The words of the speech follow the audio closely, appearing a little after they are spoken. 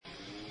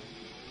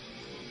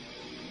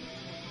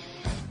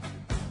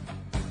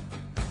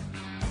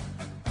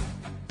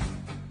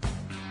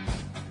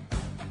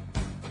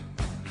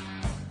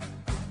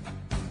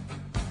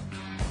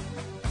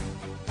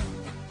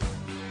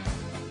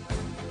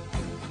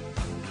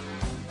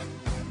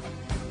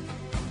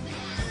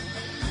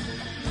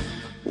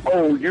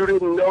Oh, you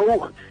didn't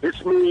know?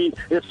 It's me.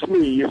 It's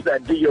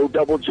that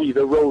D-O-double-G,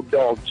 the road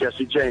dog,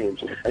 Jesse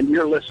James. And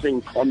you're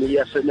listening on the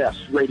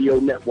SNS Radio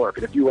Network.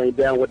 And if you ain't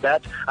down with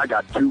that, I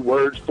got 2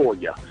 words for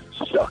you.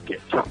 Suck it.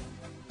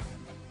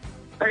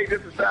 Hey,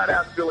 this is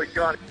Badass Billy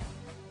Gunn.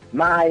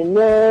 My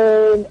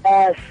name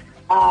is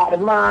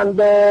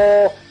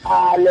Armando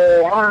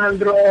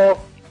Alejandro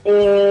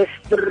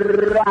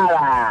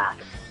Estrada.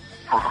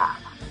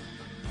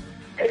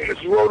 Hey,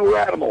 it's Roto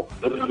Animal.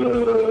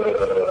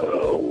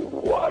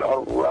 What a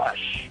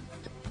rush.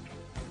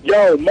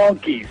 Yo,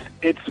 monkeys,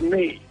 it's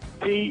me,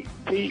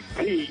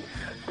 PPP,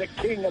 the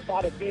king of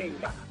bada bing,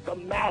 the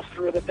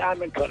master of the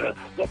diamond cutter,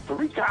 the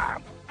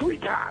three-time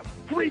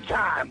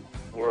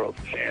world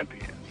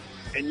champion.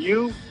 And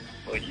you,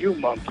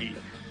 monkey,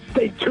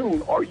 stay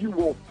tuned or you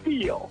will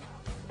feel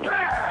bang.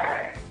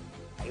 I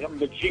am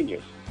the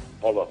genius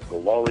of the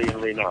glory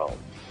and renown,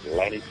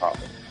 Lanny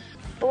Poppins.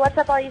 What's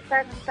up, all you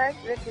stars and stars?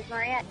 This is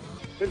Mariette.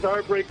 It's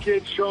Heartbreak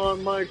Kid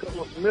Shawn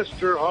Michaels,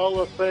 Mr. Hall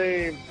of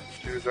Fame,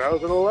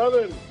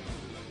 2011,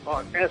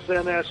 on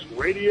SNS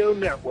Radio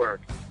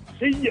Network.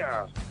 See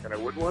ya, and I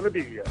wouldn't want to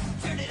be ya.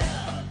 Turn it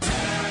up,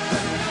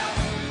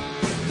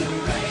 the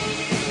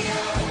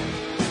radio.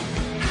 I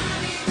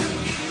need the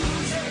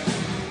music,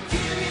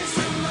 give me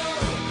some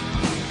more.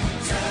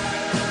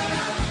 Turn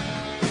up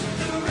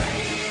the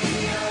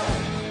radio.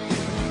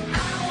 I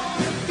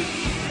wanna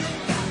feel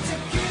it, got to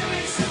give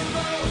me some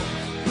more.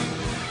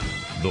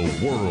 The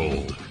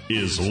world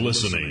is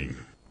listening.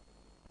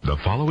 The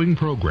following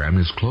program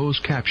is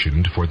closed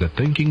captioned for the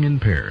thinking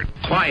impaired.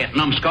 Quiet,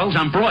 numbskulls,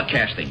 I'm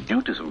broadcasting.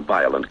 Due to some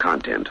violent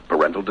content,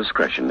 parental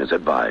discretion is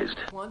advised.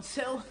 One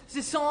cell, is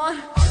this on?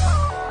 Yo,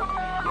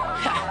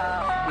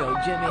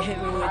 Jimmy, hit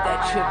me with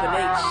that Triple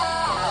H.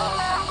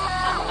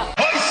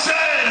 I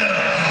said,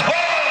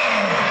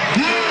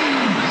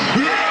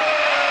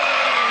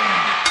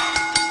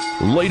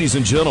 Ladies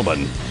and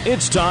gentlemen,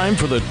 it's time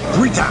for the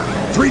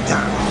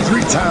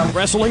three-time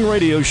wrestling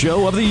radio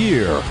show of the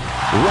year.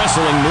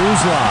 Wrestling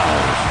News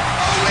Live.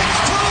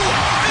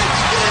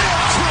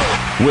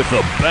 With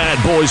the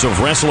bad boys of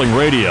wrestling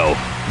radio,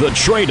 the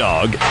Trey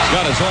Dog.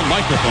 Got his own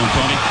microphone,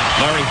 Tony.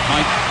 Larry,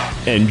 Mike.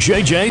 And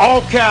JJ.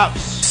 All caps.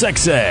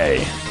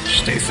 Sexay.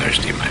 Stay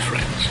thirsty, my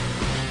friends.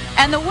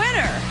 And the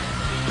winner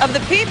of the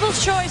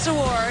People's Choice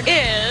Award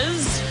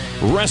is...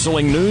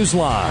 Wrestling News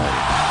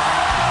Live.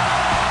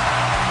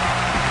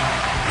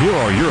 Here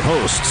are your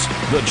hosts,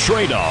 the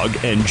Trey Dog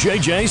and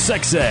JJ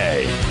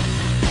Sexay.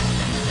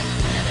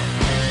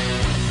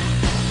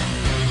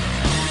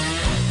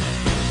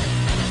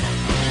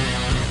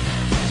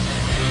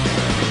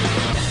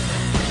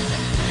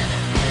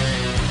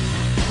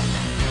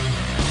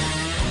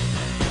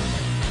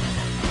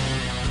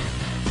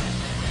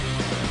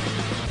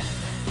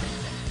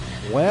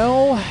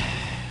 Well,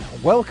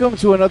 welcome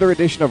to another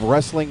edition of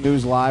Wrestling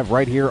News Live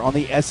right here on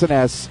the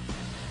SNS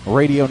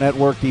Radio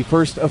Network, the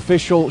first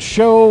official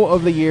show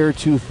of the year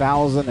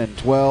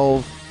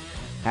 2012.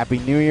 Happy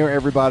New Year,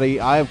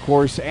 everybody. I, of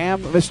course,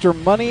 am Mr.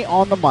 Money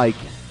on the Mic,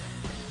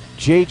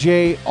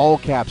 JJ all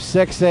caps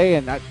Sexay,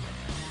 and I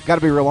got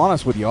to be real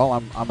honest with y'all,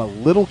 I'm a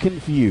little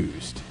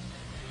confused.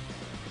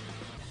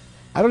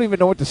 I don't even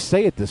know what to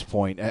say at this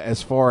point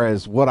as far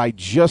as what I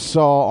just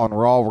saw on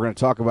Raw. We're going to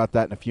talk about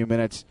that in a few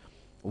minutes.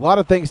 A lot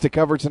of things to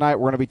cover tonight.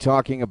 We're going to be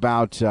talking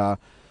about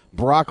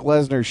Brock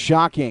Lesnar's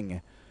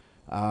shocking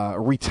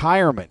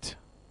retirement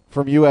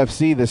from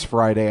UFC this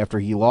Friday after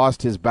he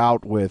lost his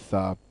bout with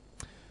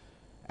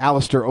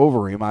Alistair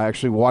Overeem. I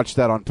actually watched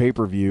that on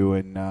pay-per-view,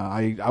 and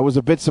I was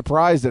a bit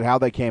surprised at how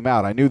they came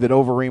out. I knew that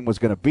Overeem was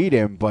going to beat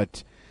him,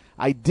 but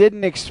I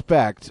didn't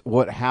expect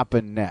what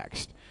happened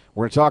next.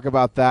 We're going to talk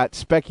about that,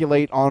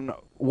 speculate on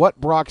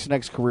what Brock's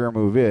next career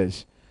move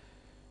is.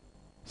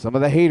 Some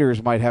of the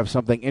haters might have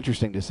something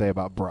interesting to say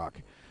about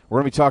Brock. We're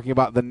going to be talking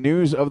about the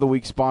news of the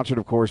week, sponsored,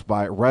 of course,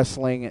 by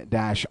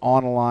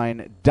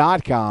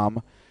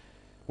Wrestling-Online.com.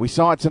 We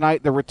saw it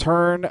tonight, the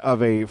return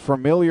of a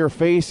familiar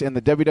face in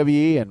the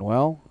WWE, and,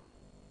 well,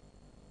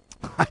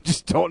 I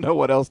just don't know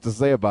what else to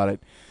say about it.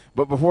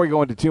 But before we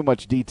go into too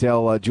much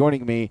detail,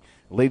 joining me,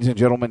 ladies and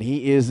gentlemen,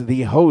 he is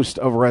the host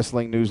of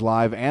Wrestling News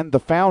Live and the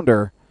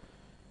founder,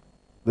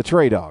 the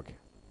Trey Dog,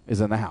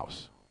 is in the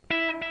house.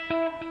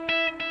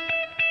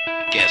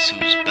 Guess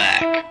who's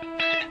back?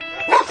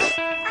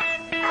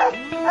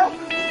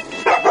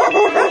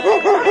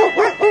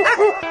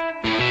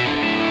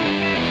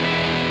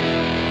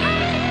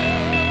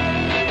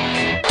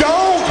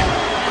 Don't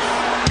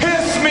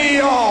piss me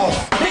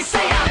off! They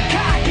say I'm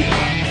cocky,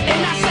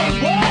 and I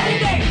say, what?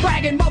 It ain't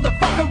bragging,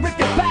 motherfucker, if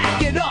you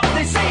back it up.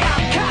 They say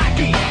I'm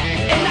cocky,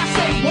 and I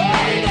say,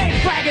 what? It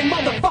ain't bragging,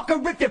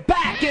 motherfucker, if you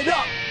back it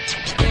up.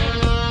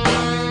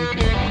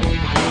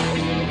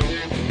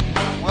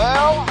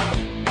 Well,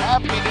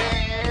 Happy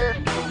New Year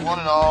to one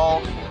and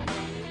all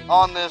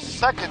on this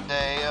second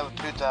day of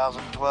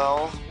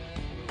 2012.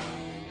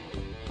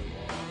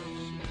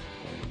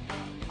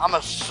 I'm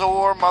a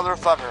sore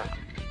motherfucker.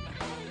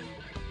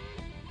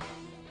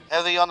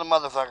 Heavy on the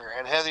motherfucker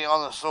and heavy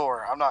on the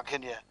sore. I'm not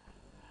kidding you.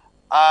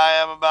 I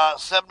am about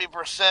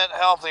 70%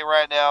 healthy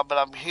right now, but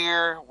I'm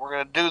here. We're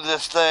going to do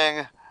this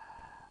thing.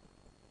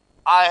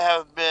 I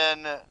have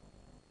been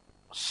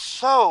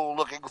so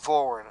looking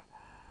forward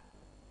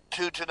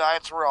to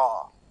tonight's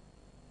Raw.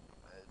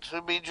 To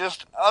be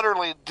just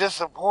utterly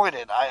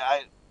disappointed.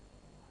 I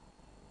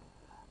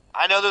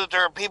know that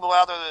there are people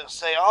out there that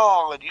say,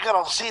 oh, you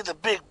got to see the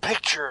big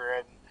picture,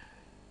 and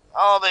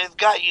oh, they've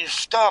got you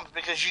stumped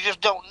because you just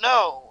don't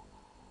know.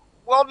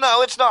 Well,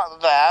 no, it's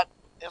not that.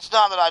 It's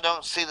not that I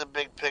don't see the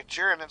big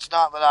picture, and it's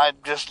not that I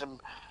just am,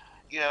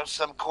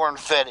 some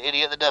corn-fed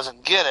idiot that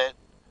doesn't get it.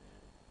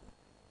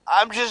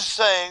 I'm just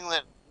saying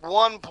that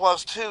 1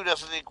 + 2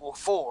 doesn't equal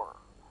 4.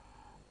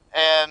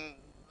 And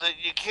that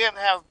you can't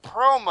have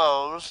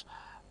promos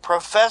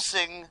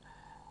professing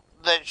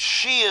that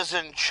she is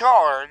in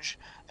charge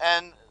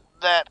and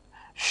that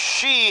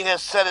she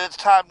has said it's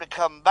time to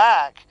come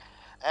back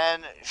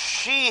and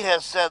she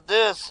has said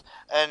this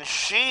and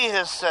she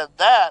has said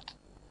that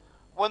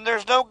when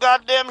there's no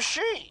goddamn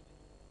she.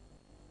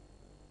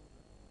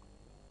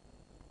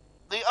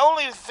 The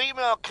only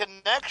female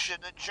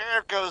connection that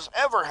Jericho's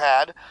ever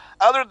had,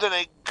 other than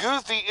a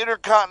goofy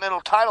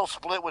intercontinental title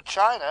split with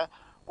Chyna,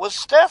 was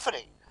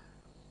Stephanie.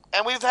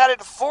 And we've had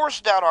it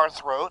forced down our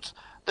throats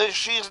that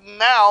she's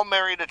now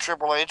married to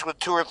Triple H with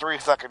 2 or 3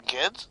 fucking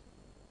kids.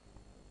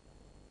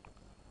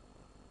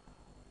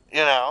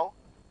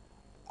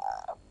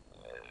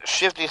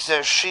 Shifty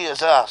says she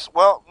is us.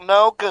 Well,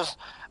 no, because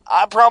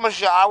I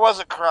promise you I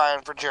wasn't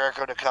crying for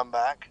Jericho to come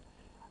back.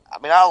 I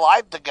mean, I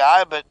like the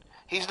guy, but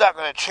he's not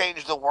going to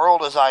change the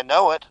world as I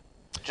know it.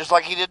 Just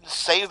like he didn't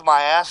save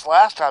my ass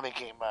last time he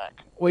came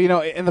back.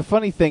 Well, and the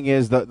funny thing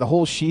is, the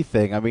whole she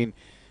thing, I mean,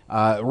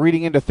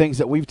 reading into things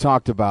that we've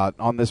talked about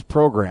on this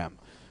program,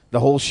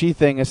 the whole she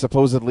thing is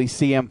supposedly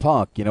CM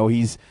Punk.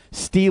 He's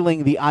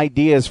stealing the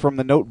ideas from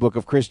the notebook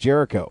of Chris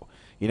Jericho.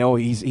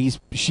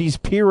 She's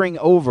peering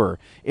over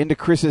into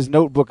Chris's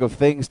notebook of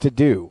things to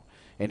do,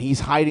 and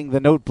he's hiding the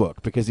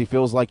notebook because he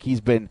feels like he's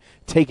been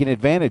taken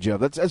advantage of.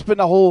 That's been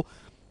the whole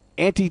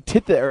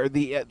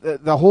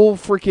the whole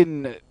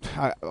freaking.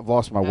 I've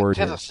lost my word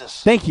here.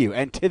 Thank you.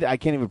 I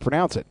can't even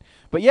pronounce it.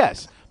 But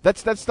yes,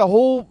 that's the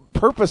whole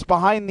purpose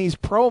behind these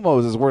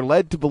promos, as we're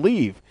led to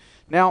believe.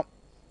 Now,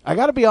 I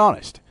got to be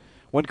honest.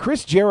 When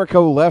Chris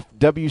Jericho left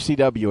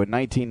WCW in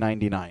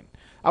 1999,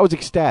 I was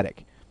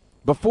ecstatic.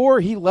 Before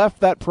he left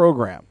that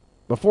program,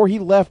 before he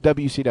left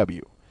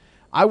WCW,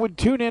 I would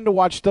tune in to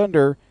watch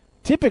Thunder,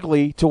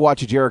 typically to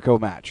watch a Jericho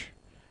match.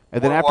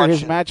 And then after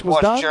his match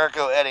was done,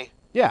 Jericho Eddie.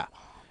 Yeah.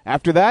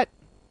 After that,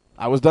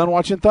 I was done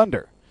watching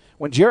Thunder.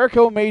 When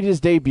Jericho made his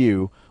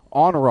debut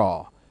on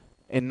Raw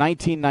in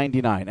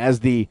 1999 as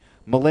the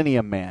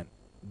Millennium Man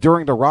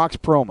during the Rock's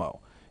promo,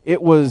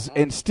 it was,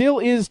 and still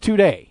is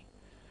today,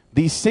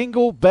 the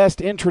single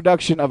best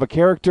introduction of a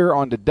character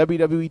onto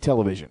WWE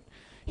television.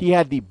 He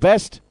had the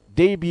best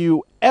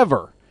debut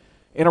ever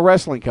in a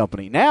wrestling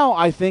company. Now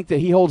I think that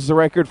he holds the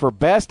record for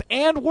best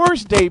and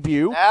worst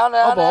debut of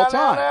all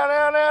time.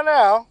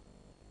 Now.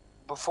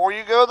 Before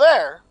you go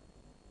there,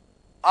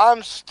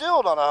 I'm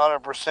still not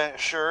 100%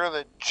 sure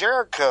that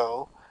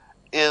Jericho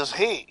is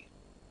he.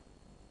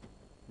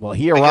 Well,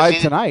 he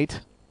arrived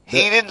tonight.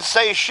 He didn't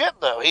say shit,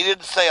 though. He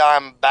didn't say,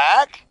 I'm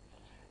back.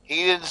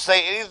 He didn't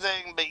say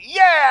anything but,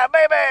 yeah,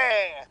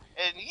 baby!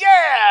 And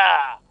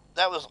yeah!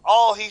 That was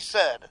all he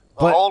said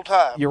the whole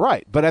time. You're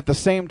right. But at the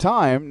same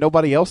time,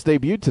 nobody else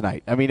debuted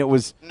tonight. I mean, it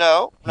was...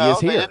 No, they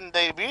didn't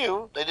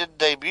debut. They didn't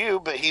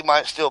debut, but he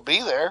might still be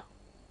there.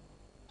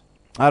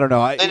 I don't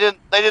know. They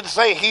didn't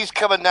say he's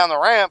coming down the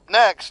ramp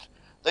next.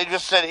 They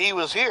just said he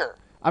was here.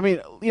 I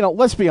mean,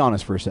 let's be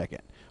honest for a second.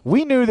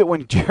 We knew that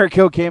when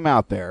Jericho came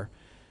out there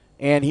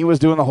and he was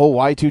doing the whole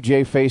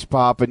Y2J face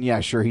pop, and yeah,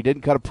 sure, he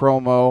didn't cut a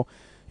promo.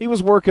 He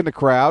was working the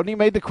crowd, and he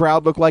made the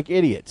crowd look like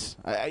idiots.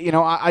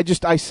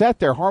 I sat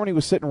there. Harmony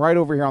was sitting right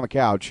over here on the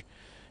couch,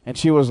 and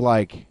she was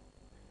like,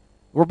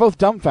 we're both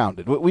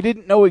dumbfounded. We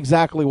didn't know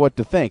exactly what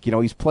to think.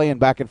 He's playing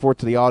back and forth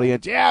to the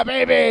audience. Yeah,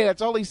 baby!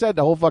 That's all he said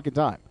the whole fucking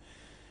time.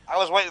 I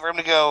was waiting for him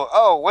to go,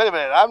 oh, wait a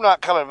minute, I'm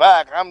not coming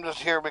back. I'm just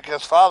here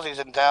because Fozzie's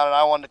in town, and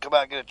I wanted to come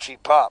out and get a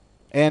cheap pop.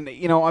 And,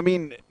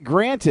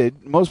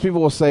 granted, most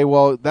people will say,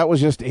 well, that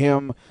was just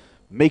him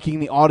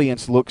making the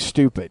audience look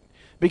stupid.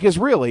 Because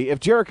really, if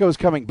Jericho's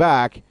coming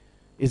back,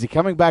 is he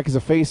coming back as a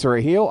face or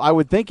a heel? I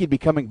would think he'd be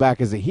coming back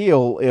as a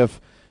heel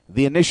if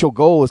the initial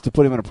goal is to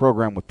put him in a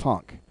program with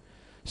Punk.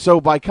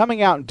 So by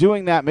coming out and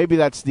doing that, maybe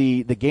that's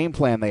the game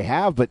plan they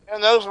have. But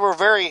and those were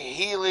very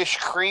heelish,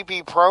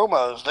 creepy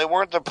promos. They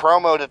weren't the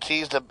promo to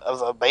tease a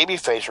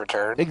babyface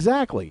return.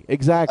 Exactly. A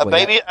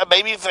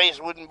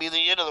babyface wouldn't be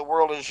the end of the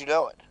world as you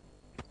know it.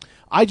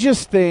 I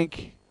just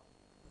think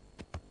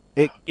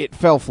it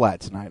fell flat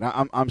tonight.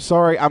 I'm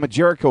sorry. I'm a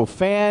Jericho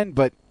fan,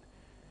 but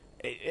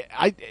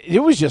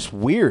it was just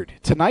weird.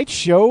 Tonight's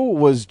show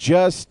was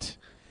just,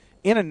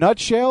 in a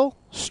nutshell,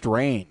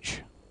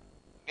 strange.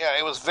 Yeah,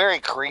 it was very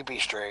creepy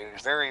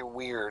strange, very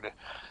weird.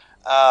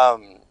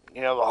 The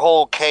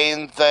whole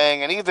Kane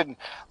thing, and even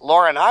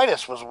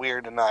Laurinaitis was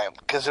weird tonight,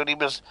 because when he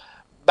was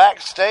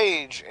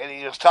backstage and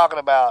he was talking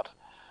about,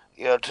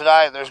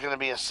 tonight there's going to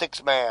be a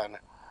 6-man.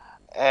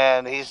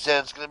 And he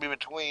said it's going to be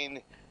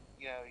between,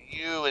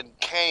 you and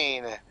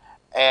Kane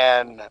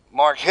and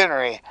Mark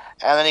Henry.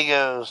 And then he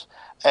goes,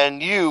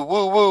 and you,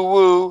 woo, woo,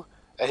 woo.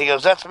 And he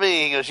goes, that's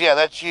me. He goes, yeah,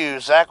 that's you,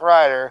 Zack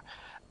Ryder,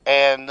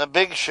 and The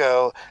Big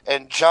Show,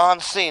 and John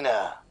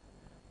Cena.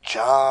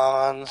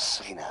 John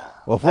Cena.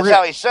 Well, that's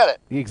how he said it.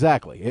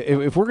 Exactly.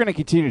 If we're going to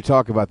continue to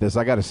talk about this,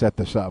 I got to set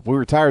this up. We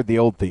retired the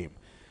old theme.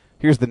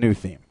 Here's the new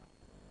theme.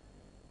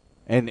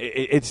 And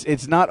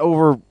it's not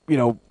over,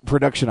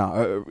 production.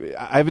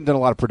 I haven't done a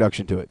lot of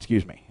production to it.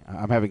 Excuse me.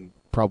 I'm having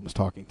problems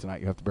talking tonight.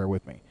 You have to bear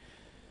with me.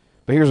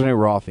 But here's a new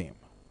Raw theme.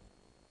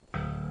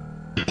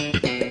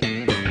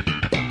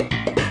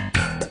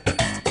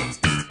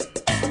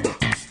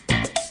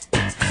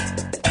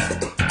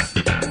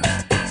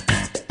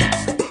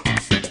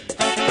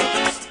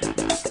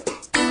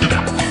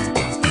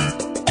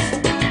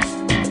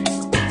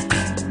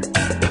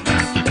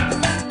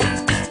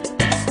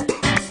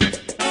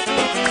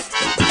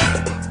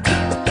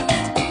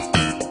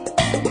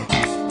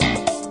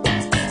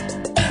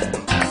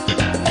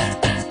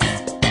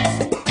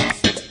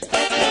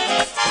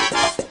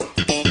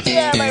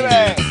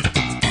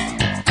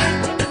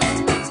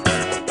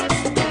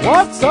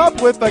 What's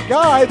up with the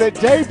guy that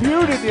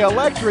debuted in the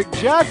electric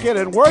jacket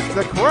and worked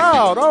the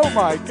crowd? Oh,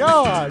 my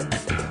God.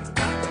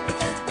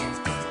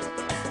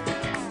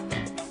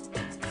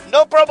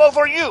 No promo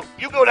for you.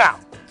 You go down.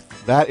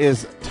 That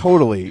is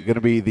totally going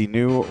to be the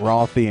new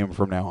Raw theme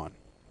from now on.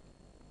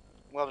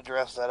 We'll have to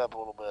dress that up a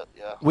little bit,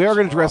 yeah. We are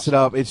going to dress it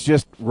up. It's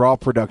just Raw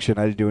production.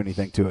 I didn't do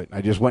anything to it.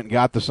 I just went and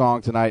got the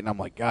song tonight, and I'm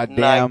like, God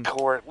damn. Night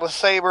Court. With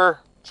Sabre,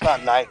 it's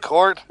not Night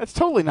Court. That's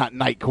totally not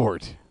Night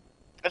Court.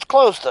 It's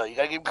close, though. You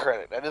got to give him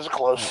credit. That is a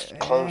close.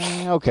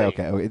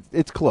 Okay.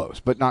 It's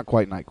close, but not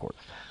quite Night Court.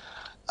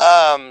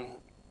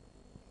 But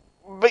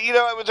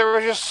there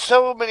were just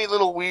so many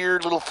little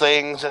weird little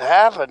things that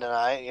happened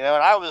tonight. And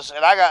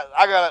I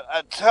got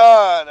a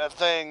ton of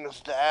things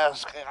to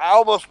ask. I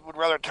almost would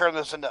rather turn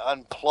this into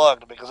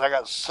Unplugged because I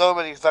got so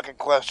many fucking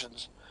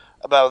questions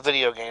about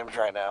video games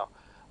right now.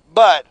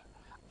 But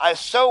I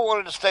so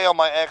wanted to stay on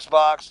my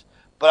Xbox,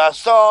 but I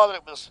saw that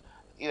it was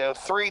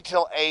 3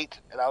 till 8,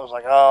 and I was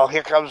like, oh,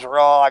 here comes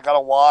Raw, I gotta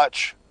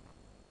watch.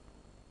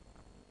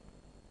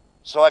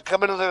 So I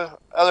come into the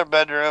other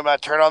bedroom, I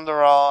turn on the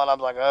Raw, and I'm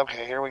like,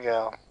 okay, here we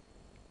go.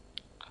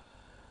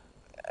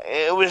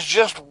 It was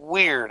just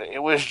weird.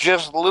 It was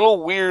just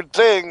little weird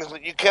things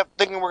that you kept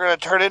thinking were going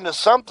to turn into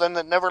something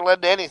that never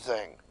led to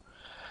anything.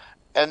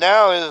 And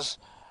now is,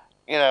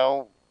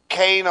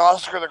 Kane,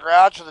 Oscar the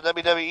Grouch of the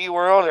WWE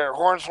world. They're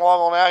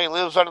hornswoggle now. He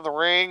lives under the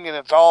ring, and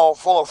it's all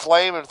full of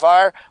flame and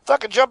fire.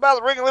 Fucking jump out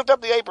of the ring and lift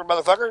up the apron,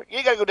 motherfucker. You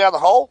ain't got to go down the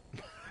hole.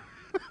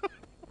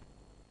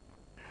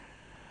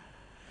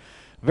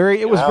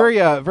 Very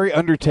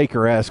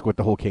Undertaker-esque with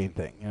the whole Kane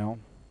thing,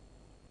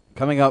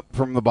 Coming up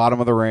from the bottom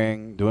of the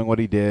ring, doing what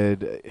he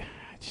did.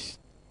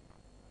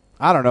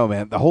 I don't know,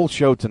 man. The whole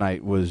show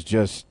tonight was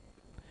just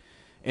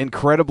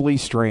incredibly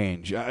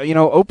strange.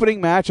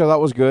 Opening match I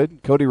thought was good.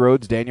 Cody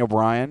Rhodes, Daniel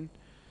Bryan.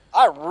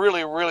 I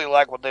really, really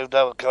like what they've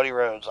done with Cody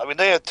Rhodes. I mean,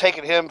 they have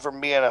taken him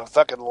from being a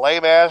fucking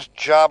lame-ass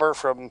jobber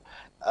from,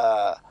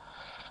 what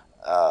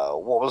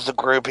was the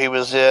group he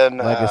was in?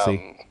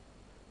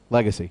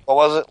 Legacy. What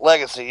was it?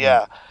 Legacy,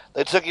 yeah.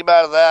 They took him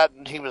out of that,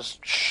 and he was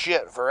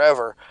shit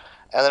forever.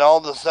 And then all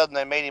of a sudden,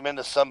 they made him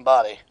into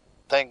somebody.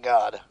 Thank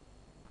God.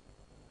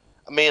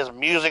 I mean, his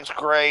music's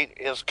great.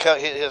 His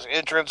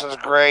entrance is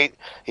great.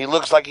 He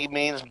looks like he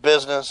means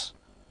business.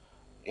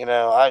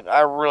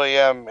 I really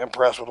am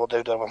impressed with what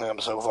they've done with him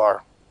so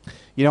far.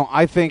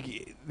 I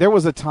think there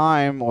was a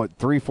time,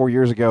 3-4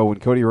 years ago, when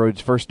Cody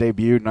Rhodes first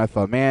debuted, and I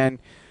thought, man,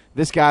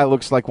 this guy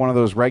looks like one of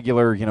those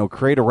regular,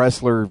 create a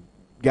wrestler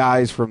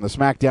guys from the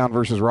SmackDown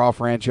versus Raw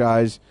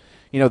franchise,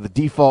 the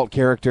default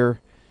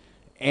character.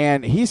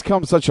 And he's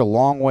come such a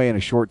long way in a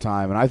short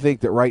time, and I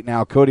think that right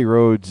now Cody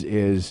Rhodes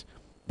is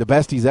the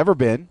best he's ever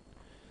been.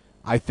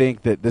 I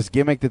think that this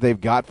gimmick that they've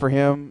got for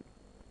him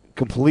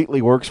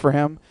completely works for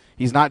him.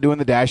 He's not doing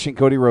the dashing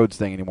Cody Rhodes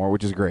thing anymore,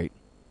 which is great.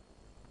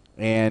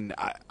 And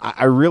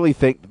I really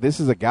think that this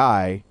is a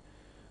guy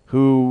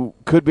who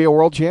could be a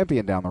world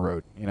champion down the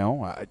road.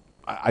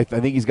 I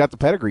think he's got the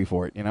pedigree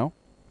for it,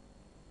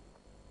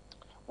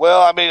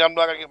 Well, I mean, I'm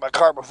not going to get my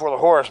cart before the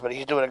horse, but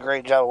he's doing a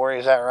great job where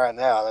he's at right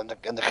now, and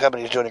the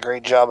company's doing a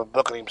great job of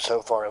booking him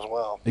so far as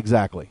well.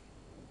 Exactly.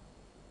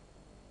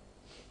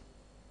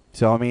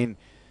 So, I mean,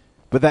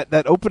 but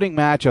that opening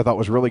match I thought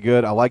was really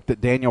good. I like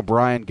that Daniel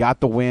Bryan got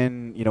the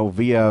win,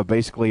 via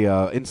basically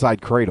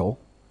inside cradle.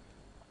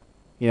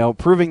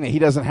 Proving that he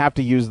doesn't have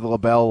to use the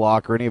LaBelle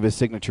lock or any of his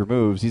signature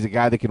moves. He's a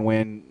guy that can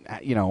win,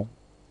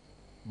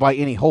 by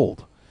any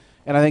hold.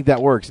 And I think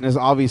that works. And this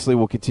obviously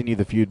will continue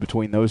the feud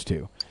between those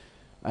two.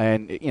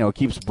 And,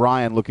 keeps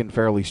Bryan looking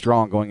fairly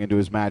strong going into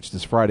his match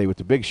this Friday with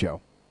the Big Show.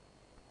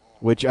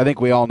 Which I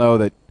think we all know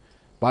that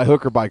by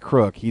hook or by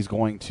crook, he's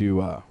going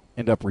to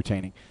end up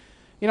retaining.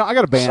 I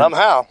got to ban...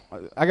 Somehow.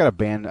 I got to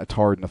ban a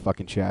tard in the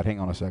fucking chat. Hang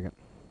on a second.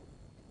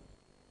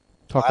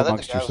 Talk I think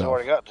amongst the guy's yourself.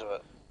 already got to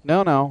it.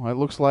 No. It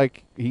looks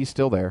like he's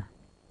still there.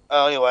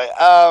 Oh, anyway,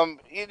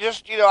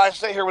 I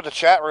sit here with the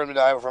chat room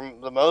tonight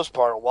from the most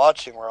part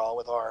watching Raw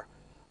with our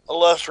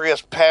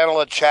illustrious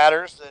panel of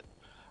chatters that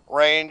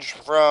range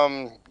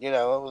from,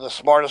 the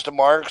smartest of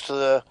marks to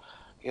the,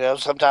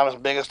 sometimes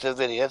biggest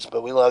of idiots,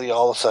 but we love you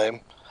all the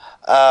same.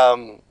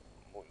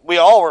 We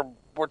all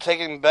were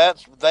taking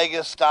bets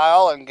Vegas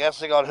style and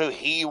guessing on who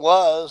he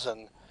was,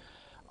 and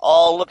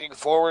all looking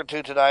forward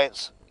to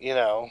tonight's, he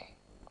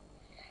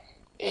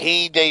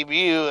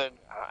debut. And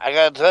I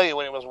gotta tell you,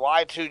 when it was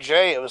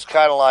Y2J, it was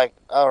kind of like,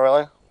 oh,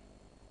 really?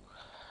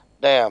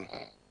 Damn.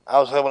 I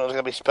was hoping it was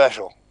gonna be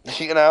special,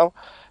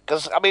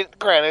 Because,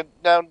 granted,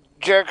 now,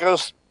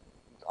 Jericho's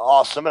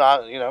awesome,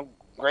 and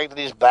great that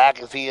he's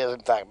back if he is,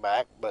 in fact,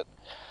 back, but,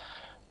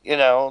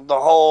 the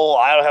whole,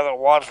 I haven't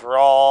watched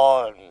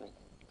Raw, and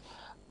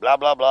blah,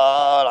 blah,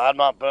 blah,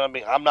 and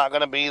I'm not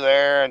gonna be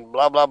there, and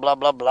blah, blah, blah,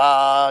 blah,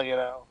 blah, I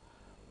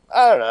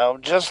don't know,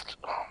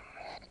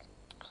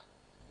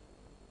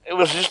 it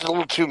was just a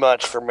little too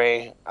much for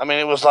me.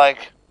 It was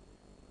like,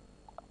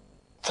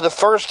 for the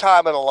first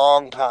time in a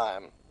long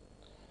time,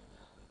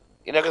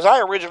 because I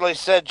originally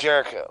said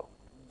Jericho,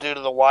 due to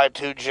the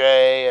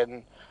Y2J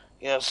and,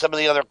 some of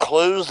the other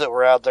clues that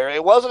were out there.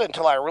 It wasn't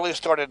until I really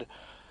started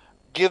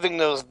giving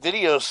those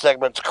video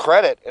segments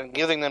credit and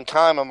giving them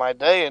time on my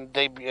day and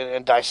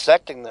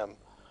dissecting them,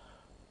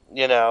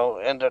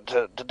 and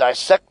to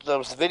dissect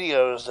those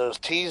videos, those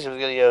teasing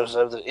videos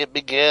of It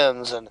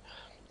Begins, and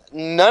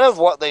none of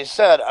what they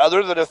said,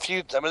 other than a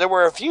few, there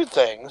were a few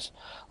things,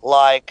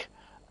 like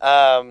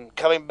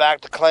coming back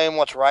to claim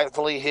what's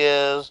rightfully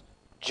his,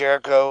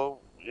 Jericho,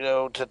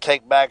 to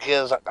take back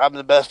his, I'm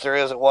the best there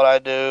is at what I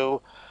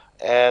do,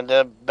 and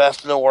the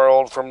best in the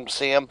world from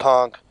CM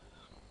Punk,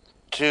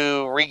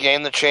 to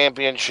regain the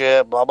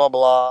championship, blah, blah,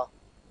 blah.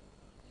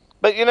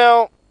 But,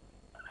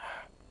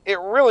 it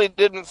really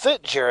didn't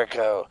fit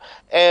Jericho.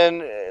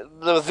 And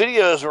the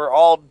videos were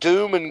all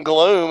doom and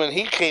gloom, and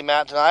he came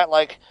out tonight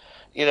like,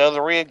 the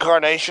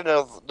reincarnation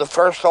of the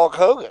first Hulk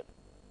Hogan.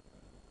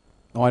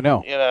 Oh, I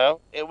know.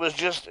 It was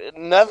just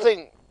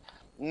nothing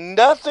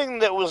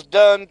that was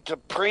done to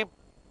pre-hype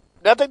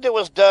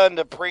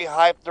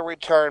the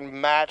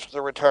return matched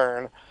the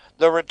return.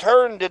 The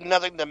return did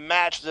nothing to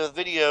match the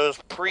videos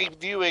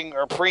previewing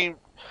or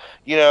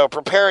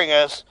preparing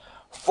us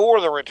for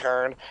the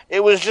return.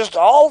 It was just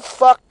all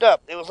fucked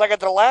up. It was like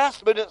at the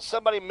last minute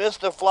somebody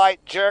missed a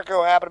flight.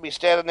 Jericho happened to be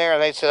standing there,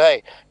 and they said,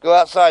 "Hey, go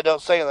outside,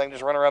 don't say anything,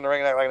 just run around the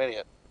ring and act like an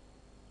idiot."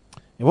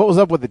 And what was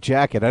up with the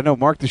jacket? I know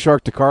Mark the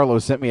Shark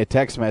DiCarlo sent me a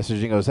text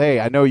message and goes, "Hey,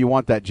 I know you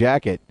want that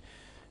jacket."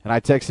 And I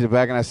texted it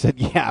back and I said,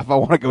 "Yeah, if I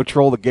want to go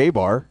troll the gay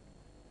bar."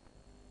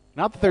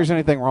 Not that there's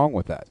anything wrong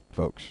with that,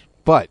 folks.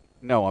 But,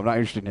 no, I'm not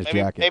interested in his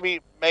jacket.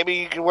 Maybe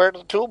you can wear it to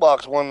the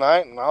toolbox one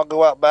night, and I'll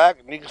go out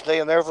back, and you can stay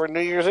in there for New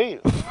Year's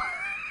Eve.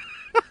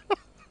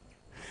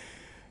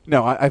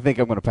 No, I think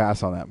I'm going to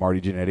pass on that,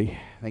 Marty Jannetty.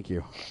 Thank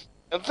you.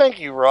 And thank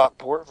you,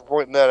 Rockport, for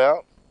pointing that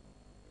out.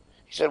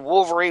 He said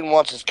Wolverine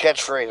wants his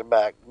catchphrase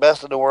back.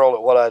 Best in the world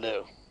at what I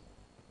do.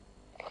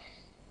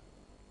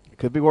 It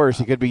could be worse.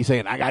 He could be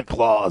saying, "I got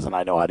claws and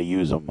I know how to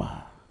use them."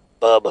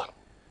 Bub.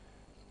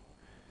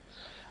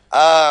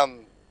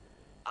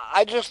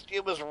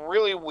 It was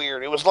really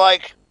weird. It was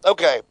like,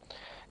 okay,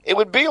 it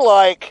would be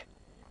like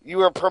you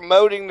were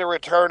promoting the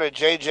return of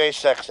JJ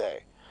Sexay,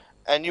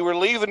 and you were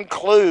leaving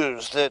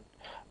clues that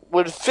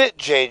would fit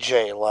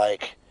JJ,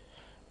 like,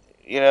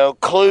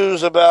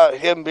 clues about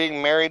him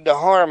being married to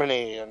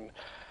Harmony, and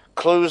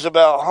clues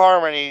about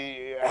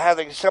Harmony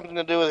having something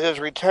to do with his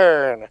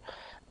return,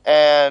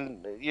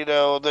 and,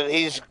 that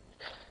he's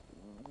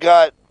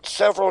got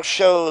several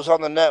shows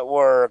on the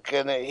network,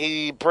 and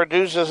he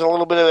produces a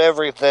little bit of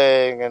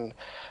everything, and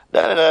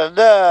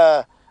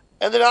da-da-da-da.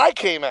 And then I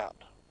came out.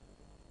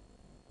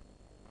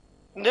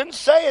 And didn't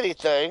say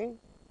anything,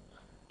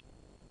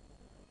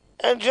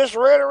 and just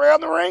ran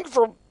around the ring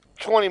for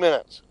 20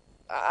 minutes.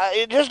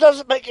 It just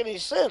doesn't make any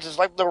sense. It's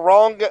like the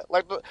wrong,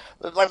 like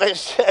they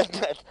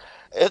said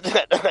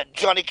that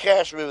Johnny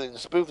Cash movie, the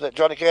spoof of that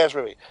Johnny Cash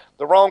movie.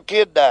 The wrong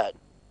kid died.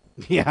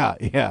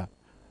 Yeah.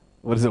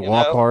 What is it,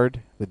 Walk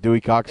Hard? The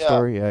Dewey Cox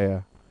story?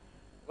 Yeah.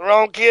 The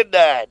wrong kid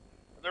died.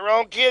 The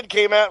wrong kid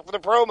came out for the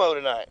promo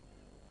tonight.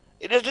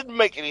 It just didn't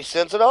make any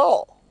sense at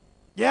all.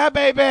 Yeah,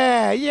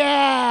 baby!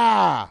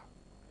 Yeah!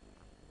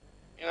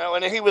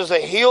 And he was a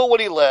heel when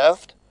he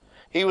left.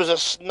 He was a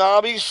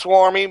snobby,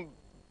 swarmy,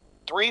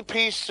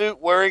 three-piece suit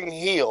wearing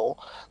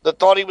heel that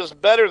thought he was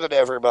better than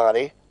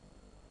everybody.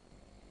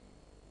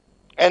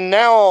 And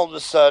now all of a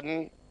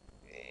sudden,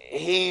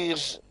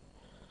 he's,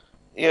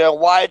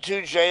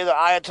 Y2J, the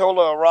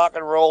Ayatollah of rock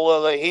and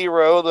roll, the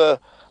hero,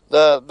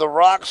 the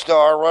rock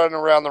star running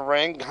around the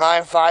ring,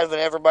 high-fiving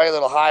everybody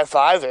that'll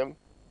high-five him.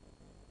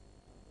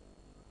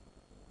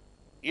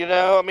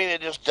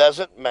 It just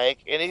doesn't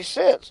make any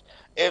sense.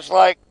 It's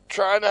like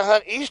trying to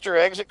hunt Easter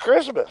eggs at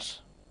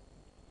Christmas.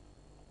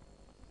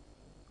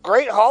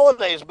 Great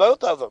holidays,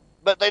 both of them,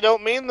 but they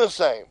don't mean the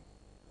same.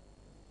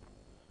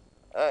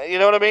 You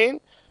know what I mean?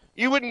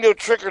 You wouldn't go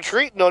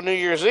trick-or-treating on New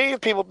Year's Eve.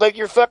 People think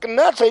you're fucking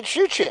nuts. They'd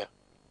shoot you.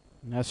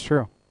 That's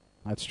true.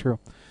 That's true.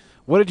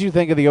 What did you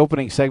think of the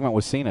opening segment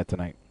with Cena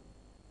tonight?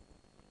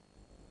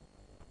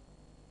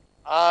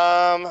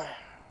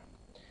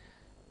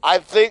 I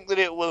think that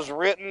it was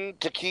written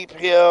to keep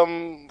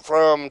him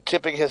from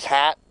tipping his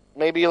hat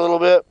maybe a little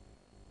bit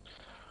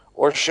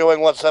or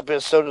showing what's up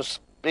his, so to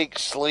speak,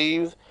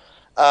 sleeve.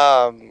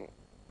 I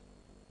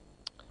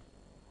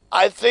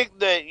think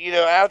that,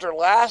 after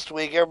last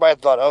week, everybody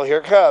thought, oh, here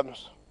it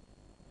comes.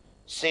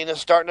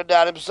 Cena's starting to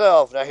doubt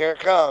himself. Now here it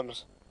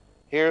comes.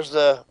 Here's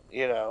the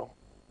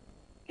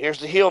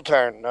heel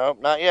turn. No,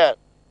 not yet.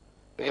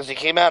 Because he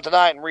came out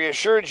tonight and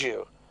reassured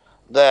you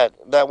that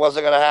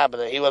wasn't going to happen,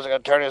 that he wasn't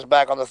going to turn his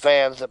back on the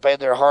fans that paid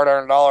their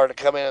hard-earned dollar to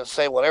come in and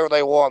say whatever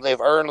they want.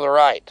 They've earned the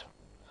right.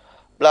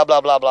 Blah,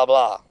 blah, blah, blah,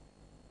 blah.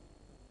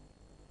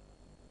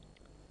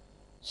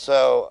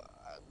 So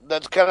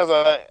that's kind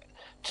of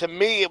to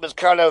me, it was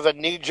kind of a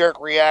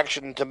knee-jerk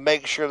reaction to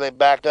make sure they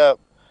backed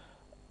up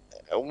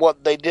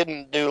what they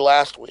didn't do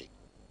last week.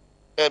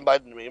 And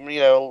by,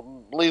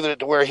 leaving it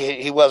to where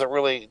he wasn't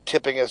really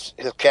tipping his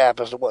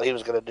cap as to what he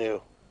was going to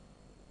do.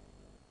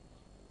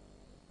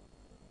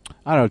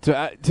 I don't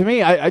know. To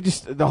me, I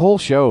just, the whole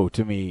show,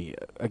 to me,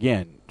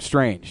 again,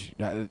 strange.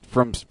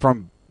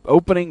 From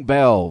opening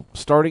bell,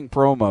 starting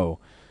promo,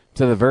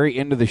 to the very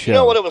end of the show. You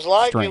know what it was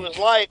like? Strange.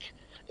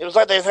 It was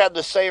like they've had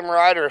the same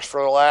writers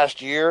for the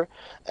last year,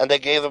 and they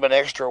gave them an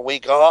extra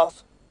week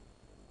off.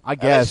 I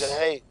guess. And they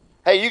said,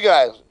 hey, you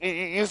guys,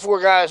 you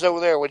four guys over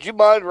there, would you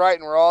mind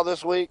writing Raw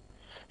this week?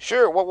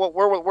 Sure.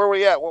 Where were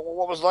we at?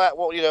 What was that?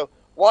 Well,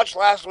 watch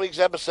last week's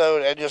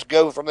episode and just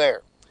go from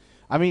there.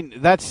 I mean,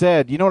 that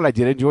said, you know what I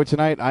did enjoy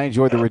tonight? I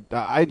enjoyed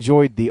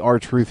the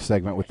R-Truth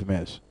segment with The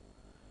Miz.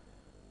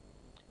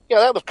 Yeah,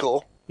 that was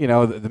cool.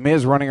 The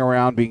Miz running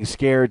around being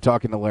scared,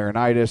 talking to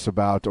laryngitis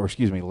about the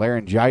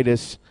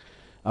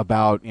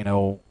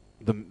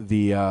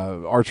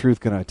R-Truth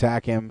going to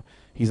attack him.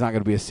 He's not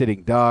going to be a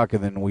sitting duck,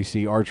 and then we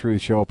see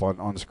R-Truth show up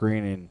on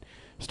screen and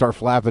start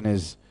flapping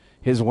his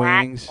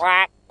wings.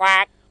 Quack,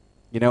 quack.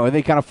 And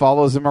he kind of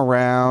follows him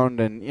around,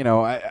 and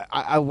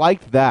I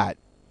liked that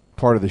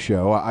part of the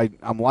show.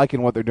 I'm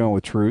liking what they're doing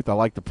with Truth. I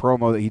like the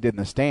promo that he did in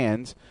the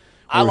stands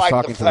where he was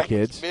talking to the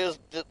kids.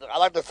 I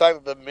like the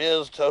fact that the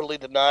Miz totally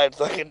denied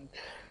fucking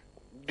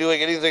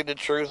doing anything to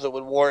Truth that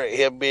would warrant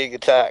him being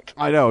attacked.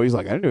 I know. He's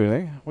like, I didn't do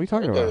anything. What are you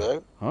talking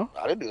about? Huh?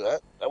 I didn't do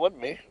that. That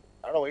wasn't me.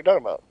 I don't know what you're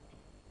talking about.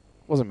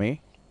 Wasn't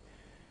me.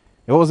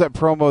 What was that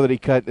promo that he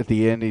cut at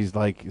the end? He's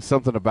like,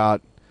 something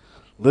about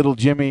Little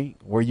Jimmy,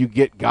 where you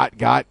got.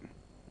 I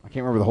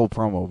can't remember the whole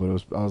promo, but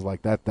I was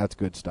like, that's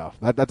good stuff.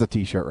 That's a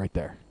T-shirt right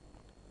there.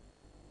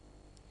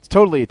 It's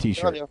totally a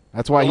T-shirt.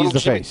 That's why he's the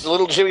face. The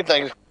Little Jimmy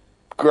thing is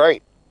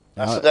great.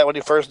 I said that when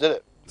he first did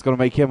it. It's going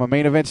to make him a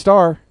main event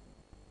star.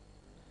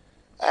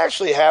 I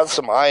actually have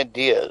some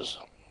ideas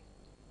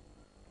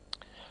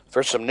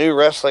for some new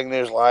Wrestling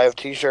News Live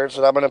T-shirts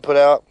that I'm going to put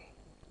out.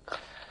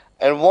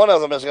 And one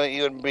of them is going to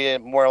even be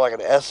more like an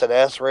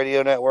SNS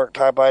Radio Network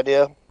type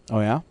idea.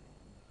 Oh, yeah?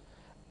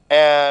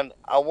 And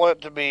I want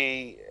it to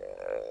be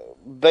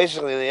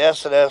basically the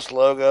SNS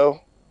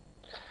logo.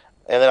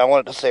 And then I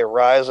want it to say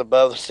Rise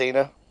Above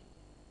Cena.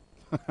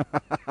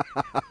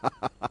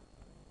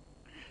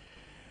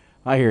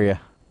 I hear you.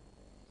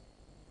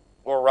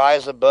 Or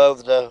Rise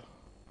Above the...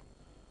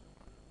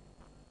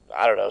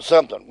 I don't know,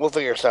 something. We'll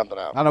figure something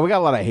out. I know, we got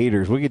a lot of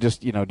haters. We could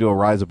just, do a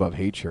Rise Above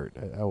Hate shirt.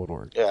 That would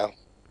work. Yeah,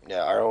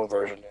 our own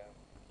version.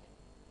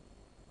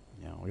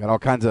 Yeah, we got all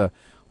kinds of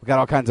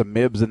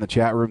mibs in the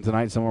chat room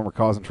tonight. Some of them are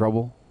causing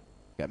trouble.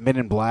 Got Men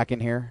in Black in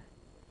here,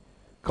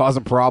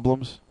 causing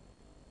problems.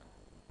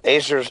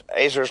 Acer's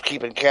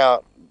keeping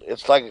count.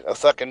 It's like a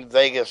fucking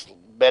Vegas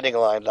betting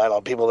line night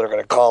on people that are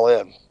going to call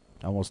in.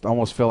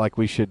 Almost feel like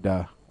we should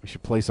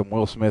play some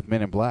Will Smith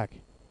Men in Black.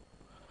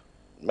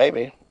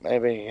 Maybe,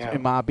 yeah.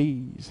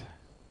 MIBs.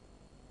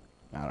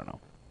 I don't know.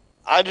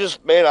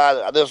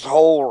 This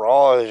whole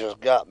Raw has just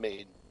got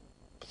me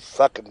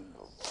fucking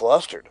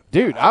flustered.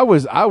 Dude, I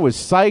was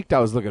psyched. I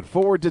was looking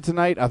forward to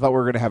tonight. I thought we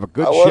were going to have a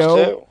good show.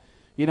 Was too.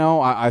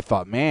 I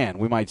thought, man,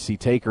 we might see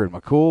Taker and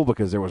McCool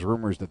because there was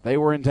rumors that they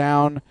were in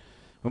town.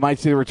 We might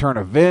see the return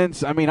of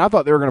Vince. I mean, I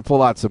thought they were going to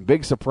pull out some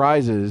big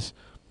surprises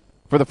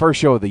for the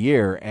first show of the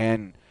year,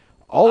 and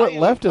all it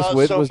left us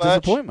with was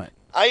disappointment.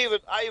 I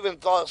even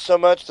thought so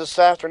much this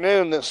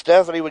afternoon that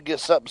Stephanie would get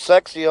something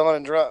sexy on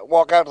and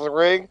walk out to the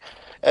ring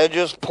and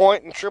just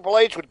point and Triple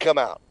H would come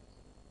out.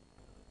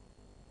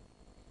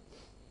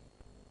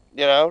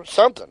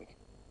 Something.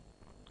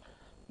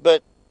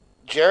 But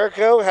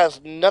Jericho has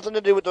nothing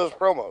to do with those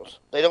promos.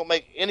 They don't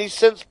make any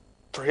sense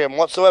for him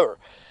whatsoever.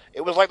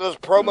 It was like those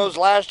promos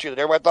last year that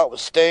everybody thought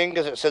was Sting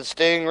because it said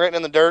Sting written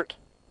in the dirt.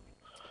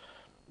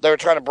 They were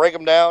trying to break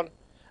him down.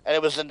 And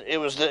it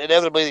was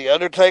inevitably The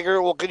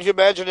Undertaker. Well, could you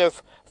imagine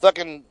if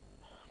fucking,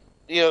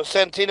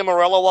 Santino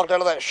Marella walked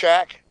out of that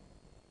shack?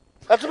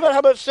 That's about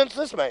how much sense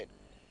this made.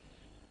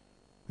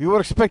 You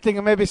were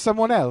expecting maybe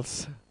someone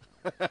else.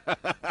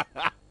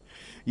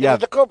 Yeah.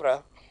 The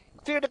Cobra.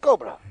 Fear the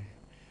Cobra.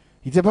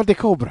 He's about the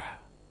Cobra.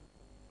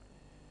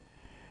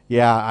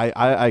 Yeah,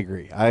 I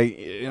agree.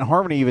 And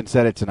Harmony even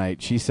said it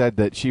tonight. She said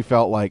that she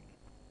felt like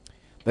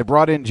they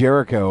brought in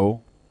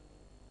Jericho.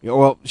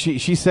 Well,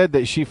 she said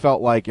that she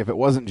felt like if it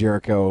wasn't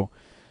Jericho,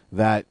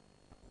 that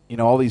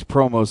all these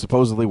promos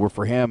supposedly were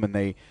for him, and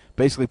they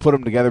basically put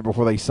them together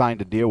before they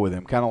signed a deal with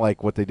him, kind of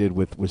like what they did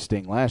with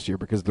Sting last year,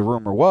 because the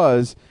rumor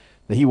was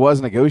that he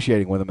was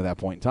negotiating with him at that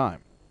point in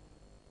time,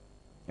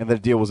 and that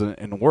a deal was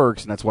in the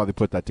works, and that's why they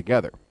put that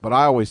together. But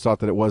I always thought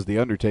that it was The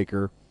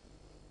Undertaker,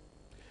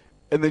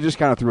 and they just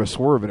kind of threw a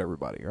swerve at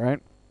everybody,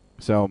 right?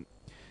 So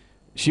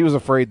she was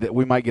afraid that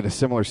we might get a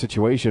similar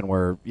situation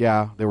where,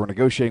 yeah, they were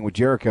negotiating with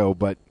Jericho,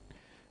 but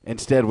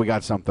instead we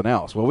got something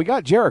else. Well, we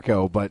got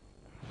Jericho, but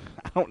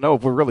I don't know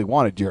if we really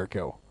wanted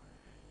Jericho.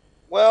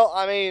 Well,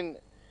 I mean,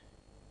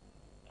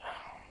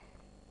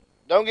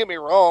 don't get me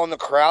wrong, the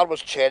crowd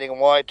was chanting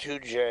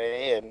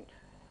Y2J, and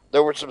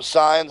there were some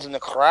signs in the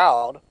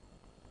crowd,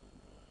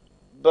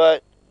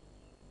 but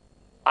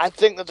I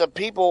think that the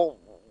people,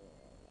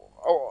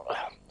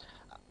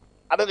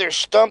 I think they're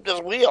stumped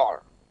as we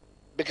are,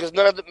 because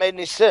none of it made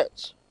any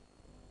sense.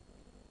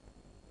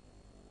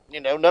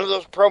 None of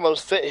those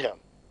promos fit him.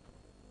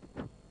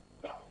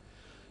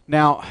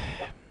 Now,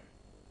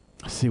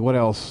 let's see, what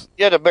else?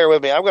 You have to bear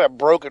with me. I've got a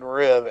broken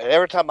rib, and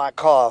every time I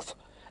cough,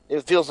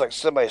 it feels like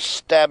somebody's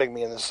stabbing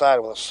me in the side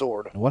with a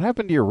sword. What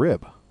happened to your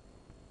rib?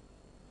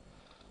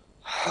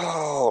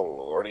 Oh,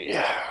 Lordy.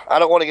 I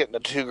don't want to get into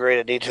too great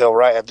a detail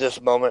right at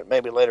this moment.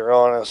 Maybe later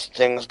on as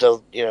things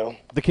do,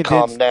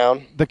 calm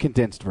down. The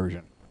condensed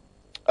version.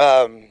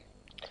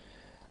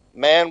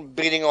 Man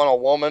beating on a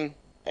woman,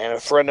 and a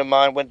friend of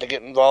mine went to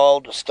get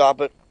involved to stop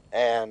it,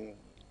 and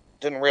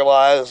didn't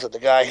realize that the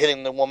guy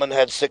hitting the woman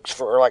had 4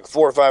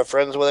 or 5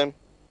 friends with him.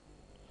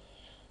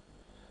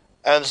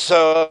 And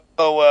so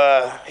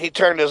he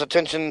turned his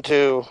attention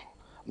to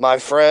my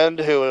friend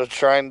who was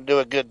trying to do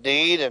a good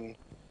deed, and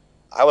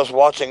I was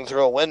watching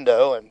through a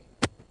window, and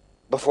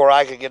before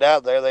I could get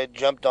out there, they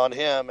jumped on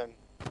him. And,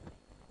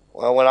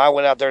 well, when I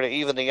went out there to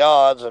even the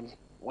odds, and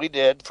we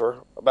did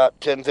for about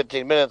 10,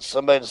 15 minutes,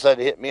 somebody decided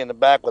to hit me in the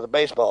back with a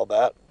baseball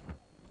bat.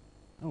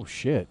 Oh,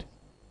 shit.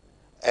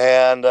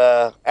 And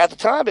at the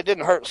time, it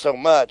didn't hurt so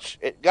much.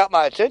 It got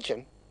my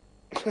attention.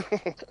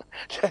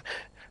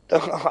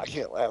 I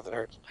can't laugh, it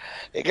hurts.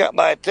 It got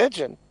my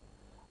attention.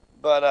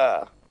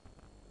 But,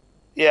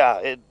 yeah,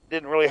 it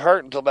didn't really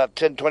hurt until about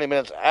 10, 20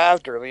 minutes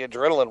after the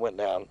adrenaline went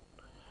down.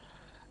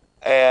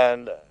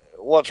 And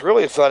what's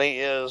really funny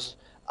is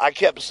I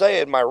kept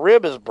saying my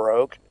rib is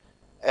broke,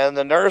 and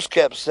the nurse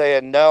kept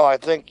saying, no, I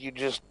think you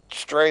just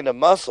strained a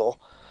muscle.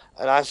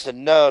 And I said,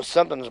 no,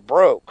 something's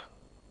broke.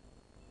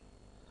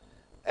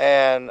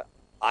 And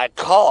I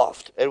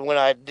coughed, and when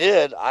I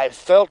did, I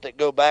felt it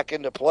go back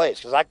into place,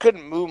 because I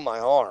couldn't move my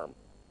arm.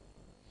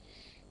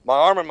 My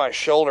arm and my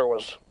shoulder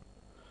was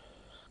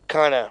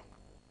kind of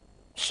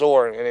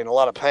sore and in a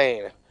lot of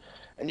pain.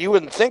 And you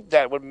wouldn't think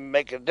that would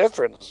make a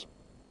difference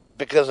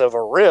because of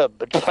a rib,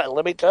 but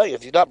let me tell you,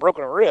 if you've not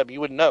broken a rib, you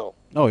would know.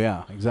 Oh,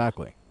 yeah,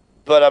 exactly.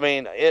 But, I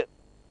mean,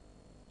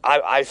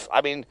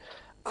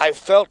 I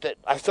felt it.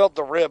 I felt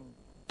the rib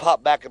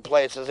pop back in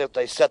place as if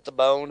they set the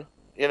bone,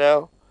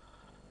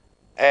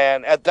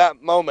 And at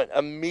that moment,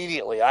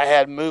 immediately, I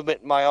had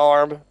movement in my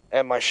arm,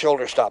 and my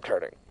shoulder stopped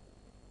hurting.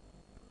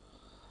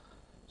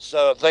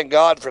 So thank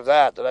God for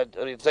that.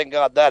 Thank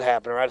God that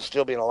happened, or I'd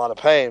still be in a lot of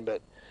pain.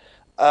 But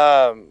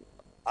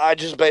I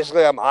just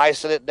basically, I'm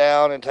icing it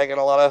down and taking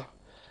a lot of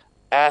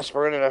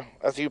aspirin and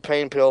a few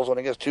pain pills when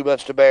it gets too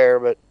much to bear.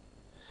 But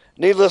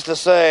needless to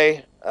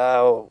say,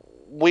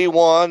 we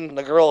won.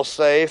 The girl's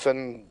safe,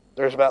 and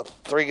there's about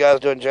 3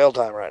 guys doing jail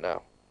time right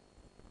now.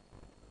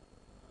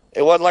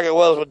 It wasn't like it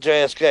was with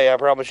JSK, I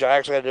promise you. I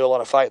actually had to do a lot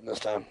of fighting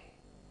this time.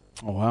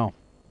 Oh, wow.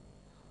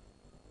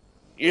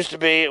 Used to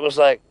be, it was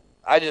like,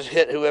 I just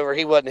hit whoever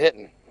he wasn't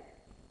hitting.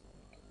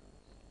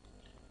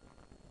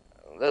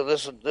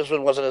 This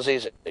one wasn't as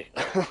easy.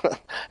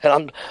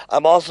 And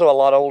I'm also a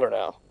lot older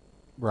now.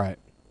 Right.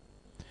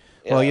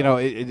 Well,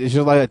 it's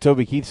just like that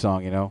Toby Keith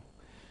song,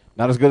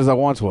 Not as good as I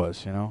once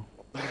was, I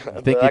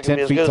think you're 10 feet tall. I can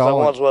be as good as I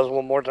once was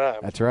one more time.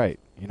 That's right.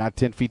 You're not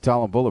 10 feet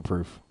tall and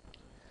bulletproof.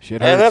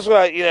 Shit hurts. And that's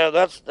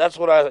what that's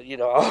what I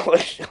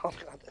always, oh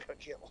God, I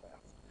can't laugh.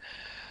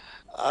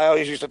 I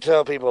always used to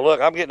tell people,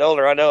 look, I'm getting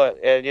older, I know it,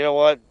 and you know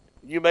what?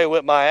 You may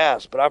whip my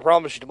ass, but I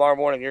promise you tomorrow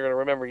morning you're going to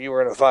remember you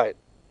were in a fight.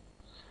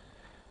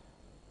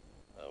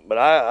 But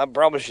I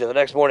promise you the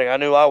next morning I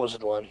knew I was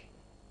in one.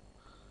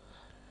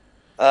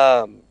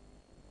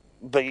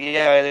 But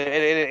yeah,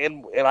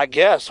 and I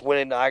guess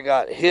when I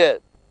got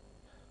hit,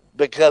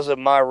 because of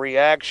my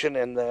reaction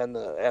and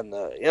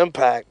the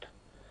impact,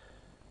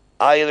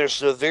 I either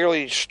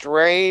severely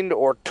strained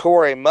or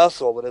tore a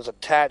muscle that is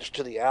attached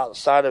to the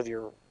outside of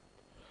your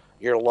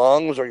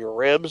lungs or your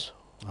ribs.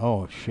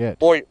 Oh, shit.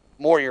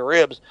 More your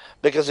ribs,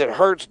 because it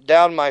hurts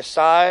down my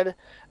side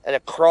and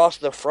across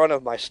the front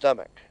of my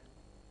stomach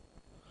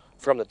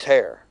from the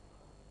tear.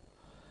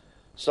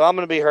 So I'm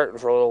going to be hurting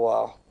for a little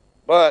while.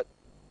 But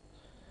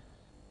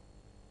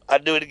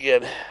I'd do it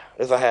again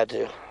if I had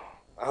to.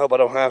 I hope I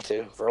don't have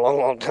to for a long,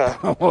 long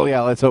time. Well,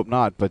 yeah, let's hope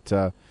not. But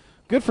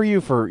good for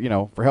you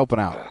for helping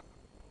out.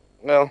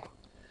 Well,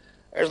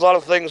 there's a lot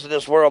of things in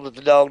this world that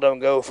the dog don't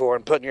go for,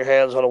 and putting your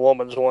hands on a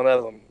woman's one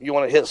of them. You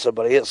want to hit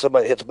somebody,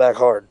 hits back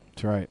hard.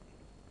 That's right.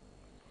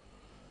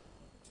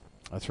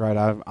 That's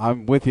right.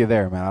 I'm with you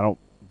there, man. I don't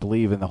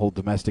believe in the whole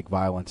domestic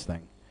violence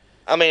thing.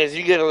 I mean, if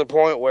you get to the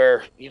point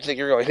where you think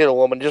you're going to hit a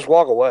woman, just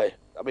walk away.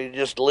 I mean,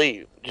 just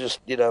leave. Just,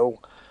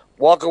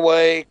 walk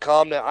away,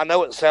 calm down. I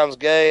know it sounds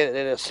gay and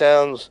it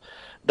sounds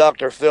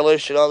Dr.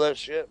 Phillish and all that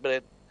shit,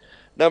 but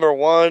number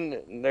one,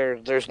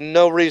 there's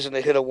no reason to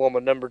hit a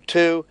woman. Number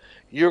two,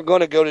 you're going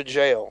to go to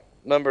jail.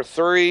 Number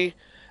three,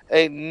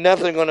 ain't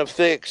nothing going to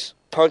fix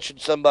punching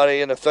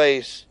somebody in the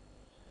face.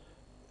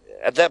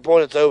 At that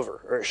point, it's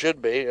over, or it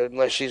should be,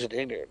 unless she's an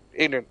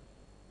ignorant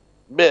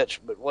bitch,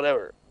 but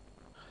whatever.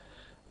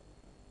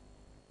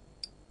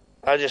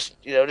 I just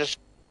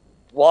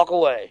walk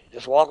away.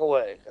 Just walk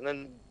away. And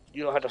then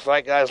you don't have to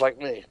fight guys like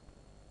me.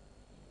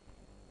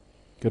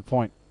 Good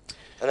point.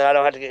 And then I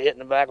don't have to get hit in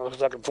the back with a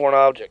fucking foreign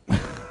object.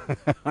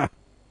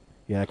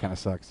 Yeah, that kind of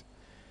sucks.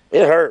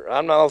 It hurt.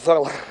 I'm not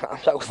gonna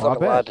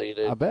fucking lie to you,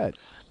 dude. I bet.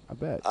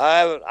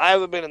 I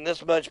haven't been in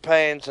this much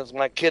pain since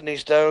my kidney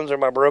stones or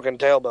my broken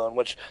tailbone,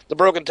 which the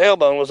broken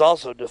tailbone was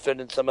also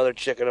defending some other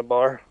chick in a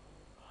bar.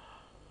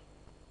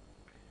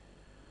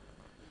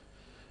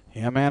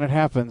 Yeah, man, it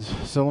happens.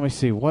 So let me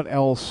see. What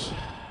else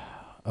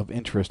of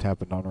interest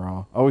happened on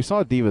Raw? Oh, we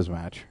saw a Divas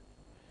match.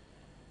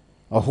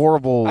 A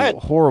horrible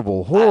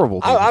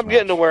Divas I'm match.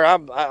 getting to where I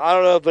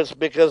don't know if it's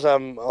because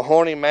I'm a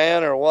horny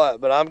man or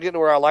what, but I'm getting to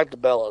where I like the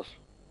Bellas.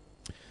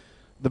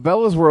 The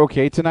Bellas were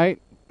okay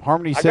tonight.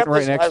 Harmony's sitting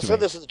right next to me. I said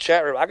this in the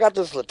chat room. I got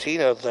this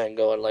Latino thing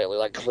going lately,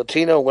 like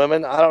Latino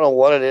women. I don't know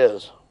what it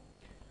is.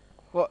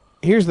 Well,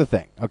 here's the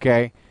thing,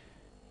 okay?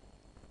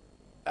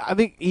 I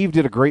think Eve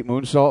did a great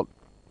moonsault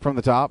from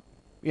the top.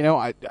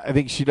 I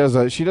think she does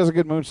a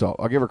good moonsault.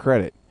 I'll give her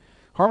credit.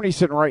 Harmony's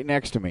sitting right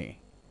next to me,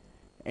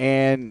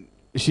 and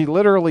she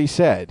literally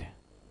said,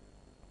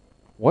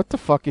 "What the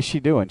fuck is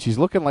she doing?" She's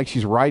looking like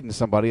she's riding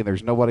somebody, and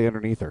there's nobody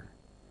underneath her.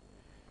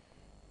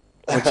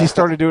 When she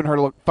started doing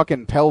her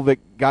fucking pelvic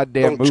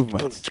goddamn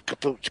movements.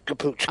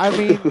 I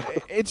mean,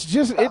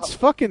 it's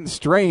fucking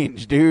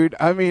strange, dude.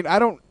 I mean, I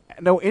don't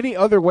know any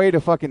other way to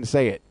fucking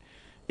say it.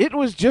 It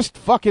was just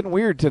fucking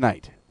weird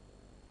tonight.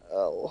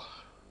 Oh.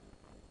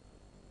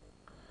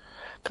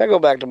 Can I go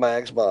back to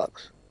my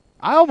Xbox?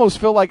 I almost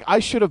feel like I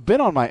should have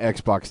been on my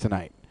Xbox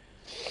tonight.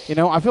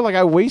 I feel like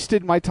I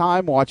wasted my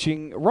time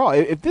watching Raw.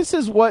 If this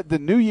is what the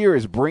new year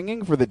is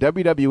bringing for the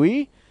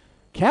WWE,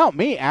 count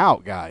me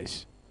out,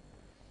 guys.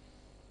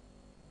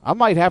 I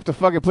might have to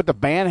fucking put the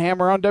ban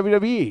hammer on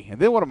WWE,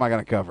 and then what am I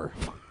going to cover?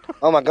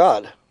 Oh, my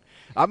God.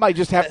 I might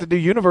just have to do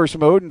universe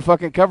mode and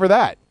fucking cover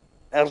that.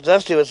 As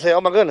Dusty would say,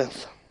 oh, my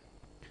goodness.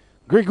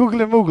 Great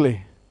googly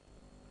moogly.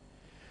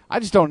 I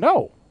just don't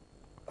know.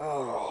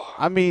 Oh.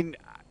 I mean,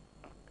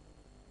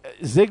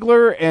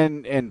 Ziggler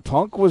and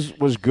Punk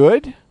was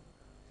good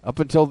up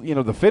until,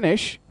 the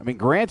finish. I mean,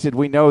 granted,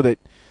 we know that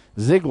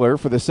Ziggler,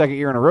 for the second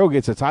year in a row,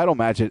 gets a title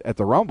match at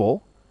the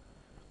Rumble.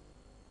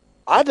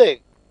 I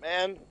think,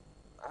 man,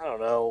 I don't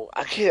know.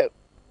 I can't.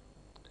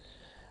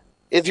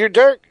 If you're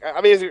Dolph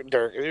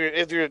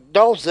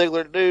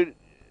Ziggler, dude,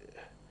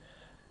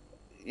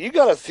 you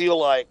got to feel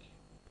like,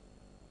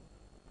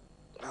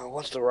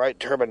 what's the right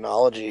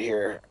terminology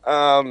here?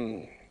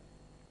 The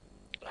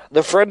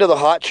friend of the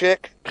hot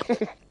chick.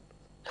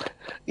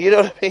 You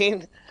know what I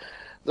mean?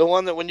 The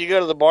one that when you go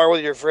to the bar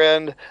with your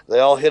friend, they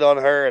all hit on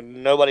her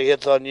and nobody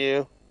hits on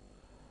you.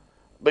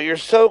 But you're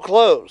so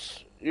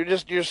close.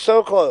 You're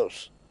so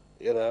close.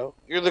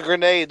 You're the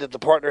grenade that the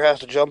partner has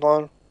to jump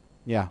on.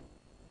 Yeah.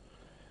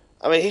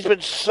 I mean, he's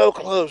been so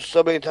close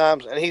so many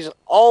times, and he's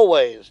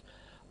always,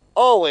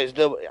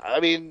 I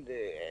mean,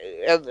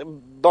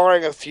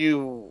 barring a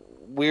few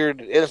weird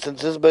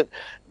instances, but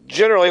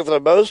generally for the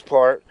most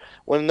part,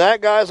 when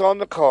that guy's on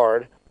the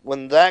card,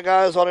 when that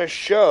guy's on a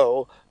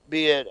show,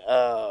 be it,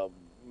 a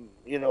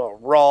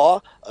Raw,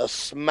 a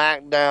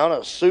SmackDown,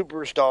 a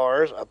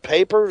Superstars, a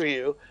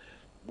pay-per-view,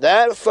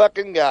 that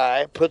fucking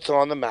guy puts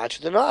on the match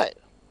of the night.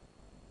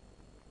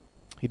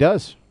 He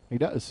does.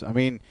 I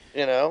mean,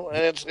 and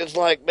it's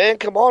like, man,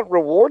 come on,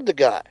 reward the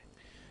guy.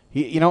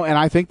 And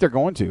I think they're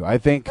going to. I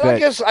think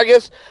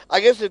that.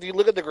 I guess if you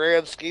look at the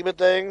grand scheme of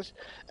things,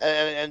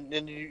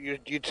 and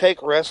you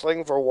take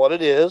wrestling for what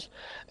it is,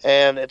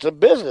 and it's a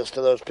business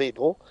to those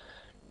people.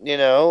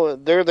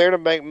 They're there to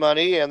make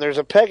money, and there's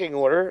a pecking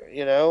order.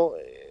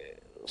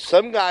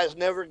 Some guys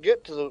never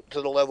get to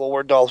the level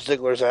where Dolph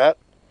Ziggler's at.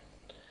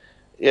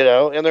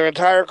 In their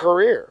entire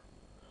career.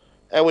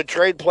 And would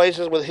trade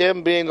places with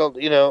him being,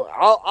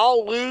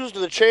 I'll lose to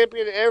the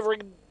champion every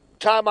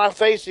time I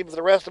face him for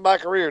the rest of my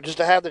career just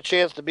to have the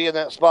chance to be in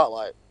that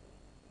spotlight.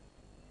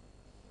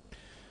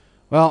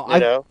 Well,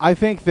 I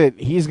think that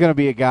he's going to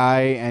be a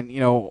guy, and,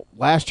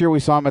 last year we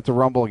saw him at the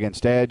Rumble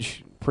against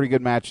Edge. Pretty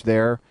good match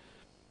there.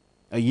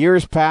 A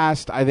year's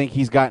passed. I think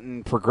he's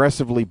gotten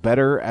progressively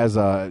better as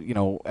a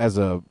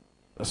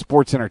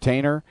sports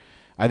entertainer.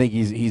 I think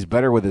he's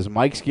better with his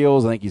mic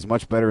skills. I think he's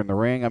much better in the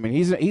ring. I mean,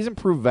 he's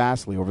improved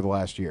vastly over the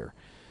last year.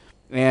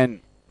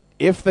 And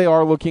if they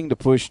are looking to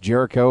push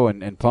Jericho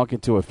and Punk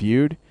into a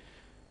feud,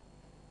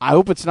 I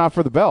hope it's not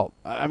for the belt.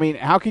 I mean,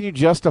 how can you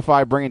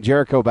justify bringing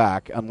Jericho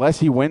back unless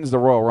he wins the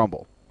Royal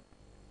Rumble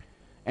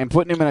and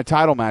putting him in a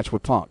title match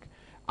with Punk?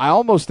 I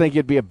almost think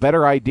it'd be a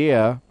better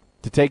idea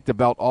to take the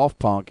belt off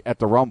Punk at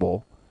the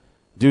Rumble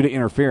due to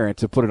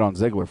interference and put it on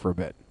Ziggler for a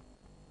bit.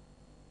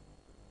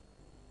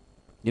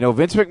 You know,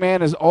 Vince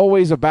McMahon is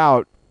always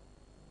about,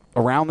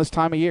 around this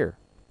time of year,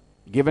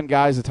 giving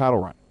guys a title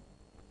run.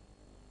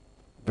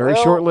 Very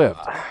short-lived,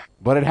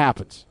 but it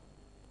happens.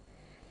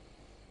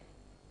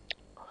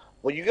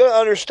 Well, you got to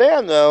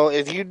understand, though,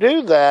 if you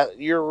do that,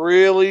 you're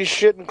really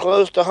shitting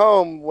close to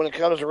home when it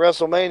comes to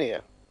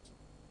WrestleMania.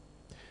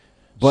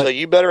 So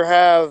you better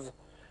have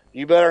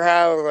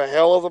a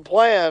hell of a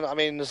plan. I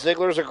mean,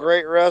 Ziggler's a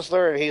great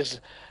wrestler, and he's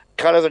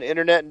kind of an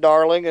internet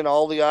darling, and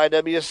all the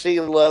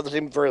IWC loves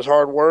him for his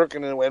hard work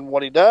and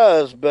what he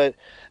does. But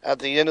at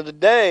the end of the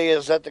day,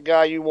 is that the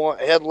guy you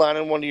want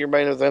headlining one of your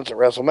main events at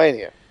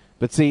WrestleMania?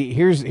 But see,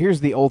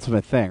 here's the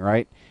ultimate thing,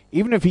 right?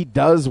 Even if he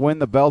does win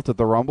the belt at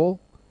the Rumble,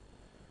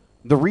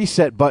 the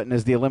reset button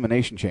is the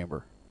Elimination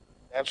Chamber.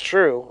 That's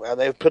true, and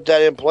they've put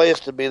that in place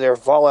to be their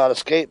fallout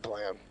escape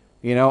plan.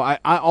 You know, I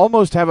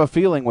almost have a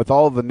feeling with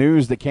all the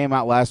news that came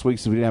out last week,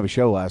 so we didn't have a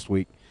show last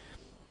week.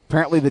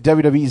 Apparently, the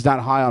WWE's not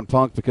high on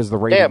Punk because the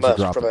ratings are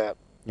dropping. For that.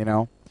 You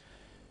know,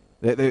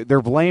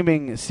 they're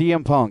blaming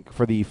CM Punk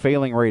for the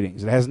failing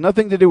ratings. It has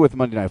nothing to do with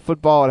Monday Night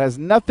Football. It has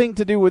nothing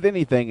to do with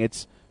anything.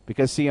 It's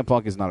because CM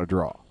Punk is not a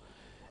draw.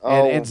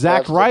 And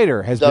Zack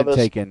Ryder has been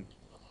taken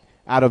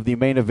out of the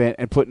main event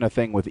and put in a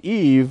thing with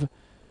Eve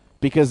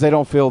because they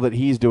don't feel that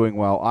he's doing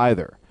well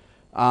either.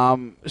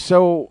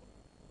 So,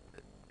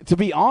 to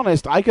be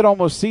honest, I could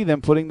almost see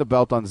them putting the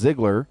belt on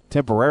Ziggler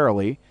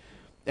temporarily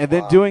and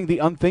then doing the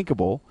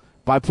unthinkable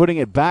by putting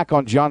it back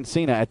on John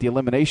Cena at the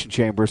Elimination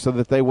Chamber so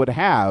that they would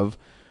have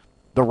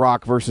The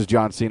Rock versus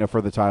John Cena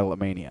for the title at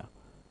Mania.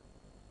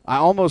 I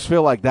almost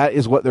feel like that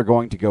is what they're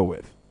going to go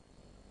with.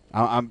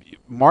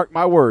 Mark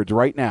my words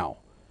right now.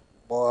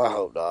 Well, I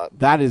hope not.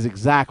 That is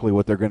exactly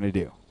what they're going to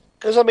do.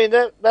 Because, I mean,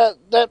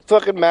 that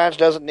fucking match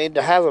doesn't need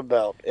to have a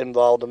belt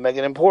involved to make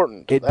it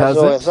important. That's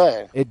doesn't. What I'm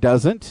saying. It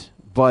doesn't,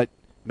 but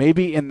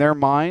maybe in their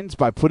minds,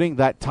 by putting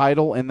that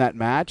title in that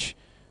match,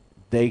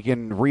 they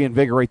can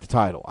reinvigorate the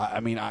title.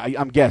 I mean,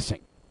 I'm guessing.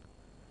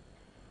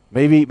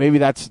 Maybe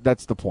that's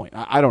the point.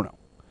 I don't know.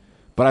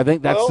 But I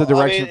think that's the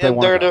direction that they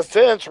want to go. In their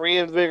defense,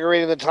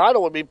 reinvigorating the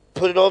title would be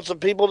put it on some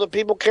people that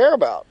people care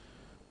about.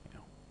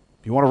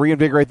 If you want to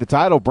reinvigorate the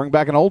title, bring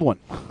back an old one.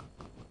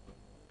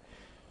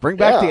 Bring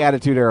back the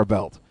Attitude Era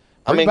belt.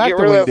 Bring back get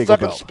the rid Wing of that Digger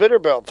fucking belt. spitter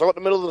belt. Throw it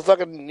in the middle of the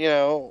fucking,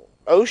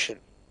 ocean.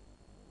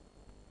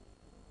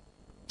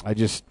 I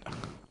just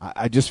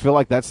feel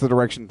like that's the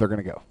direction they're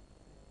going to go.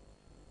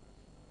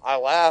 I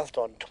laughed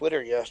on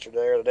Twitter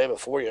yesterday, or the day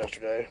before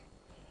yesterday.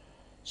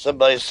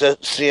 Somebody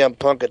sent CM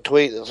Punk a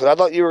tweet that said, I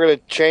thought you were going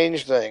to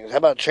change things. How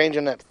about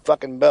changing that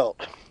fucking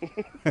belt?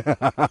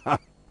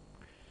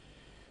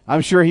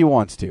 I'm sure he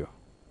wants to.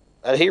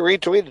 And he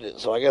retweeted it,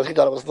 so I guess he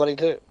thought it was funny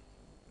too.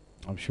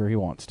 I'm sure he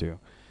wants to.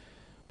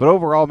 But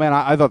overall, man,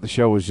 I thought the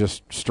show was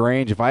just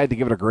strange. If I had to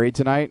give it a grade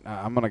tonight,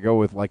 I'm going to go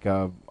with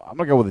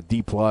a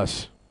D+.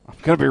 I'm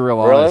going to be real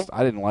honest.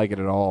 I didn't like it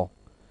at all.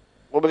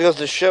 Well, because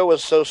the show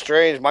was so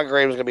strange, my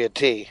grade was going to be a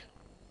T.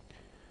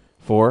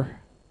 For?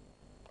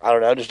 I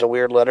don't know, just a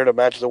weird letter to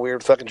match the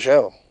weird fucking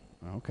show.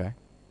 Okay.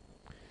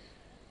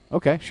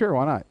 Okay, sure,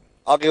 why not?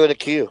 I'll give it a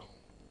Q.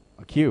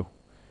 A Q.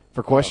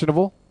 For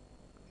questionable?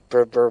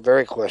 For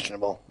very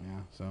questionable. Yeah,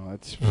 so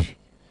that's...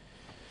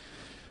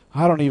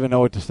 I don't even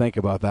know what to think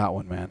about that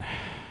one, man.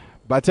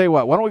 But I tell you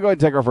what, why don't we go ahead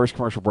and take our first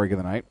commercial break of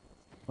the night?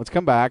 Let's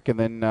come back, and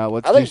then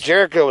let's... I think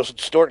Jericho was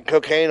snorting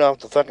cocaine off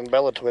the fucking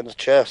Bella Twins'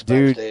 chest.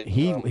 Dude, backstage.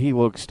 he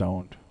looked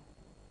stoned.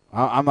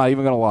 I'm not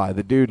even going to lie.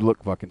 The dude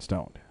looked fucking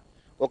stoned.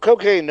 Well,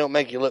 cocaine don't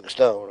make you look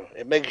stoned.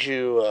 It makes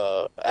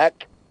you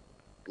act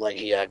like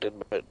he acted,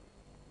 but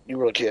you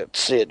really can't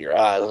see it in your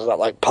eyes. It's not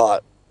like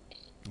pot.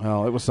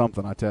 Well, it was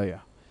something, I tell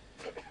you.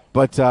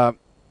 But why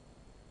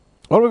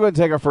don't we go ahead and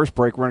take our first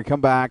break? We're going to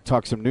come back,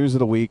 talk some news of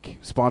the week,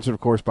 sponsored, of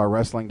course, by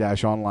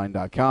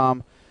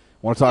Wrestling-Online.com.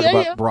 I want to talk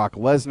about Brock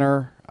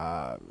Lesnar.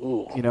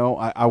 You know,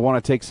 I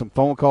want to take some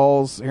phone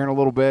calls here in a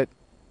little bit.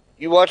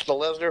 You watched the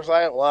Lesnar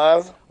fight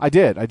live? I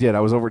did. I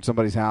was over at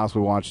somebody's house.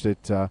 We watched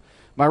it.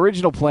 My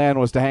original plan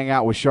was to hang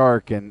out with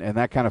Shark, and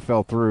that kind of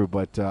fell through.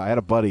 But I had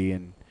a buddy,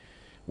 and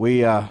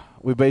we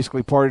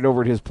basically partied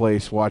over at his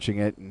place watching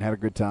it and had a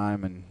good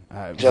time. And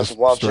it was just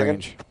wild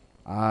strange.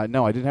 Chicken?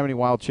 No, I didn't have any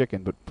wild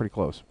chicken, but pretty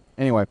close.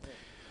 Anyway,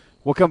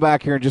 we'll come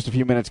back here in just a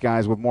few minutes,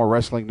 guys, with more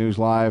Wrestling News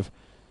Live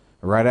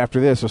right after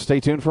this. So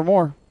stay tuned for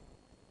more.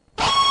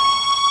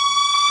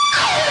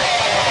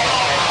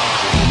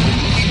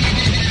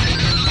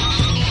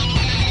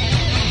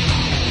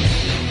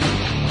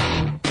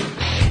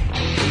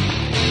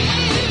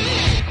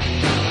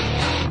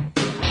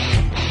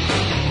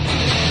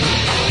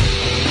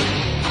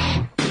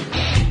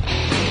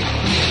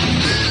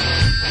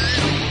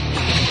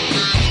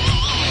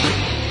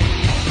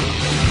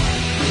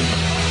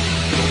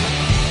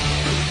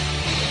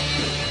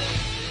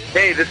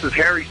 Hey, this is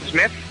Harry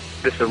Smith.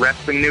 This is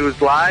Wrestling News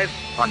Live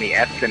on the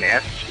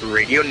SNS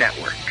Radio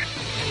Network.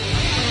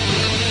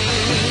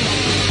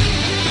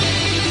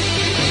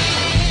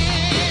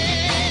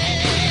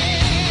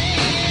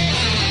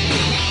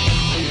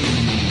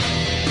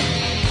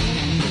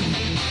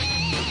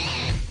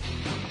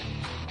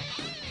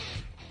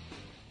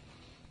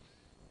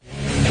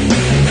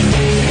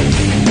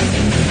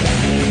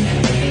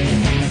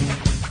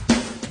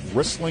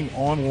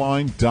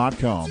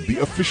 WrestlingOnline.com, the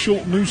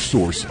official news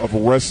source of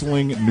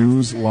Wrestling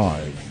News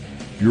Live.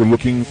 If you're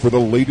looking for the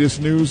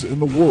latest news in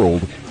the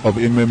world of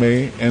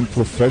MMA and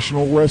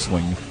professional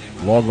wrestling,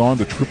 log on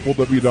to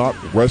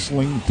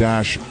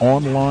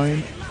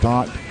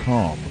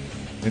www.wrestling-online.com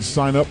and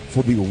sign up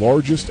for the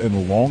largest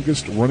and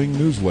longest running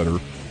newsletter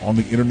on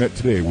the internet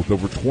today with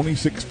over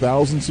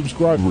 26,000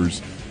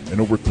 subscribers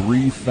and over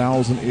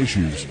 3,000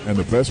 issues. And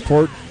the best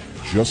part,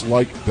 just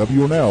like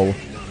WNL,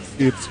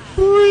 it's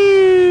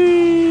free.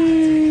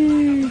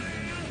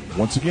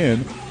 Once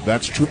again,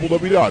 that's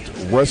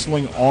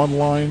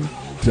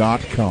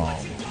www.wrestlingonline.com.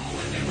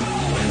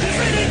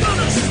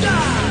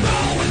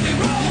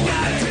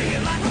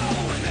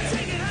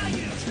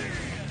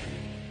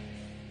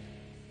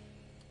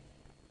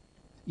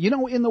 You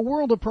know, in the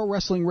world of pro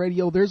wrestling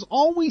radio, there's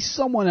always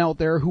someone out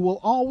there who will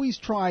always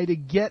try to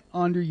get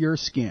under your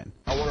skin.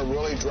 I want to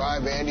really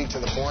drive Andy to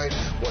the point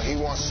where he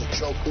wants to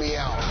choke me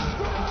out.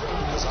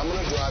 Because I'm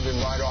going to drive him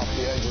right off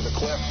the edge of the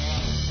cliff.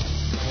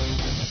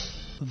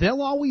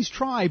 They'll always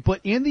try, but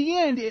in the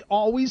end, it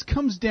always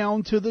comes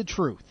down to the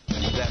truth.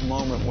 That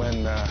moment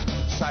when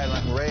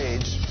Silent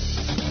Rage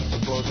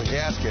blows the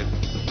gasket,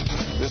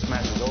 this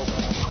match is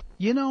over.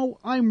 You know,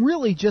 I'm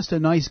really just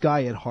a nice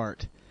guy at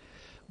heart.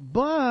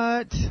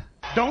 But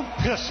don't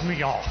piss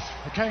me off,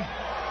 okay?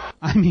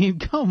 I mean,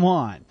 come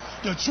on.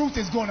 The truth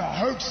is going to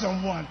hurt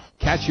someone.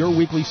 Catch your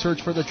weekly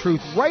search for the truth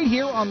right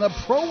here on the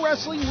Pro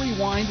Wrestling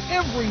Rewind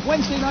every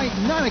Wednesday night,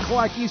 9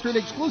 o'clock Eastern,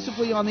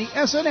 exclusively on the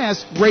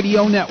SNS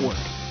Radio Network.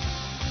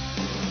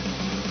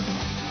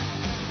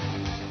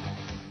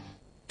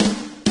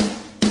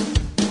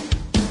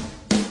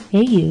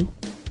 Hey, you.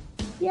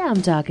 Yeah,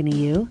 I'm talking to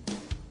you.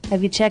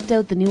 Have you checked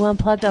out the new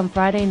Unplugged on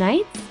Friday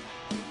nights?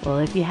 Well,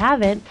 if you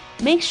haven't,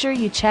 make sure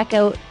you check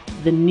out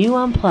the new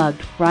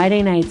Unplugged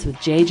Friday nights with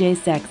JJ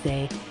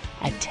Sexay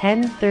at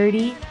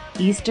 10:30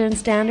 Eastern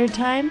Standard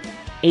Time,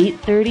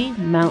 8:30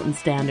 Mountain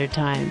Standard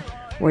Time,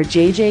 where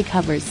JJ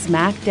covers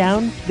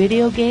SmackDown,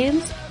 video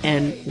games,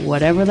 and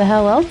whatever the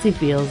hell else he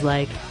feels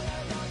like.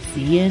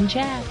 See you in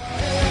chat.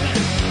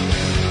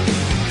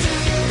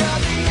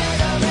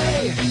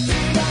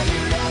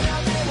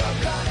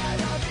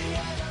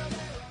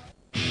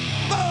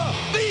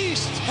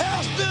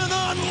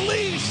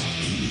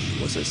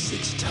 Was a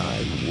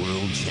 6-time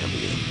world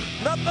champion.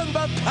 Nothing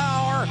but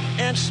power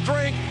and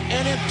strength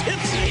and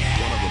intensity.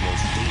 One of the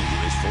most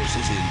dangerous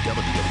forces in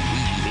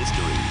WWE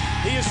history.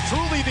 He is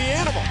truly the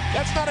animal.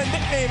 That's not a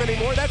nickname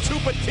anymore. That's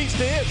who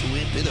Batista is. To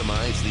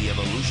epitomize the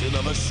evolution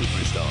of a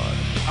superstar.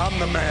 I'm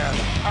the man.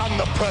 I'm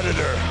the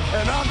predator.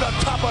 And I'm the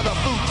top of the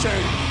food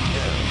chain.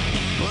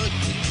 Yeah.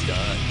 Batista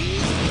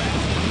is back.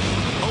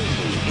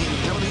 Only in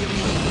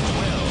WWE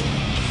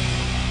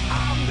 12.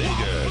 I'm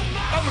bigger.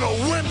 I'm going to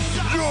win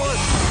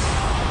yours.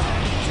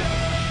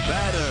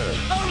 Better.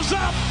 Thumbs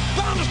up,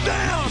 thumbs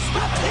down,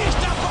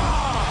 Batista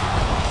bomb.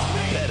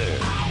 Better.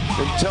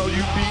 Until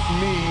you beat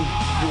me,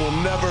 you will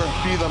never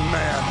be the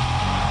man.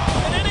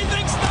 Can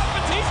anything stop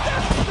Batista?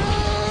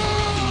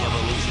 The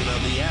evolution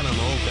of the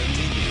animal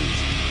continues.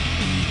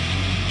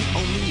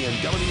 Only in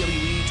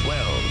WWE 12.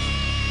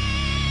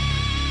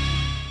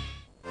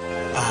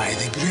 I,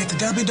 the great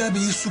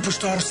WWE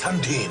superstar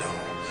Santino,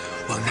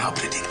 will now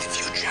predict the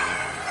future.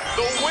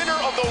 The winner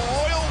of the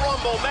Royal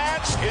Rumble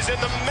match is in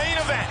the main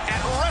event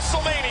at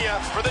WrestleMania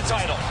for the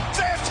title.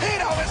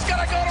 Santino is going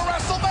to go to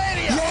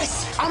WrestleMania!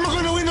 Yes, I'm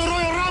going to win the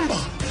Royal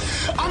Rumble.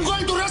 I'm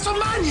going to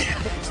WrestleMania.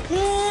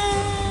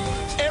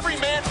 Every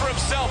man for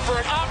himself for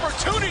an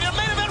opportunity to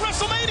main event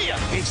WrestleMania.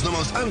 It's the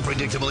most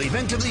unpredictable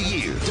event of the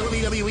year.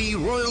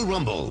 WWE Royal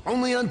Rumble,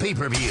 only on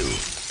pay-per-view.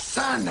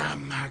 Son of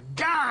my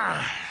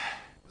God.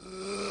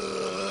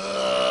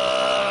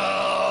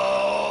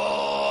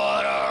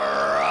 What a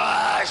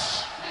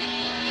rush.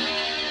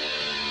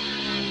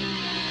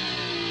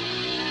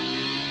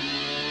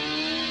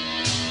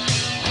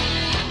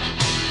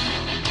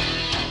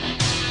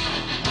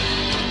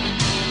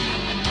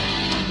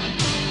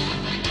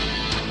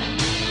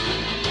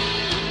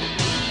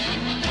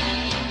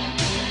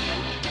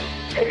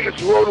 Hey,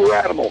 it's Rotor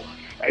Animal,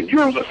 and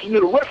you're listening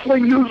to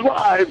Wrestling News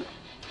Live.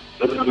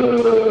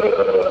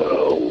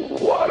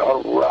 What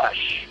a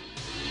rush.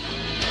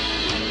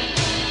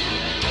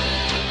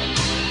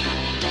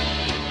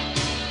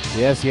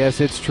 Yes,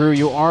 it's true.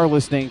 You are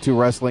listening to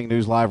Wrestling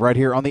News Live right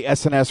here on the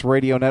SNS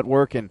Radio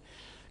Network, and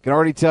I can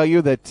already tell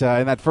you that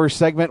in that first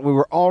segment we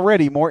were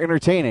already more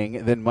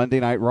entertaining than Monday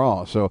Night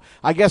Raw, so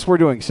I guess we're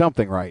doing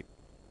something right.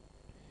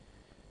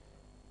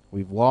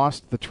 We've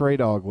lost the Trey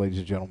Dog, ladies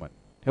and gentlemen.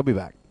 He'll be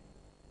back.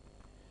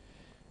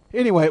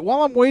 Anyway,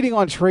 while I'm waiting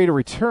on Trey to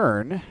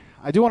return,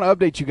 I do want to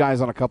update you guys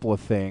on a couple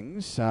of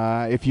things.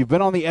 If you've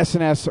been on the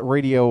SNS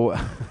radio,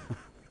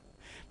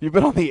 you've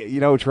been on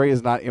the, Trey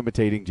is not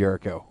imitating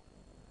Jericho.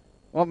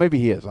 Well, maybe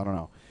he is. I don't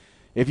know.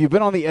 If you've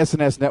been on the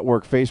SNS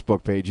Network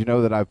Facebook page, you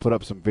know that I've put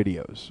up some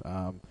videos.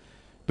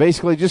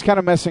 Basically, just kind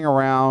of messing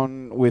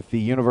around with the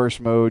universe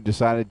mode.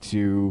 Decided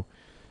to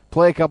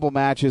play a couple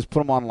matches,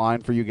 put them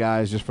online for you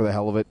guys just for the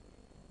hell of it.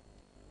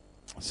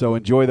 So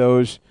enjoy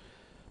those.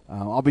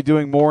 I'll be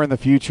doing more in the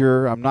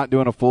future. I'm not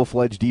doing a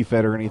full-fledged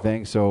DFED or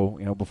anything, so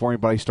before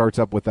anybody starts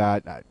up with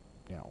that, I'm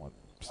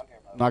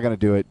not going to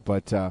do it.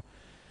 But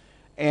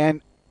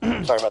and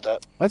sorry about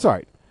that. That's all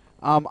right.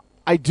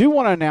 I do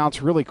want to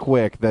announce really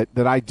quick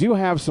that I do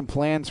have some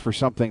plans for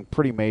something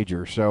pretty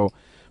major. So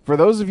for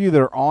those of you that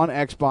are on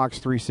Xbox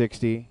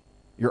 360,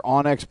 you're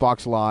on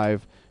Xbox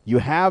Live, you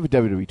have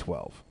WWE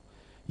 12,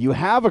 you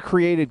have a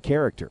created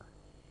character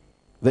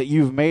that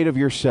you've made of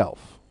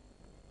yourself.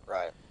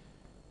 Right.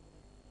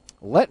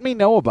 Let me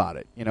know about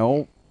it.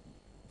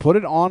 Put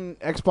it on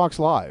Xbox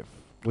Live.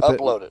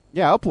 Upload it.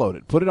 Yeah, upload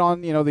it. Put it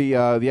on, the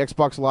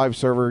Xbox Live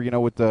server,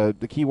 with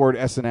the keyword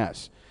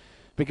SNS.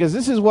 Because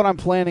this is what I'm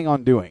planning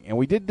on doing. And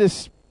we did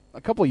this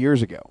a couple of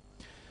years ago.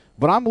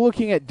 But I'm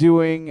looking at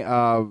doing,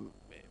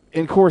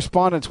 in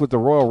correspondence with the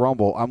Royal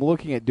Rumble, I'm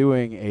looking at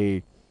doing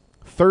a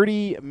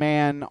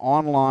 30-man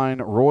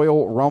online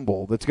Royal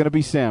Rumble that's going to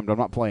be simmed. I'm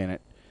not playing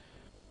it.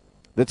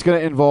 That's going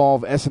to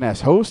involve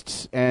SNS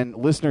hosts and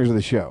listeners of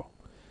the show.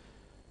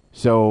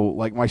 So,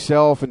 like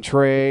myself and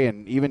Trey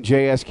and even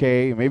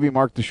JSK, maybe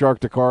Mark the Shark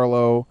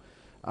DiCarlo,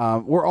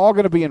 we're all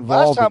going to be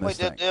involved in this Last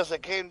time we did this,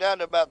 it came down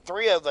to about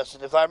 3 of us,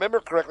 and if I remember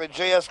correctly,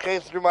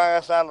 JSK threw my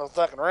ass out of the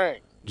fucking ring.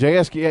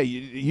 JSK, yeah,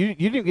 you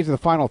didn't get to the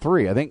final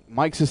 3. I think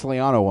Mike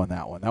Siciliano won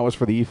that one. That was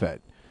for the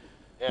EFED.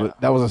 Yeah. But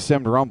that was a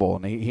simmed Rumble,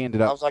 and he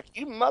ended up... I was like,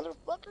 you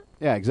motherfucker.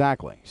 Yeah,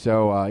 exactly.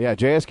 So,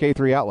 JSK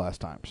 3 out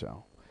last time,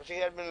 so... But he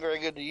hadn't been very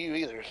good to you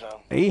either, so...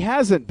 He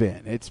hasn't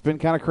been. It's been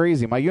kind of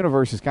crazy. My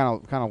universe is kind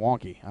of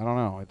wonky. I don't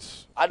know.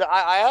 It's... I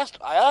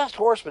asked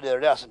Horseman the other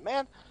day, I said,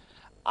 man,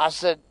 I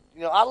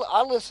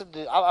listened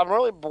to... I'm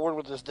really bored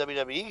with this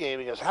WWE game.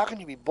 He goes, how can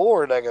you be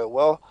bored? I go,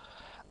 well,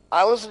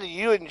 I listen to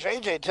you and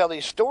JJ tell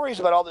these stories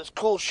about all this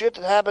cool shit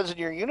that happens in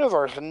your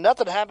universe, and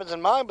nothing happens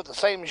in mine but the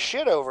same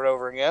shit over and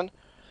over again.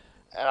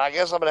 And I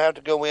guess I'm going to have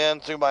to go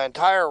in through my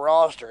entire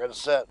roster and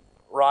set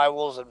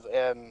rivals and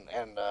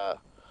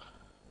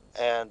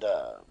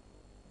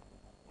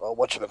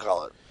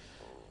whatchamacallit,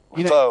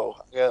 foe,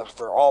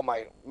 for all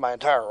my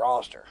entire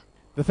roster.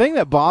 The thing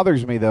that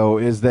bothers me, though,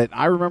 is that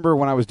I remember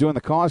when I was doing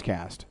the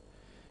Causecast,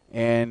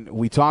 and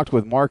we talked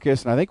with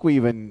Marcus, and I think we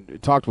even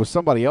talked with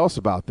somebody else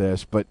about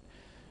this, but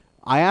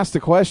I asked the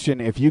question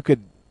if you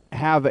could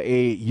have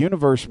a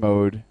universe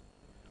mode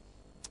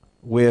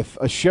with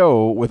a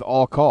show with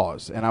all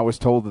cause, and I was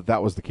told that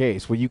that was the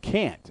case. Well, you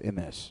can't in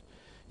this.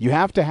 You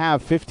have to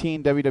have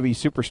 15 WWE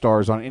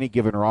superstars on any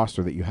given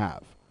roster that you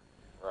have.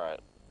 Right.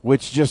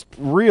 Which just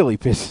really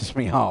pisses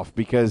me off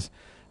because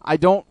I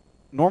don't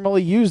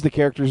normally use the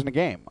characters in the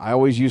game. I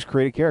always use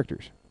created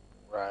characters.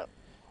 Right.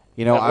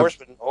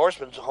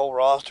 Horseman's whole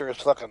roster is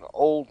fucking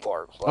old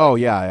farts. Oh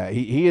yeah.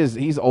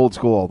 He's old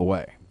school all the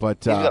way. But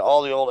he's got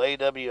all the old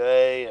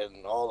AWA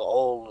and all the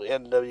old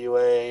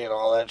NWA and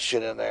all that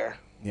shit in there.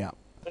 Yeah.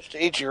 Just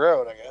to each your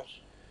own, I guess.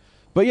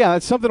 But yeah,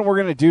 that's something we're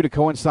going to do to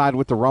coincide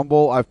with the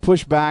Rumble. I've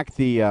pushed back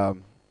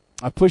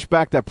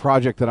that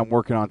project that I'm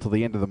working on till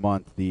the end of the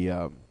month.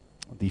 The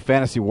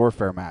Fantasy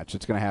Warfare match.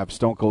 It's going to have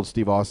Stone Cold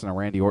Steve Austin and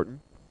Randy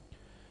Orton.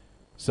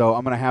 So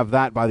I'm going to have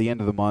that by the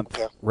end of the month,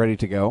 ready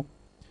to go.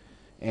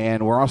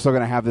 And we're also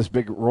going to have this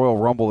big Royal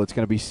Rumble that's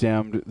going to be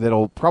simmed.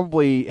 That'll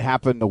probably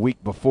happen the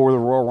week before the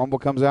Royal Rumble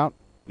comes out.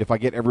 If I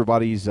get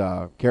everybody's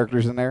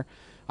characters in there,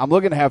 I'm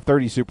looking to have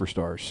 30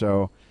 superstars.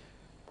 So,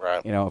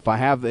 right.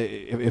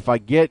 If I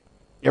get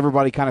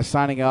everybody kind of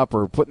signing up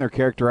or putting their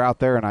character out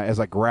there, and as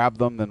I grab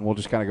them, then we'll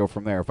just kind of go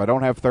from there. If I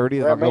don't have 30,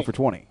 then I'll go for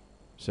 20.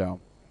 So,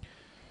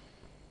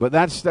 but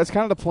that's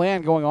kind of the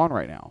plan going on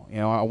right now.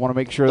 I want to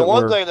make sure the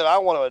one thing that I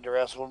want to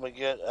address when we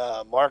get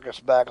Marcus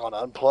back on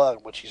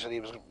Unplugged, which he said he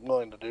was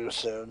willing to do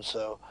soon.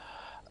 So,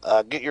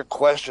 get your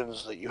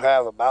questions that you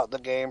have about the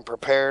game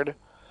prepared,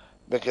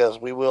 because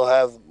we will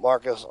have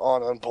Marcus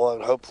on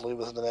Unplugged hopefully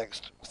within the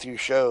next few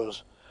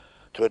shows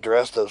to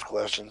address those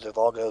questions if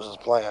all goes as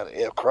planned.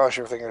 Cross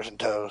your fingers and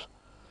toes.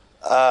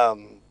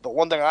 But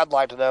one thing I'd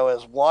like to know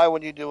is why,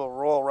 when you do a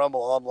Royal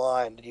Rumble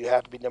online, do you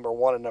have to be number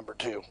 1 and number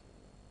 2?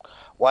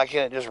 Why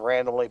can't it just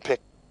randomly pick,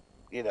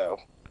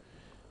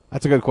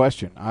 That's a good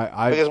question.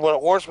 Because when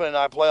Horseman and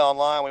I play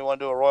online, we want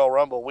to do a Royal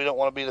Rumble. We don't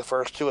want to be the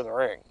first 2 in the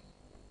ring.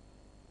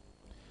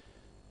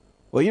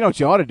 Well, you know what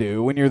you ought to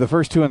do? When you're the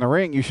first 2 in the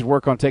ring, you should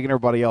work on taking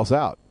everybody else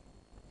out.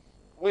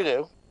 We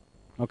do.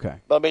 Okay.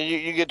 But, I mean,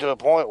 you get to a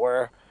point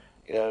where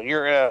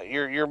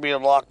you're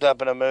being locked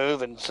up in a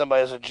move and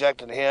somebody's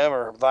ejecting him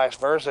or vice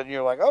versa, and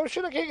you're like, oh,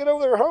 shit, I can't get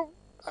over there.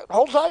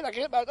 Hold tight, I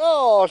can't.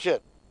 Oh,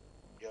 shit.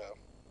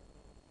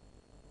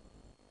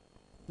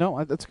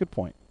 No, that's a good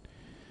point.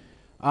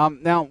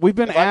 Now, we've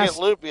been if I asked...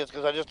 get loopy, it's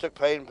because I just took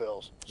pain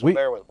pills. So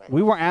bear with me.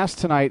 We were asked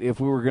tonight if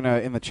we were going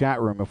to, in the chat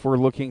room, if we're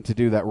looking to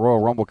do that Royal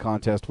Rumble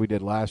contest we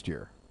did last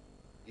year.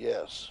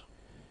 Yes.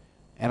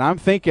 And I'm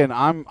thinking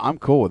I'm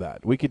cool with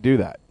that. We could do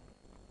that.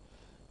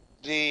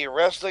 The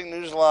Wrestling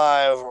News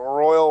Live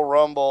Royal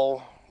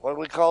Rumble, what do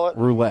we call it?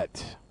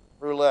 Roulette.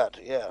 Roulette,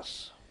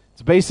 yes.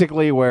 It's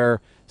basically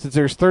where, since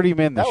there's 30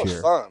 men this That was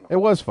year. fun. It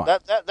was fun.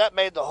 That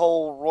made the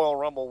whole Royal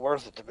Rumble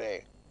worth it to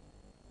me.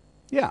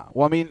 Yeah.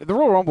 Well, I mean, the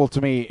Royal Rumble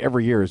to me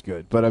every year is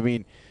good. But, I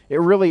mean, it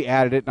really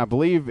added it. And I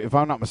believe, if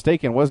I'm not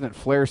mistaken, wasn't it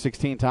Flair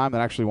 16-time that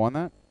actually won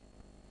that?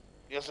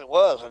 Yes, it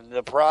was. And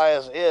the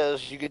prize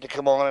is you get to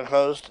come on and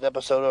host an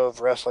episode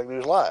of Wrestling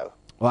News Live.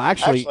 Well,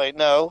 actually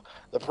no.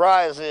 The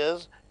prize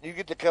is you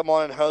get to come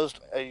on and host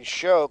a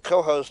show,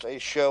 co-host a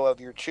show of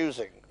your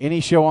choosing. any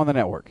show on the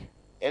network.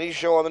 Any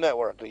show on the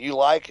network that you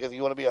like, if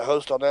you want to be a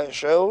host on that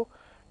show,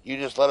 you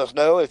just let us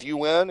know. If you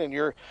win,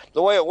 and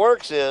the way it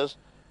works is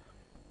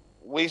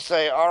we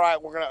say, all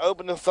right, we're going to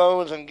open the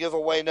phones and give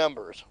away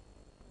numbers.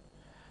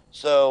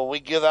 So we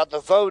give out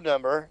the phone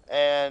number,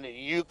 and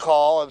you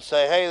call and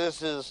say, hey,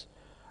 this is,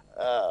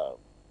 I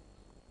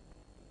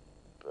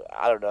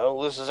don't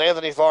know, this is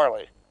Anthony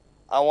Farley.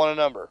 I want a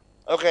number.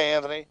 Okay,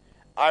 Anthony.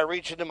 I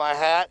reach into my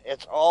hat.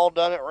 It's all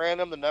done at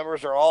random. The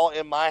numbers are all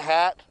in my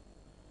hat.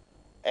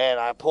 And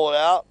I pull it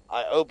out.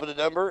 I open the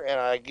number, and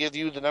I give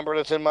you the number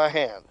that's in my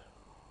hand.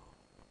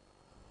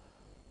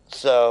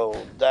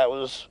 So that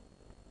was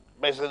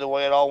basically the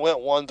way it all went,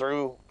 1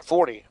 through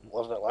 40,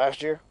 wasn't it,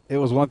 last year? It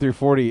was 1 through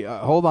 40.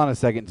 Hold on a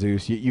second,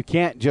 Zeus. You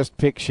can't just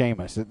pick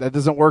Sheamus. That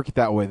doesn't work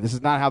that way. This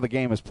is not how the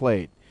game is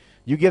played.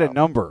 You get a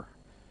number.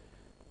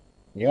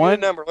 You get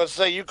a number. Let's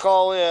say you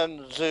call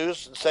in,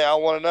 Zeus, and say, I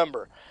want a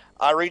number.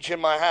 I reach in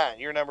my hat.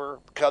 Your number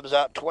comes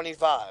out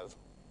 25.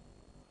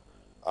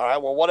 All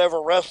right, well,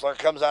 whatever wrestler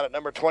comes out at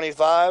number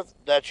 25,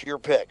 that's your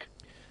pick.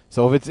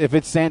 So if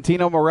it's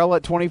Santino Marella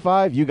at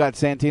 25, you got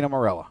Santino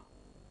Marella.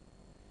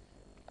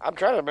 I'm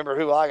trying to remember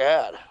who I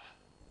had.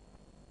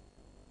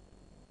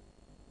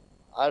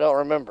 I don't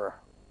remember.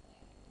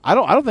 I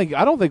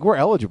don't think we're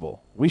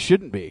eligible. We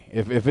shouldn't be.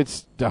 If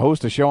it's to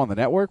host a show on the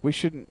network, we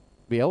shouldn't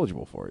be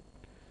eligible for it.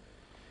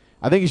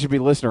 I think it should be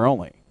listener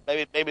only.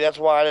 Maybe that's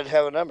why I didn't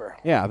have a number.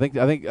 Yeah, I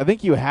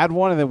think you had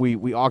one, and then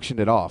we auctioned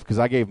it off because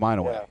I gave mine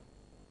away. Yeah.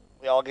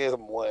 We all gave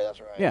them away, that's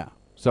right. Yeah.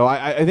 So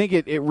I think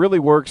it really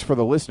works for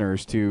the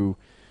listeners to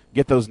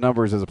get those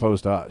numbers as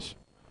opposed to us.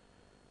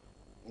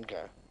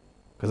 Okay.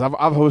 Because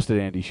I've hosted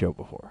Andy's show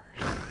before.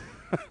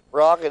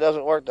 Rock, it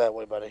doesn't work that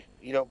way, buddy.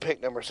 You don't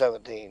pick number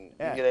 17.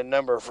 Yeah. You get a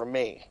number from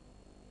me.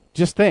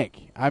 Just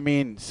think. I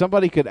mean,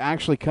 somebody could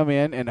actually come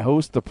in and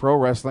host the Pro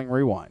Wrestling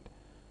Rewind.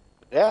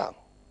 Yeah.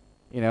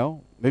 You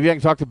know, maybe I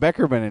can talk to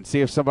Beckerman and see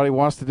if somebody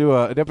wants to do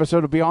an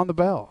episode of Beyond the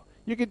Bell.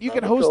 You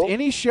can host cool.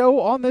 any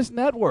show on this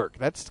network.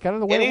 That's kind of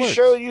the way it Any works.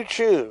 show you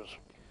choose.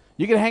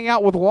 You can hang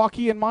out with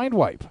Walkie and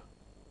Mindwipe.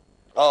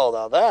 Oh,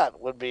 now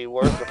that would be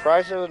worth the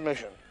price of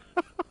admission.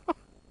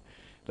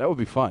 That would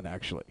be fun,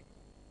 actually.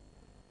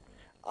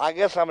 I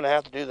guess I'm going to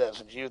have to do that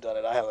since you've done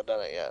it. I haven't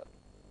done it yet.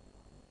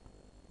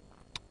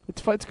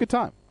 It's fun. It's a good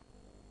time.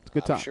 It's a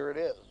good time. I'm sure it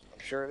is.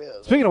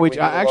 Speaking of which,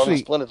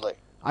 splendidly.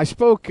 I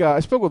spoke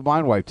with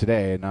Mindwipe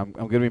today, and I'm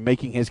going to be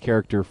making his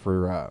character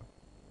for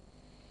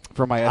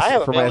my I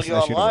haven't for been my able to get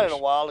SNS online universe. in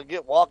a while to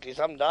get Walkies.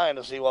 I'm dying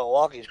to see what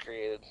Walkies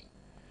created.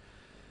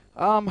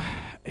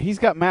 He's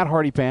got Matt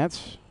Hardy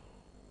pants.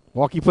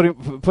 Walkie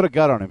put a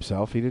gut on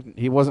himself.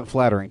 He wasn't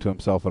flattering to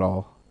himself at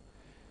all.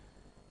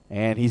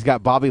 And he's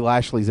got Bobby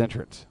Lashley's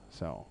entrance.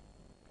 So.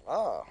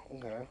 Oh,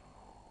 okay.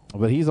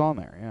 But he's on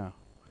there, yeah.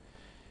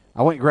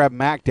 I went and grabbed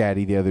Mac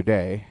Daddy the other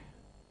day.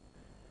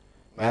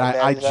 And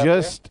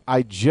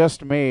I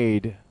just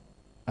made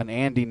an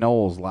Andy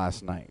Knowles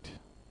last night.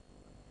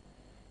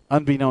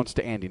 Unbeknownst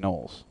to Andy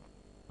Knowles.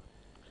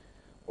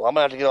 Well, I'm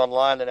going to have to get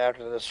online then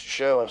after this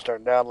show and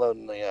start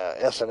downloading the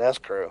SNS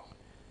crew.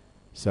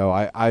 So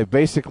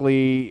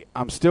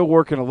I'm still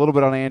working a little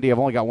bit on Andy. I've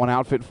only got one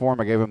outfit for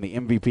him. I gave him the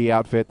MVP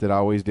outfit that I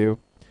always do.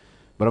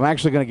 But I'm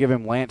actually going to give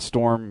him Lance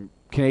Storm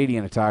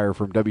Canadian attire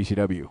from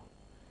WCW.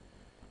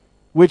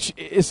 Which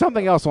is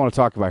something else I want to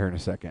talk about here in a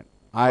second.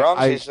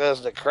 Bronxy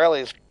says that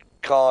Crowley's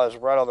call is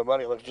right on the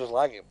money. It looks just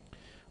like him.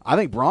 I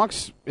think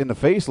Bronx in the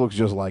face looks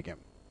just like him.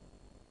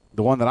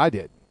 The one that I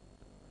did.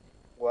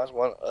 Well, that's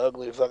one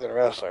ugly fucking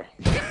wrestler.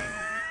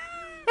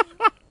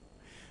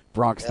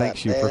 Bronx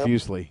thanks you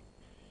profusely.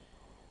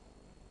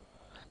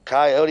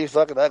 Coyote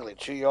fucking ugly.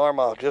 Chew your arm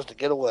off just to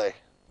get away.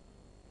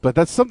 But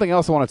that's something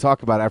else I want to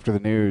talk about after the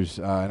news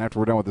and after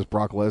we're done with this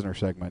Brock Lesnar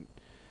segment.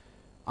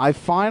 I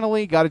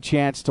finally got a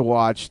chance to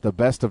watch the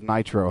Best of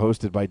Nitro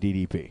hosted by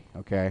DDP.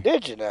 Okay.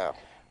 Did you now?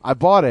 I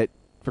bought it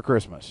for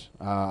Christmas.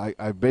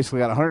 I basically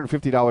got a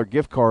 $150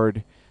 gift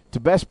card to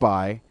Best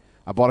Buy.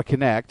 I bought a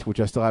Kinect, which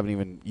I still haven't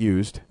even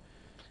used.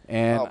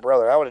 And oh,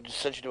 brother, I would have just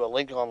sent you to a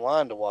link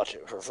online to watch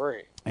it for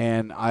free.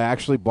 And I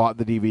actually bought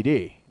the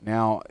DVD.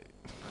 Now,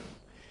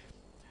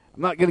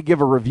 I'm not going to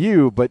give a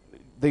review, but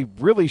they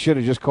really should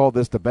have just called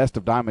this the Best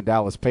of Diamond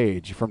Dallas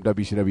Page from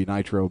WCW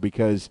Nitro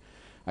because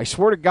I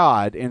swear to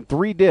God, in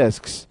 3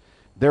 discs,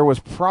 there was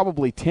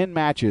probably 10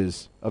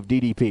 matches of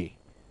DDP.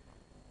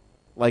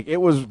 Like,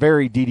 it was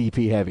very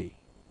DDP heavy.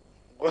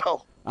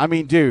 Well, I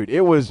mean, dude,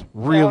 it was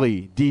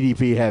really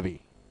DDP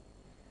heavy.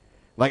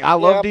 Like, I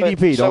love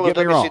DDP, don't get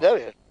me wrong.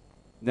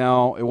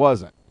 No, it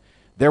wasn't.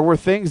 There were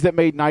things that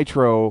made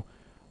Nitro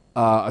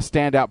a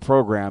standout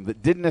program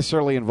that didn't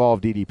necessarily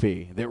involve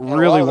DDP, that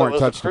really weren't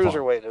touched upon. The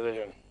Cruiserweight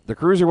division. The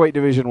Cruiserweight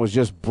division was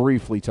just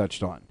briefly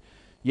touched on.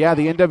 Yeah,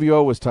 the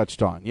NWO was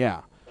touched on,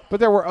 yeah. But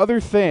there were other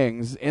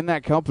things in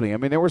that company. I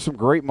mean, there were some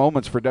great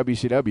moments for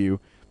WCW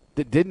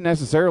that didn't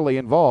necessarily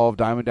involve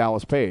Diamond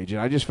Dallas Page.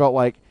 And I just felt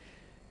like,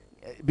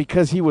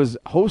 because he was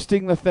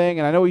hosting the thing,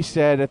 and I know he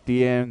said at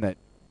the end that,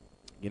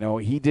 you know,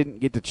 he didn't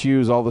get to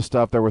choose all the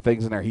stuff. There were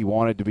things in there he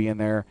wanted to be in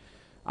there.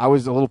 I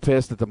was a little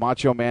pissed that the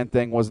Macho Man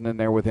thing wasn't in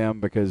there with him,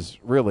 because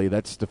really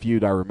that's the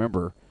feud I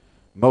remember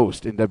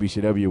most in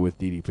WCW with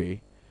DDP,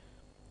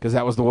 because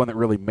that was the one that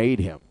really made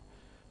him.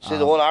 See,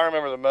 the one I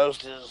remember the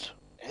most is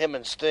him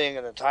and Sting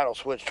and the title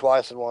switch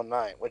twice in one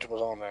night, which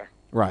was on there.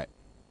 Right.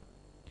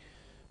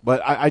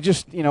 But I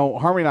just, you know,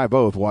 Harmony and I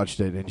both watched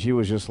it, and she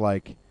was just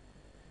like,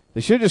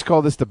 they should have just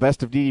called this the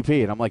best of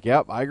DDP. And I'm like,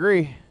 yep, I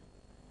agree.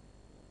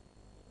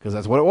 Because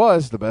that's what it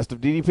was, the best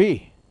of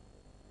DDP.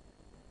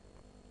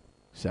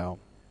 So,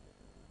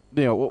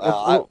 you know,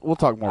 we'll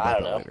talk more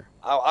about that later.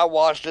 I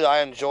watched it.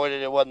 I enjoyed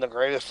it. It wasn't the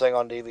greatest thing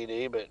on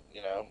DVD, but,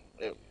 you know,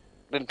 it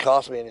didn't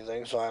cost me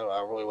anything, so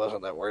I really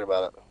wasn't that worried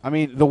about it. I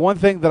mean, the one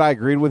thing that I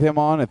agreed with him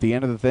on at the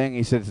end of the thing,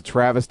 he said it's a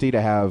travesty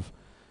to have,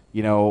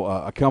 you know,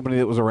 a company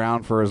that was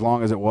around for as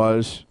long as it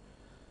was,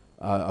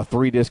 a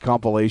 3-disc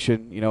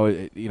compilation, you know,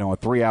 a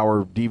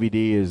 3-hour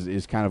DVD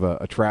is kind of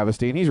a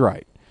travesty, and he's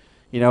right.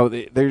 You know,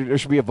 there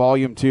should be a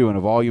volume 2 and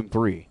a volume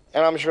 3.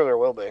 And I'm sure there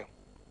will be.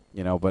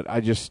 You know, but I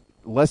just,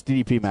 less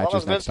DDP matches next time. As long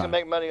as Vince can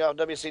make money off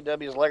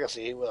WCW's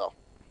legacy, he will.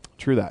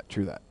 True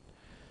that.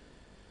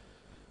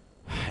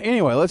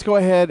 Anyway, let's go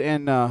ahead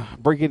and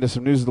break into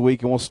some news of the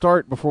week, and we'll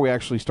start, before we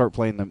actually start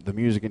playing the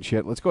music and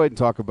shit, let's go ahead and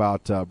talk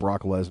about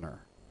Brock Lesnar.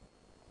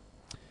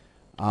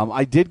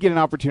 I did get an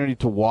opportunity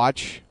to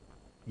watch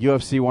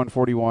UFC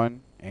 141,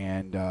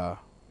 and,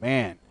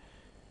 man,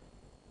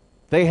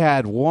 they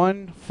had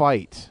one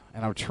fight,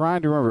 and I'm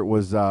trying to remember, it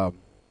was, what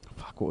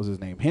was his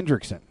name?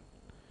 Hendrickson.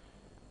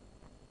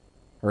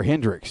 Or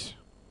Hendricks.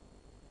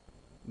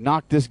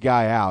 Knocked this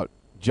guy out,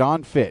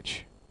 John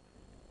Fitch,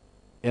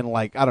 in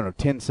like,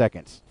 10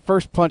 seconds.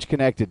 First punch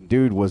connected, and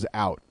dude was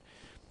out.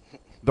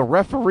 The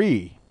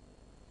referee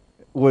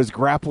was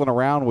grappling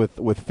around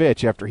with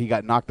Fitch after he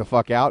got knocked the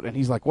fuck out, and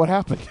he's like, what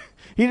happened?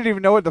 He didn't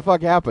even know what the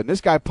fuck happened.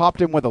 This guy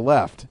popped him with a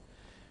left.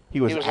 He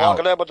was out.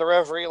 Walking up with the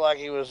referee like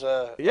he was,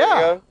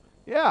 Yeah.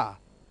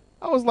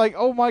 I was like,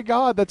 oh my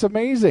God, that's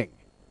amazing.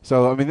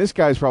 So, I mean, this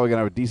guy's probably going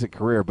to have a decent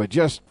career, but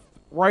just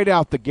right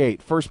out the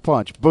gate, first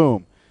punch,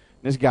 boom.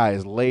 This guy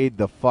is laid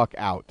the fuck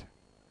out.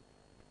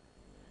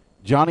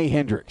 Johnny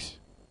Hendricks.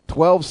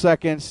 12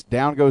 seconds,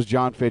 down goes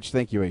John Fitch.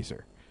 Thank you,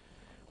 Acer.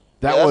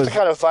 That's the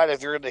kind of fight,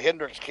 if you're in the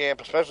Hendricks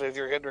camp, especially if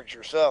you're Hendricks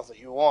yourself, that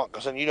you want,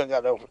 because then you didn't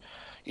get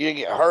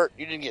hurt,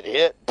 you didn't get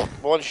hit.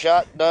 One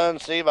shot, done,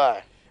 see you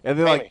bye. And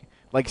then,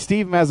 like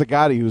Steve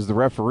Mazzagatti, who's the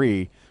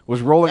referee,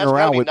 was rolling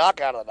around with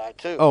knockout of the night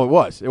too. Oh, it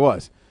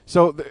was.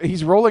 So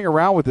he's rolling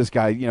around with this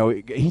guy. You know,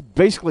 he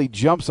basically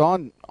jumps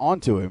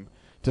onto him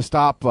to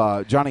stop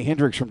Johnny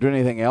Hendricks from doing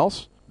anything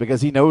else,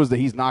 because he knows that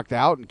he's knocked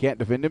out and can't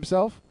defend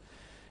himself.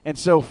 And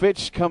so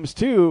Fitch comes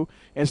to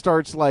and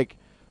starts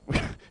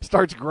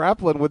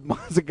grappling with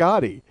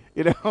Mazzagatti,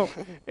 you know,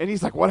 and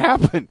he's like, "What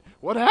happened?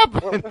 What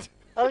happened?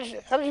 How did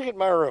you get in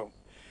my room?"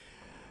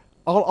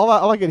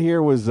 All I could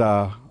hear was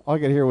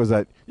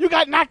that you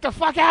got knocked the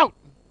fuck out.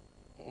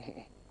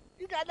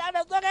 You got knocked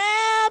the fuck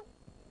out.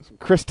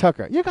 Chris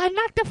Tucker, you got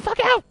knocked the fuck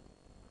out.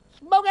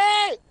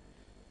 Smokey.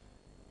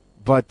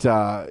 But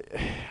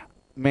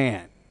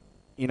man,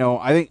 you know,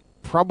 I think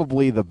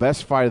probably the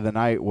best fight of the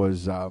night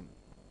was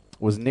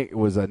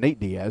Nate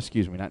Diaz.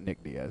 Excuse me, not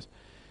Nick Diaz.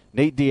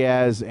 Nate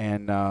Diaz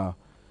and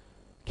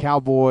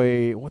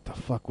Cowboy. What the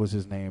fuck was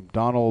his name?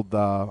 Donald.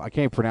 I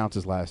can't pronounce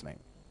his last name.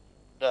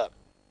 Duck.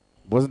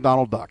 Wasn't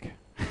Donald Duck.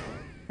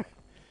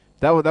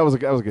 that was a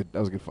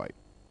good fight.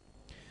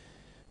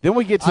 Then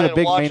we get to the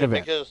big main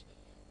event. Because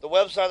the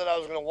website that I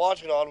was going to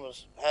watch it on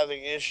was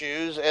having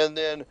issues, and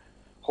then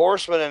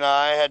Horseman and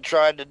I had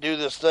tried to do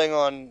this thing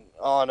on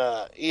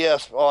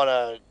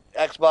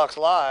Xbox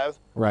Live.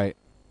 Right.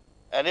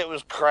 And it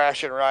was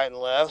crashing right and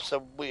left,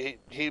 so we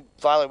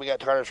finally got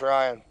tired of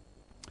trying.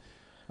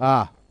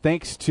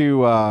 Thanks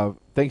to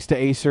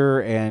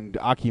Acer and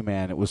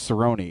Akiman, it was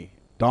Cerrone,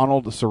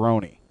 Donald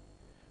Cerrone,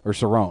 or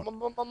Cerrone.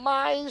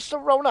 My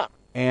Cerrone.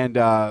 And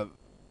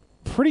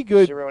pretty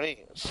good,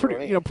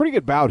 Cerrone. Pretty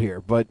good bout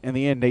here. But in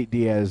the end, Nate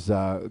Diaz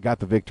got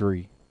the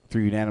victory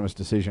through unanimous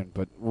decision.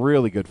 But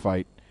really good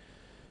fight.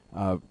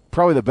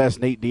 Probably the best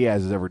Nate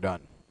Diaz has ever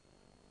done.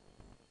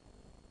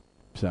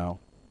 So.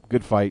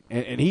 Good fight,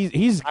 and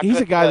he's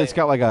a guy that's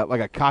got like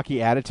a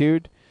cocky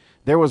attitude.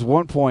 There was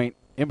one point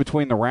in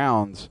between the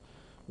rounds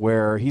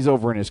where he's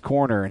over in his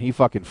corner and he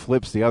fucking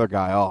flips the other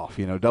guy off,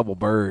 double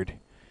bird.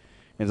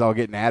 And is all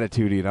getting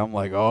attitudey, and I'm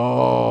like,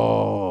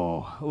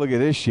 oh, look at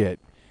this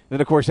shit.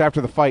 Then, of course, after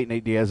the fight,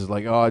 Nate Diaz is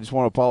like, oh, I just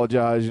want to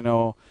apologize,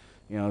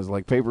 it's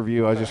like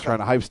pay-per-view. I was just trying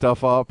to hype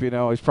stuff up, He's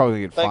probably going to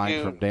get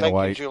fined from Dana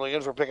White. Thank you,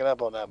 Julian, for picking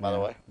up on that, by the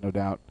way. No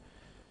doubt.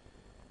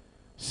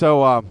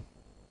 So,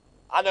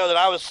 I know that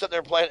I was sitting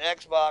there playing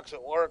Xbox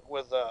at work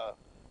with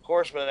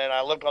Horseman, and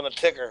I looked on the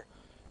ticker,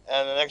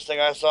 and the next thing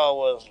I saw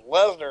was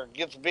Lesnar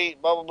gets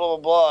beat, blah, blah, blah, blah,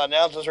 blah,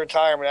 announces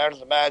retirement after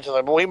the match. I was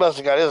like, boy, he must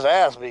have got his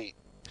ass beat.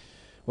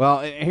 Well,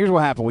 here's what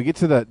happened. We get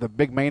to the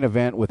big main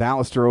event with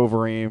Alistair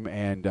Overeem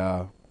and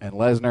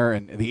Lesnar,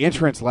 and the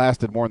entrance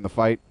lasted more than the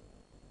fight.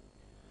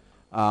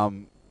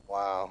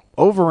 Wow.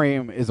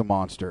 Overeem is a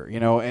monster,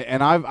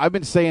 and I've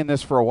been saying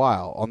this for a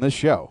while on this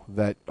show,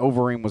 that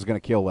Overeem was going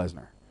to kill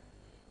Lesnar.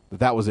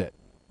 That was it.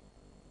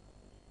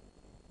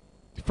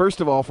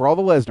 First of all, for all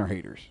the Lesnar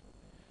haters,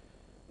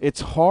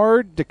 it's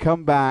hard to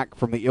come back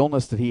from the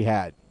illness that he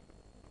had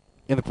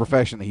in the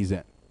profession that he's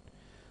in.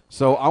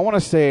 So I want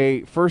to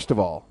say, first of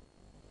all,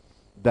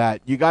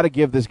 that you got to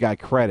give this guy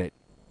credit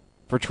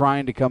for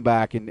trying to come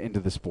back into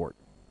the sport.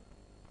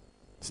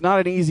 It's not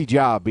an easy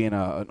job being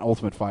an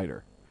Ultimate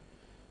Fighter.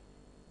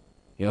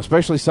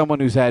 Especially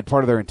someone who's had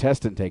part of their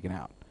intestine taken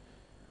out,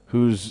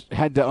 who's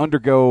had to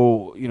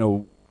undergo,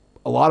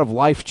 a lot of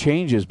life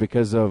changes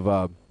because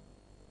of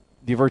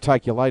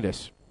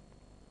diverticulitis.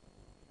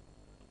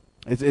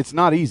 It's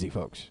not easy,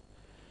 folks.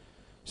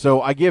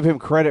 So I give him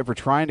credit for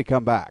trying to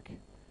come back.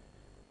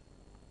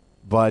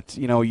 But,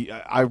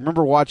 I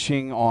remember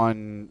watching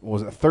on,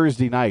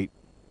 Thursday night,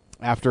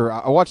 after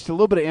I watched a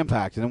little bit of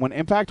Impact, and then when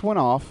Impact went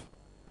off,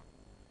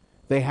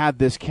 they had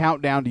this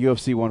countdown to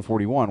UFC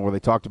 141 where they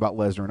talked about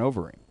Lesnar and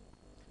Overeem.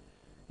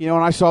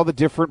 And I saw the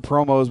different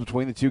promos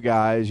between the two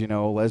guys.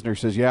 Lesnar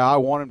says, yeah, I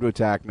want him to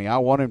attack me. I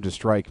want him to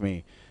strike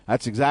me.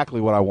 That's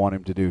exactly what I want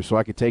him to do, so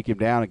I could take him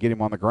down and get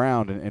him on the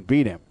ground and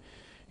beat him.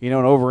 And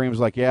Overeem's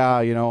like, yeah,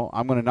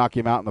 I'm going to knock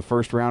him out in the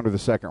first round or the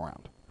second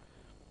round.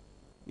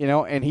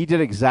 And he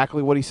did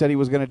exactly what he said he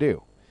was going to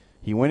do.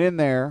 He went in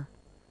there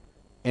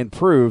and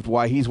proved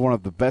why he's one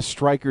of the best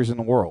strikers in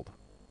the world.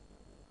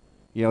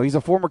 He's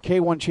a former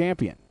K1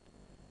 champion.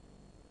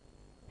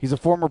 He's a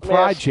former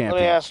Pride champion.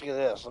 Let me ask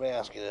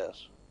you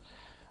this.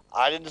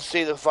 I didn't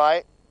see the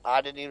fight.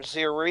 I didn't even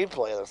see a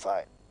replay of the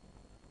fight.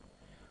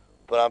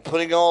 But I'm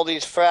putting all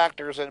these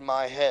factors in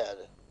my head,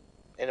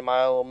 into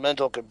my little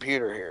mental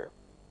computer here.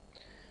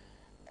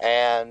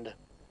 And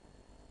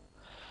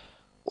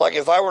like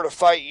if I were to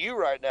fight you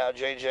right now,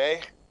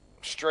 JJ,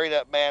 straight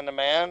up man to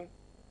man,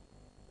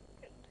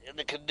 in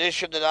the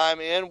condition that I'm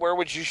in, where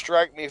would you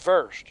strike me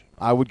first?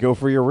 I would go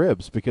for your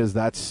ribs because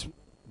that's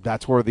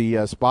where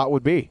the spot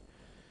would be.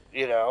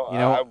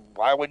 I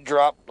would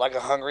drop like a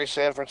hungry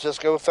San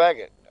Francisco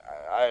faggot.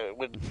 I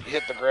would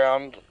hit the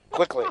ground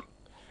quickly.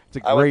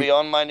 I would be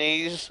on my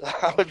knees.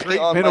 I would be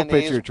on my middle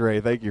knees. picture, Trey.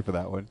 Thank you for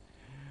that one.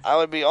 I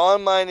would be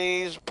on my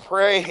knees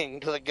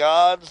praying to the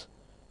gods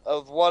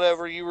of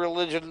whatever you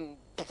religion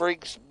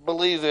freaks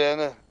believe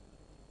in.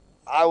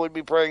 I would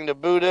be praying to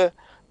Buddha,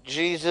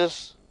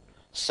 Jesus,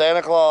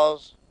 Santa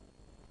Claus,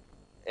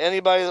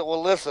 anybody that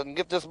will listen,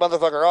 get this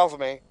motherfucker off of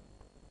me.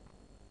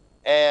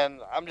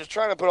 And I'm just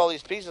trying to put all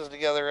these pieces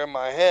together in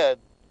my head.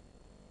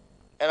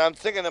 And I'm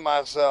thinking to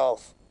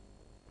myself,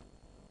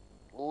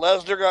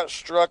 Lesnar got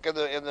struck in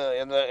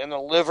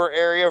the liver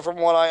area, from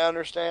what I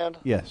understand.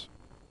 Yes.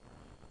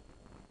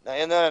 Now,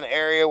 isn't that an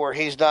area where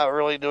he's not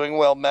really doing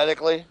well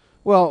medically?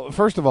 Well,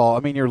 first of all,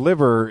 your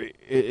liver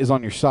is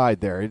on your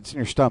side there. It's in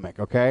your stomach,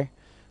 okay?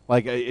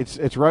 Like,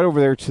 it's right over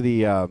there to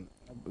the,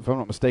 if I'm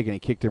not mistaken, he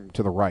kicked him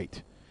to the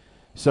right.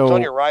 So it's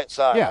on your right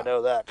side, yeah. I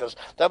know that, because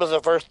that was the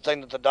first thing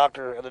that the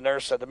doctor and the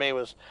nurse said to me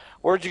was,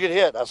 where'd you get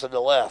hit? I said,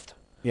 the left.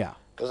 Yeah.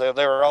 Because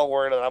they were all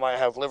worried that I might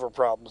have liver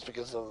problems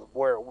because of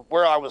where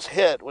I was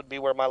hit would be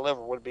where my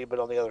liver would be, but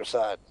on the other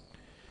side.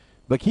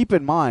 But keep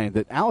in mind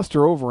that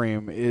Alistair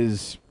Overeem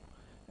is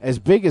as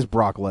big as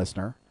Brock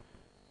Lesnar,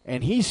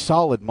 and he's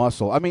solid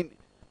muscle.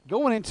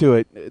 Going into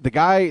it, the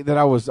guy that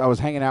I was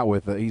hanging out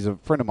with, he's a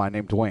friend of mine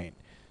named Dwayne.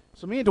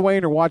 So me and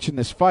Dwayne are watching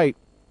this fight.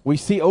 We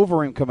see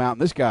Overeem come out,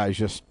 and this guy is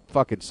just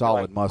fucking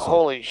solid muscle.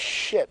 Holy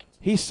shit.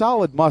 He's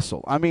solid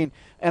muscle. And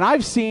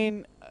I've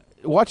seen,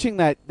 watching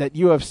that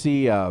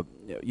UFC,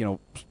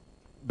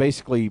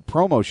 basically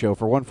promo show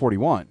for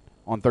 141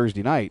 on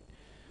Thursday night,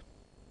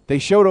 they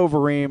showed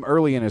Overeem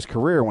early in his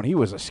career when he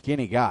was a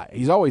skinny guy.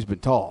 He's always been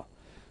tall,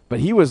 but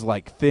he was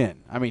like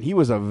thin. He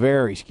was a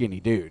very skinny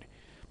dude.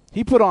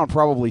 He put on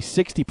probably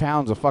 60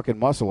 pounds of fucking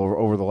muscle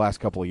over the last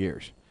couple of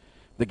years.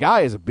 The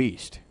guy is a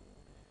beast.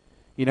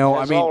 It's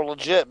all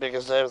legit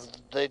because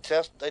they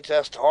test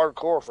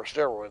hardcore for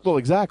steroids. Well,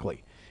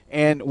 exactly.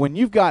 And when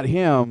you've got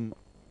him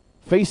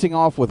facing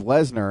off with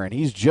Lesnar, and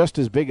he's just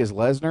as big as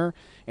Lesnar,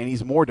 and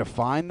he's more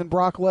defined than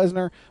Brock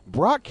Lesnar,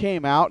 Brock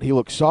came out, he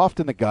looked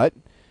soft in the gut,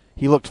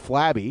 he looked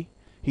flabby,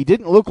 he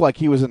didn't look like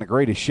he was in the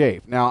greatest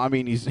shape. Now,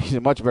 he's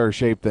in much better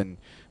shape than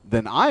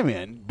I'm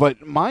in,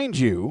 but mind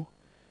you,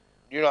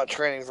 You're not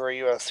training for a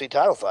UFC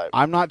title fight.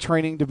 I'm not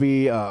training to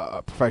be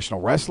a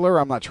professional wrestler.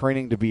 I'm not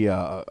training to be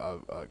a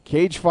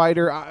cage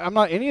fighter. I'm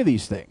not any of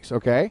these things,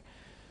 okay?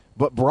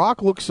 But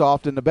Brock looks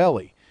soft in the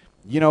belly.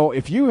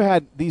 If you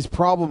had these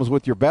problems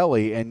with your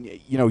belly and,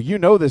 you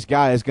know this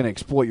guy is going to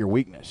exploit your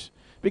weakness.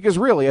 Because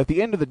really, at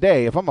the end of the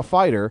day, if I'm a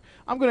fighter,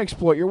 I'm going to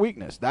exploit your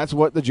weakness. That's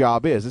what the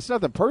job is. It's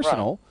nothing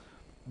personal. Right.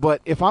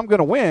 But if I'm going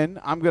to win,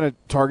 I'm going to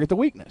target the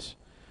weakness.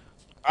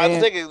 I'm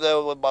thinking,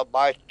 though,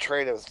 my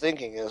train of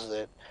thinking is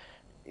that,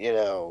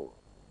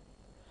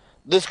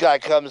 this guy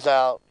comes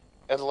out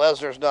and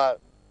Lesnar's not,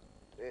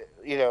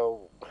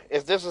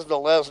 if this is the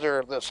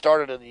Lesnar that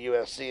started in the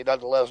UFC,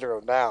 not the Lesnar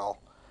of now,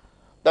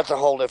 that's a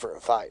whole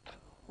different fight.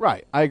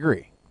 Right, I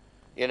agree.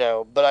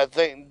 But I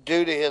think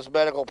due to his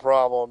medical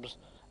problems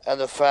and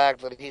the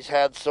fact that he's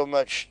had so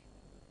much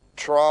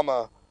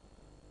trauma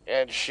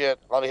and shit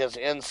on his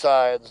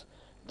insides,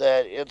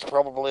 that it's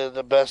probably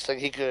the best thing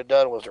he could have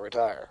done was to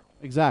retire.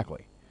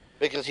 Exactly.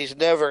 Because he's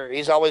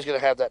always going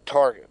to have that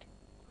target.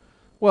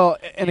 Well,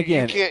 and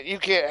again, you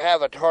can't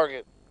have a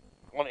target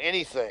on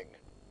anything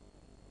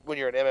when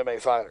you're an MMA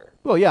fighter.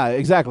 Well, yeah,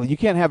 exactly. You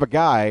can't have a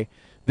guy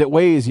that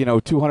weighs,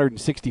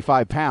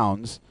 265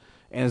 pounds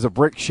and is a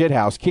brick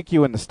shithouse kick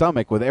you in the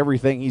stomach with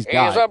everything he's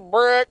got. He's a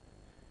brick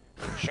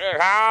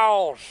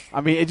shithouse.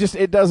 I mean,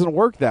 it doesn't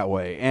work that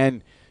way.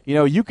 And,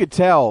 you could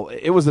tell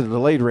it was a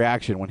delayed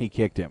reaction when he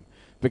kicked him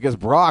because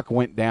Brock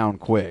went down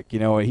quick.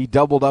 He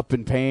doubled up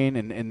in pain,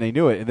 and they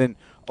knew it. And then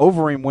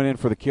Overeem went in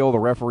for the kill. The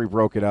referee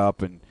broke it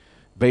up, and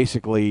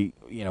basically,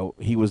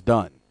 he was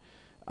done.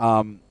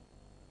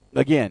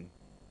 Again,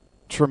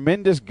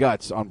 tremendous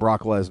guts on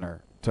Brock Lesnar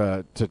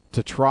to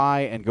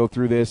try and go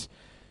through this.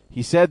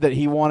 He said that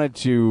he wanted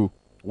to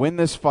win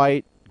this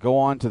fight, go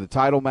on to the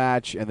title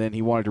match, and then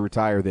he wanted to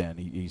retire then.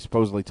 He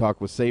supposedly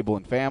talked with Sable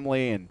and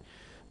family, and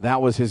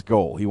that was his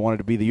goal. He wanted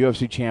to be the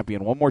UFC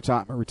champion one more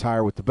time and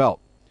retire with the belt.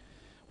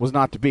 Was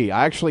not to be.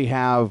 I actually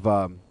have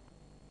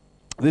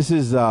this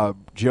is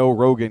Joe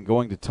Rogan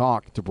going to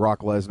talk to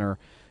Brock Lesnar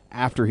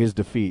after his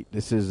defeat.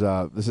 This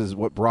is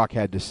what Brock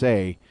had to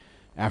say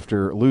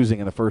after losing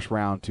in the first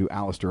round to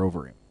Alistair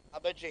Overeem. I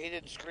bet you he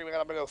didn't scream out,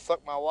 "I'm going to go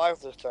fuck my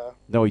wife" this time.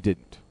 No, he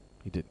didn't.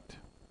 He didn't.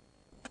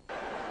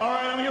 All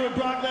right, I'm here with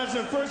Brock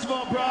Lesnar. First of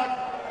all, Brock,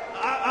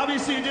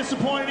 obviously you're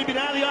disappointed. You've been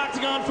out of the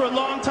octagon for a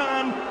long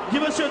time.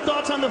 Give us your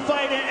thoughts on the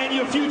fight and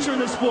your future in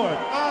the sport.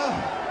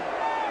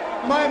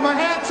 My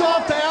hat's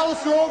off to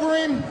Alistair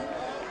Overeem.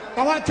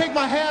 I want to take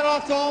my hat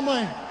off to all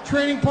my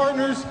training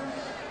partners,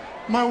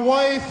 my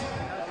wife,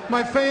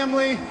 my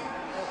family.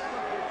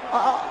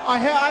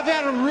 I've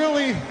had a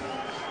really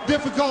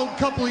difficult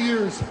couple of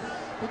years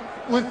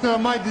with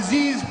my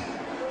disease,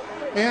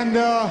 and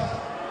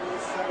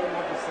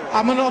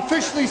I'm going to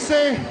officially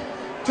say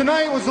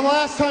tonight was the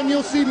last time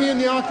you'll see me in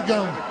the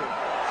octagon.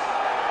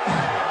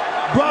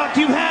 Brock,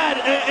 you've had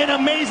an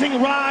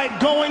amazing ride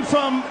going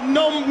from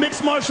no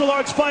mixed martial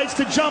arts fights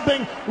to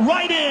jumping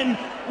right in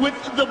with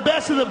the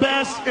best of the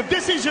best. If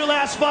this is your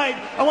last fight,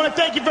 I want to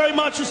thank you very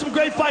much for some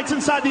great fights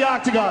inside the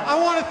octagon. I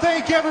want to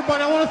thank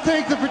everybody. I want to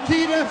thank the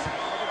Fertittas,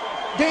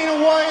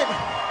 Dana White.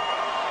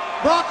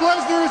 Brock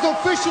Lesnar is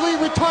officially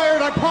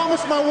retired. I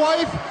promised my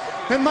wife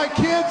and my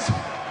kids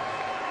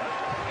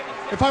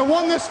if I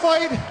won this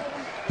fight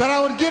that I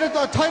would get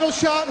a title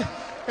shot,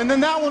 and then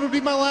that one would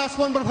be my last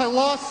one. But if I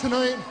lost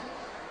tonight,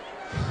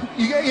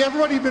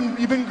 everybody,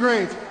 you've been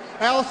great.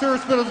 Alistair,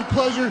 it's been a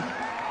pleasure.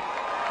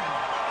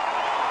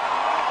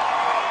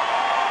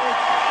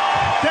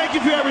 Thank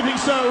you for everything,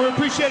 sir. We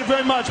appreciate it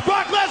very much.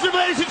 Brock Lesnar,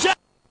 ladies and gentlemen.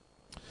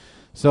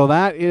 So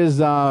that is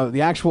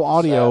the actual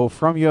audio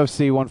from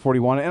UFC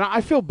 141. And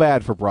I feel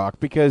bad for Brock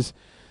because,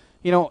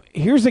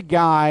 here's a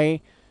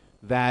guy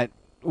that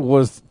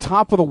was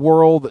top of the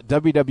world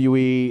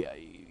WWE,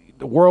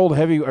 the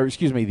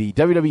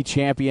WWE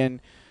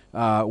champion,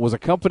 was a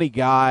company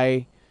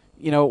guy,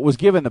 was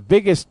given the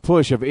biggest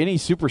push of any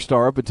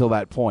superstar up until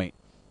that point,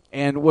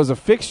 and was a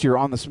fixture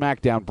on the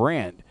SmackDown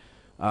brand.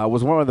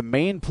 Was one of the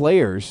main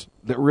players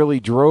that really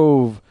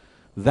drove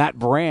that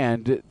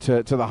brand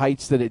to the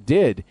heights that it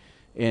did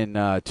in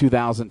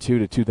 2002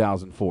 to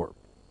 2004.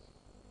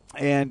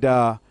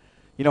 And,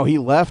 he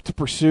left to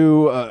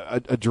pursue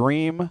a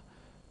dream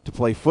to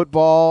play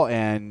football,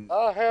 and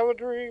I have a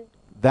dream.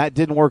 That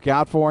didn't work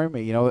out for him,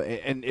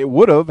 and it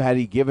would have had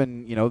he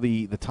given,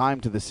 the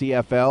time to the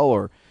CFL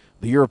or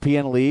the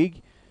European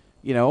League.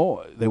 They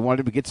wanted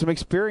him to get some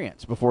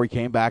experience before he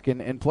came back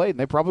and played, and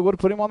they probably would have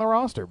put him on the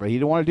roster, but he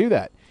didn't want to do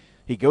that.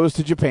 He goes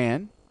to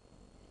Japan.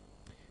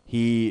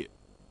 He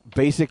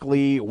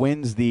basically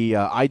wins the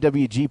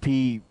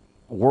IWGP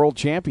World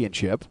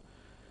Championship,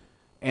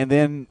 and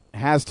then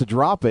has to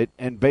drop it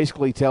and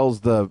basically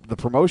tells the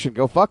promotion,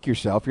 go fuck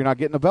yourself, you're not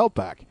getting the belt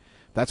back.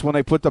 That's when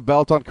they put the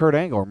belt on Kurt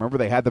Angle. Remember,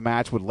 they had the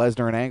match with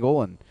Lesnar and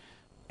Angle,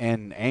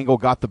 and Angle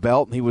got the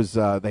belt, and he was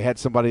they had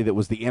somebody that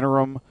was the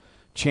interim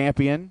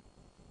champion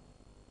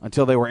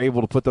until they were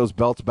able to put those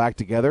belts back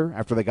together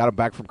after they got them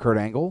back from Kurt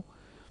Angle.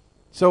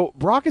 So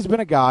Brock has been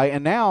a guy,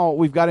 and now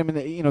we've got him in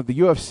the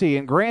UFC,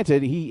 and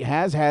granted, he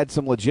has had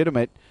some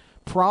legitimate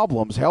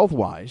problems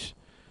health-wise,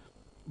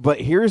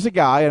 But here's a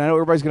guy, and I know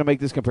everybody's going to make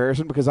this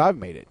comparison because I've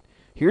made it.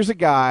 Here's a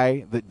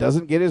guy that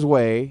doesn't get his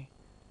way,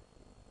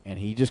 and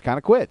he just kind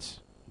of quits.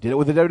 Did it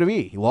with the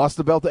WWE. He lost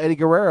the belt to Eddie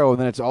Guerrero, and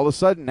then it's all of a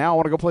sudden, now I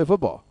want to go play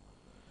football.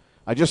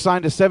 I just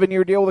signed a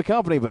 7-year deal with the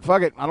company, but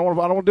fuck it, I don't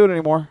want to do it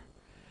anymore.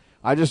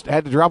 I just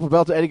had to drop a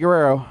belt to Eddie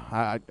Guerrero.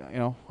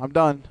 I'm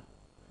done.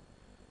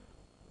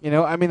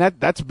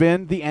 That's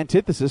been the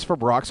antithesis for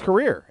Brock's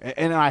career.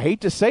 And I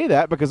hate to say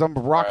that because I'm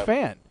a Brock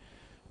fan.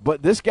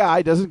 But this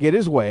guy doesn't get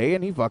his way,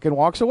 and he fucking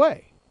walks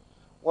away.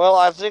 Well,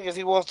 I think if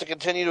he wants to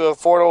continue to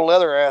afford old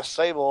leather-ass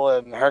Sable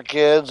and her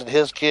kids and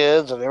his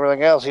kids and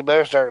everything else, he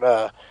better start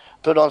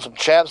putting on some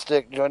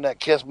chapstick, join that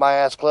Kiss My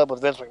Ass Club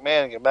with Vince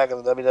McMahon and get back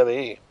in the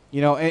WWE.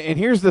 And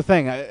here's the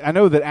thing. I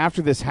know that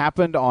after this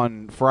happened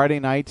on Friday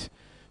night,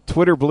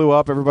 Twitter blew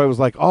up. Everybody was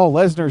like, oh,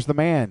 Lesnar's the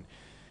man.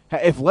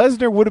 If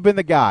Lesnar would have been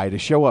the guy to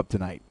show up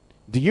tonight,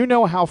 do you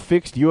know how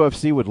fixed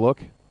UFC would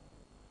look?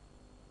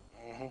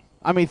 Mm-hmm.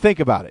 I mean, think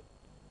about it.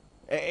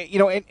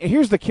 And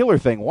here's the killer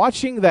thing.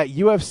 Watching that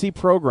UFC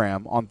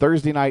program on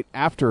Thursday night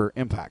after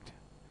Impact,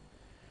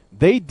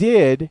 they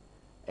did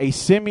a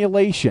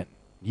simulation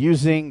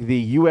using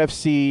the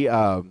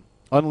UFC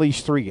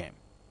Unleashed 3 game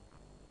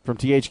from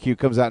THQ.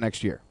 Comes out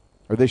next year,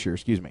 or this year,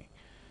 excuse me.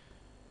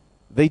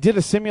 They did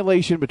a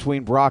simulation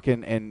between Brock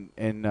and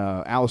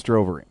Alistair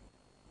Overeem.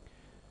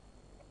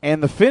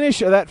 And the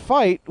finish of that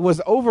fight was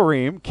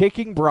Overeem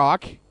kicking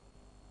Brock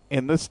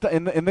in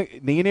the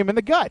kneeing him in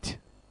the gut.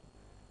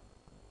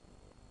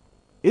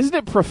 Isn't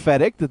it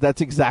prophetic that that's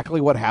exactly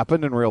what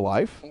happened in real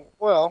life?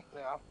 Well,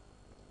 yeah.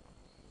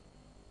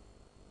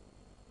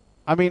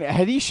 I mean,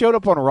 had he showed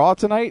up on Raw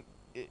tonight,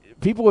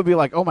 people would be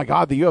like, oh my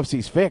God, the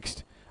UFC's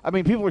fixed. I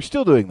mean, people are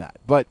still doing that.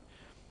 But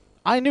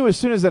I knew as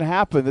soon as it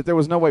happened that there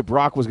was no way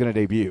Brock was going to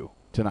debut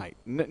tonight.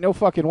 No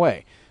fucking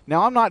way.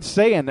 Now, I'm not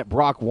saying that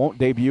Brock won't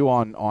debut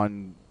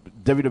on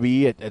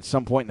WWE at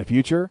some point in the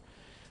future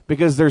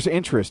because there's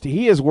interest.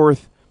 He is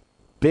worth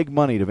big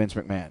money to Vince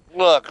McMahon.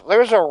 Look,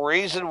 there's a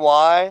reason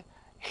why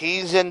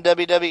he's in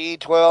WWE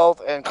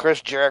 12 and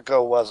Chris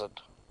Jericho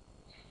wasn't.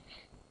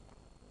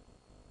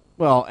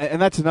 Well,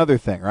 and that's another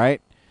thing,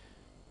 right?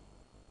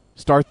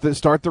 Start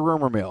the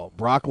rumor mill.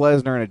 Brock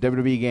Lesnar in a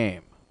WWE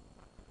game.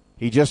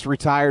 He just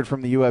retired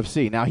from the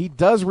UFC. Now, he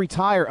does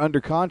retire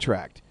under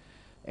contract.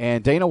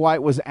 And Dana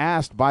White was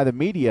asked by the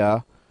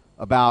media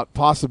about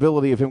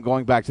possibility of him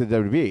going back to the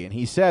WWE. And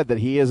he said that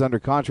he is under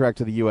contract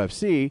to the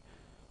UFC,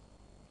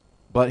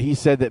 but he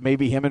said that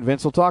maybe him and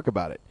Vince will talk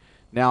about it.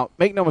 Now,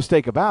 make no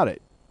mistake about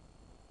it.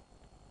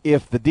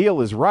 If the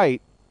deal is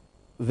right,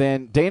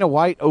 then Dana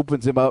White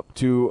opens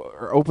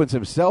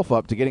himself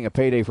up to getting a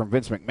payday from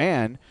Vince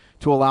McMahon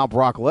to allow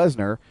Brock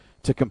Lesnar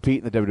to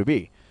compete in the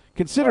WWE.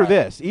 Consider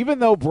this. Even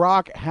though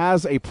Brock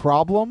has a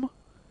problem,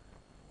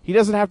 he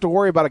doesn't have to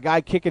worry about a guy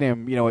kicking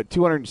him, at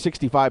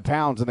 265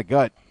 pounds in the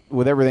gut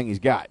with everything he's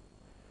got.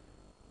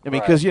 I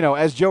mean, because,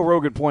 as Joe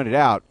Rogan pointed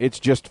out, it's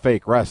just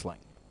fake wrestling.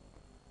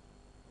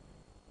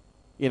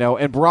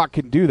 And Brock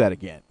can do that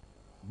again.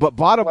 But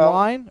bottom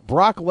line,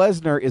 Brock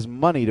Lesnar is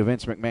money to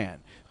Vince McMahon.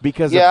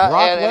 Because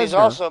and he's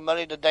also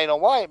money to Dana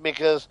White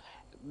because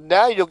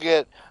now you'll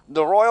get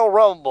the Royal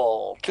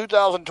Rumble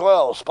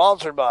 2012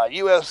 sponsored by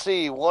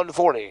UFC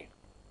 140.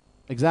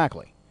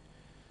 Exactly.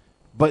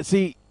 But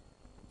see,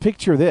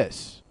 picture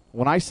this.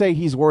 When I say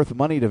he's worth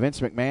money to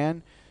Vince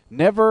McMahon,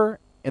 never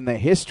in the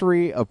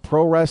history of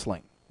pro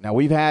wrestling. Now,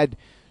 we've had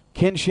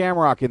Ken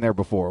Shamrock in there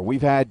before.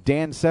 We've had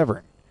Dan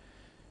Severn.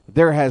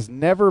 There has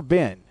never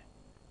been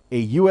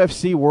a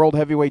UFC World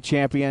Heavyweight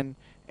Champion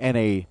and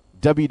a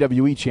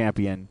WWE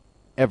Champion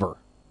ever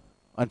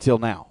until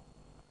now.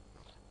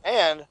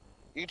 And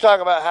you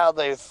talk about how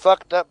they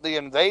fucked up the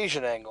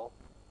invasion angle.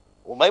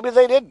 Well, maybe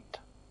they didn't.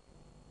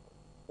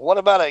 What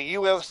about a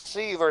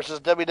UFC versus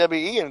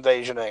WWE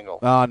invasion angle?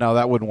 Oh, no,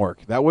 that wouldn't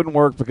work. That wouldn't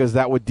work because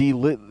that would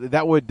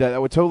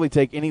totally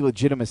take any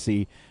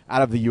legitimacy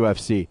out of the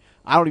UFC.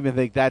 I don't even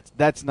think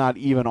that's not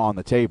even on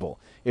the table.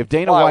 If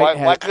Dana White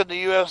why couldn't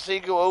the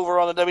UFC go over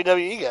on the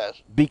WWE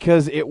guys?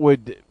 Because it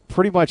would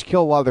pretty much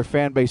kill a lot of their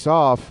fan base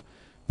off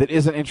that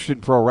isn't interested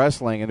in pro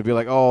wrestling, and to be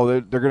like, oh,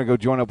 they're going to go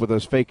join up with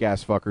those fake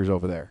ass fuckers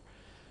over there.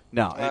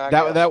 No,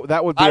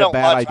 that would be a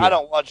bad idea. I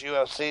don't watch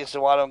UFC,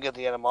 so I don't get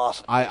the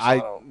animosity.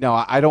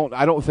 I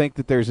don't think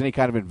that there's any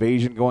kind of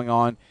invasion going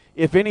on.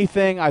 If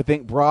anything, I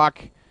think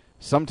Brock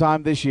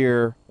sometime this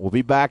year will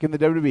be back in the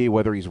WWE,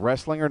 whether he's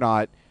wrestling or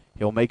not.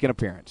 He'll make an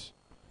appearance.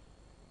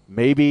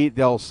 Maybe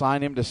they'll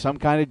sign him to some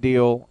kind of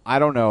deal. I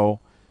don't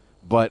know,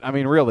 but I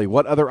mean, really,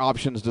 what other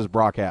options does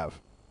Brock have?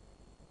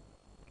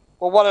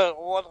 Well,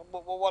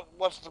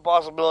 what's the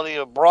possibility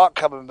of Brock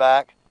coming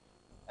back?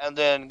 And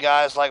then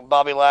guys like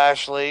Bobby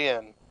Lashley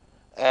and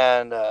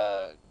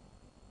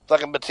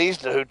fucking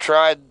Batista, who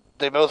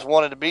they both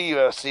wanted to be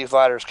UFC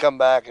fighters, come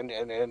back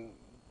and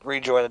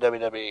rejoin the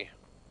WWE.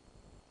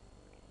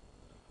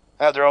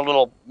 Have their own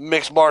little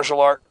mixed martial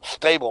art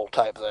stable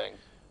type thing.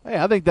 Hey,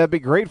 I think that'd be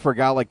great for a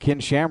guy like Ken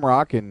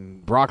Shamrock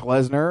and Brock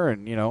Lesnar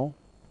and,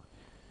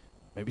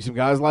 maybe some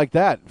guys like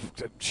that.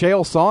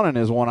 Chael Sonnen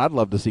is one I'd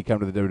love to see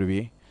come to the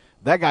WWE.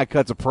 that guy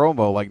cuts a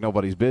promo like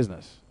nobody's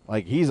business.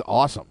 Like, he's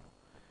awesome.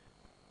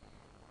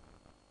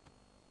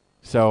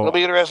 So It'll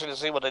be interesting to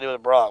see what they do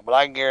with Brock, but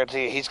I can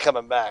guarantee you he's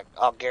coming back.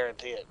 I'll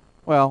guarantee it.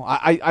 Well,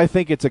 I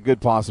think it's a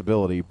good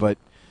possibility, but,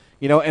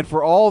 and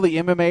for all the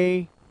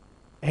MMA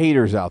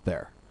haters out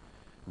there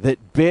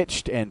that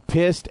bitched and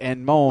pissed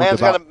and moaned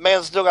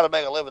Man's still got to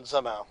make a living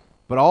somehow.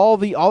 But all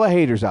the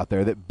haters out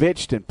there that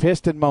bitched and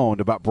pissed and moaned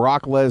about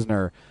Brock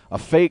Lesnar, a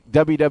fake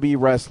WWE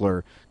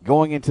wrestler,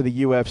 going into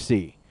the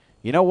UFC,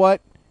 you know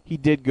what? He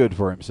did good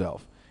for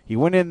himself. He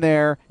went in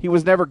there. He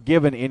was never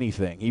given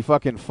anything. He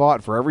fucking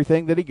fought for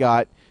everything that he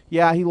got.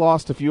 Yeah, he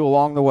lost a few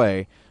along the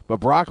way, but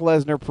Brock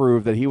Lesnar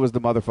proved that he was the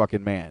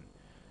motherfucking man.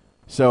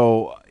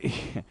 So,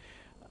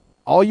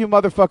 all you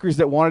motherfuckers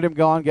that wanted him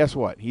gone, guess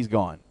what? He's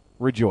gone.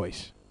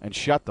 Rejoice and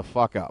shut the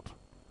fuck up.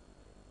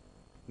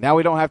 Now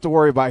we don't have to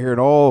worry about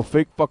hearing,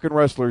 fake fucking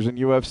wrestlers in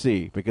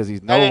UFC, because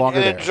he's no longer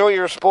there. Enjoy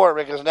your sport,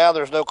 because now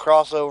there's no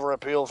crossover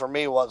appeal for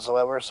me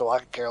whatsoever, so I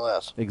could care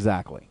less.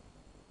 Exactly.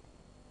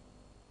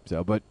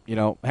 So, but,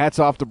 hats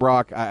off to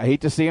Brock. I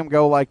hate to see him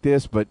go like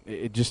this, but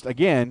it just,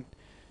 again,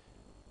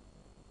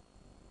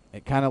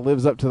 it kind of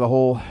lives up to the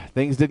whole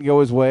things didn't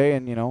go his way,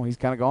 and, he's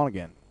kind of gone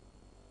again.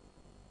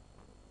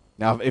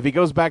 Now, if he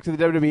goes back to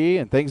the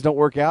WWE and things don't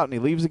work out and he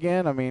leaves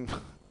again, I mean,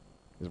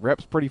 his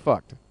rep's pretty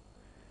fucked.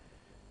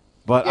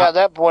 But yeah, at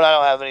that point, I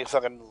don't have any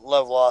fucking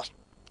love lost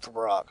for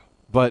Brock.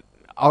 But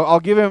I'll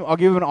give him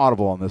an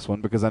audible on this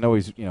one, because I know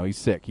he's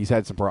sick. He's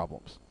had some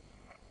problems.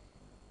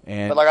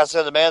 But like I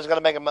said, the man's got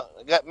to make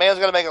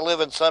a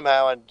living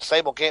somehow, and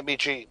Sable can't be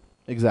cheap.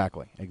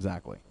 Exactly.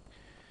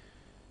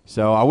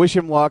 So I wish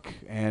him luck,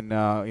 and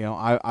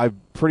I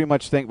pretty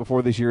much think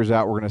before this year's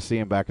out, we're going to see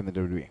him back in the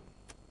WWE.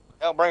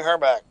 Hell, bring her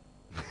back.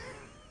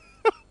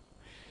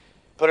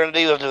 Put her in the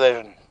Divas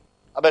division.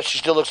 I bet she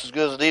still looks as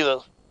good as the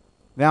Divas.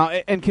 Now,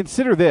 and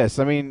consider this.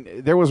 I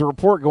mean, there was a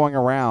report going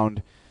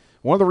around.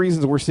 One of the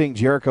reasons we're seeing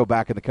Jericho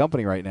back in the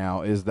company right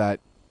now is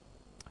that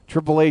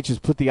Triple H has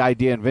put the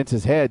idea in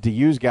Vince's head to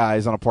use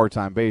guys on a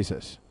part-time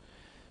basis.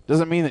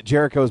 Doesn't mean that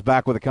Jericho's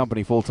back with the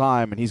company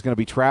full-time and he's going to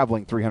be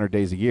traveling 300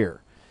 days a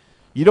year.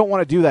 You don't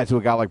want to do that to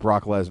a guy like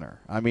Brock Lesnar.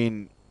 I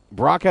mean,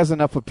 Brock has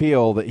enough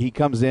appeal that he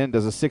comes in,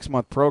 does a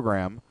 6-month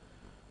program,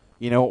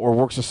 or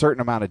works a certain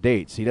amount of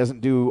dates. He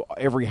doesn't do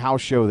every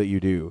house show that you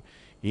do.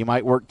 He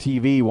might work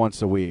TV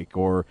once a week,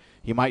 or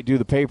he might do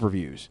the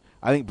pay-per-views.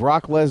 I think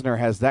Brock Lesnar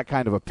has that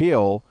kind of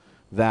appeal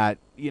that,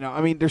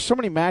 there's so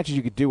many matches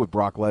you could do with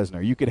Brock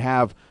Lesnar. You could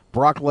have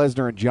Brock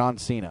Lesnar and John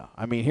Cena.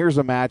 I mean, here's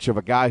a match of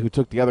a guy who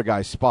took the other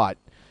guy's spot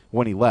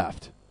when he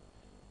left.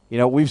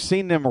 We've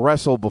seen them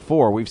wrestle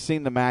before. We've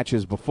seen the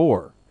matches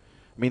before.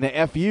 I mean,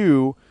 the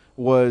FU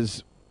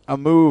was a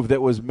move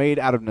that was made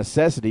out of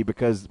necessity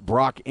because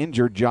Brock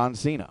injured John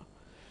Cena.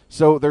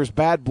 So there's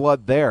bad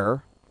blood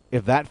there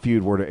if that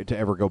feud were to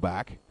ever go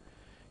back.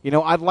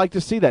 I'd like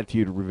to see that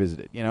feud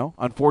revisited.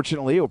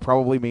 Unfortunately, it would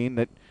probably mean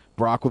that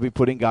Brock would be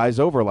putting guys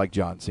over like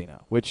John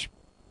Cena, which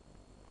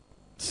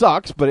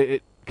sucks, but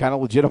it kind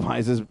of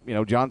legitimizes,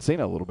 John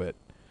Cena a little bit.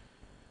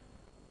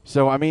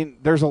 So, I mean,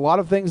 there's a lot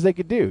of things they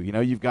could do.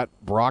 You've got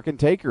Brock and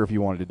Taker if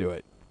you wanted to do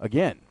it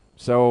again.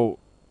 So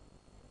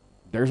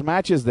there's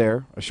matches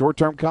there. A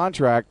short-term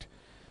contract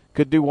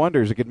could do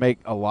wonders. It could make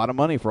a lot of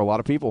money for a lot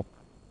of people.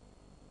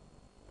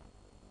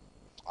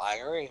 I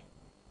agree.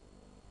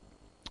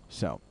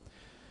 So,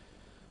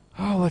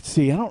 let's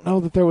see. I don't know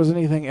that there was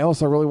anything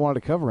else I really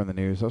wanted to cover in the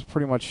news. That was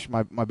pretty much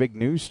my big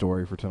news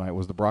story for tonight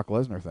was the Brock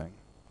Lesnar thing.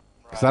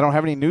 Because I don't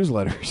have any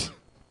newsletters.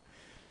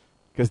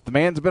 Because the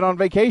man's been on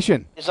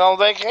vacation. He's on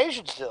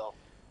vacation still.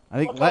 I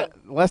think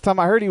last time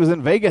I heard he was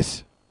in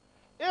Vegas.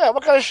 Yeah,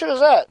 what kind of shit is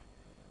that?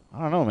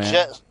 I don't know,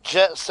 man.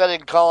 Jet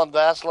setting Colin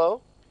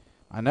Vaslow.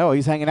 I know.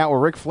 He's hanging out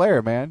with Ric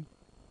Flair, man.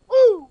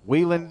 Woo!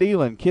 Wheelin'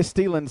 dealin', kiss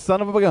stealin',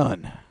 son of a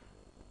gun.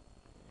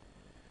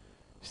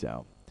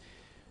 So,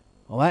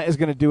 well, that is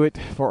going to do it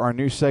for our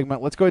news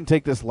segment. Let's go ahead and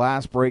take this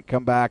last break,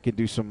 come back, and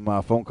do some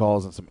phone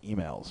calls and some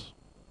emails.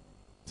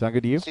 Sound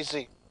good to you?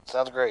 CC.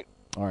 Sounds great.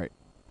 All right.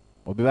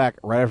 We'll be back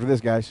right after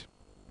this, guys.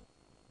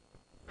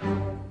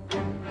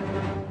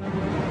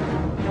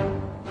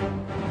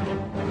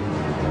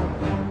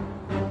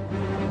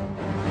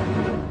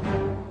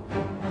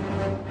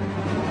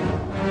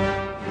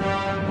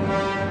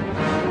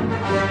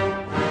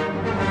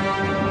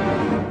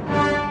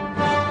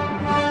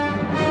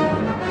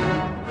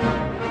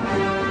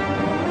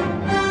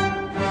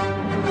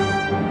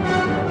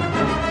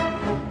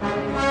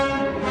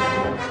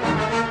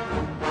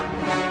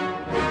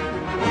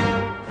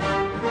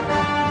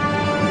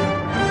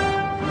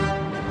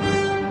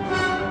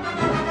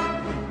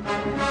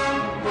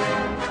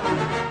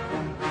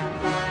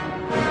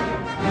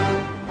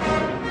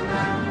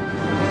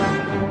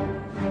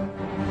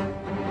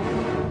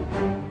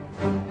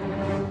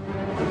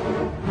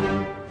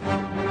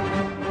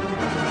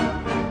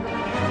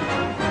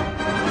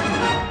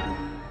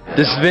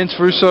 This is Vince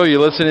Russo. You're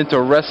listening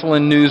to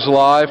Wrestling News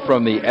Live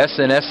from the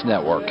SNS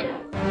Network.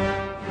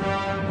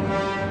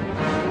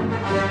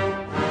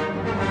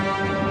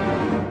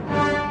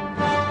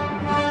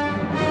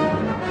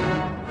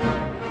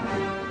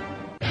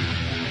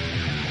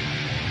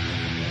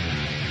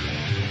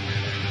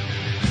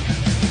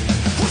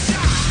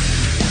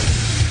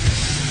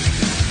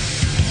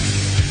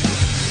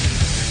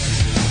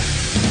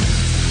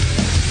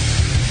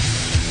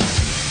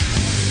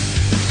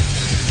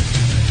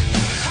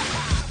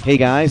 Hey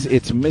guys,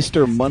 it's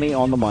Mr. Money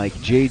on the Mic,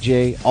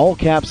 JJ, all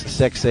caps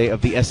Sexay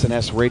of the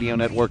SNS Radio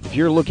Network. If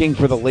you're looking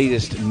for the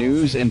latest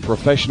news in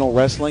professional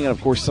wrestling and,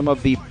 of course, some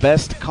of the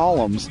best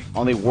columns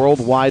on the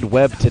World Wide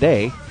Web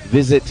today,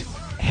 visit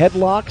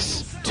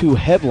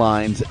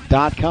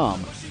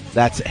headlocks2headlines.com.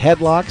 That's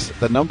headlocks,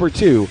 the number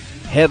 2,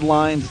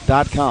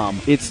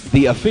 headlines.com. It's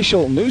the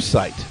official news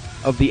site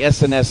of the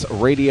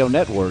SNS Radio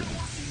Network.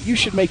 You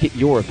should make it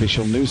your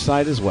official news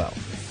site as well.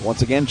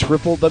 Once again,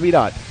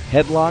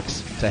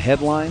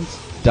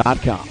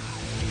 www.headlocks2headlines.com.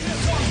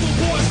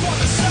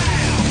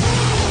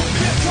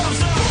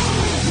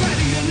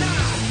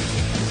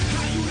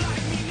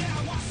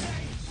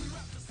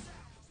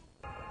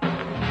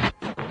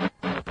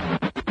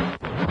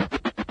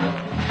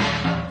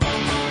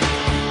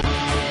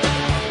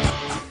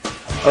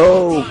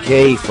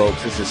 Okay,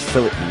 folks, this is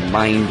Philip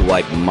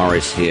Mindwipe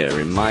Morris here,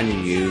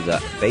 reminding you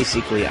that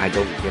basically I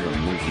don't give a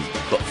monkey's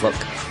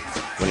buttfuck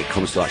when it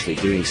comes to actually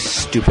doing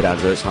stupid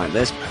adverts like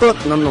this, but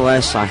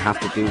nonetheless I have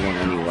to do one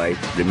anyway,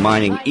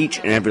 reminding each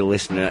and every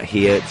listener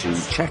here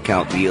to check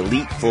out the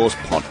Elite Force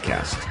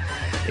podcast.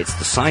 It's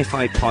the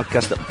sci-fi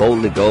podcast that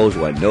boldly goes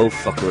where no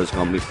fucker has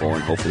gone before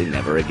and hopefully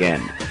never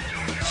again.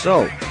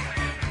 So,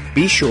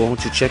 be sure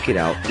to check it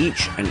out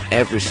each and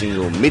every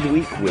single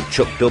midweek with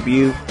Chuck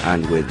W.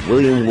 and with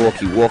William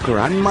Walkie Walker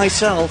and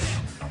myself,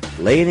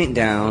 laying it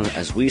down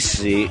as we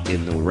see it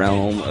in the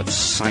realm of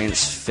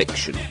science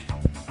fiction.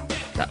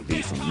 That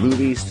be from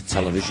movies to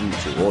television to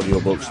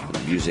audiobooks to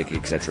music,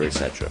 etc.,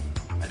 etc.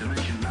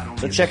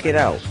 So check it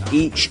out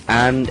each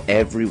and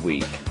every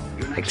week,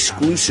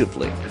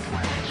 exclusively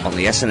on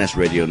the SNS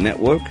Radio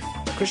Network,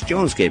 Chris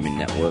Jones Gaming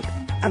Network,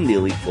 and the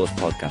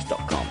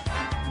EliteForcePodcast.com.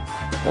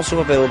 Also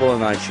available on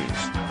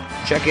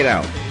iTunes. Check it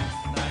out.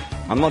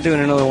 I'm not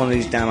doing another one of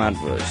these damn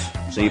adverts,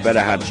 so you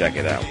better check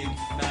it out.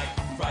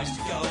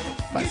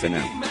 Bye for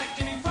now.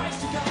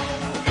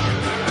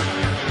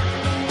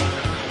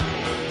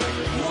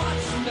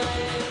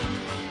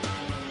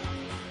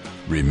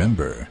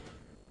 Remember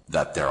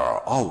that there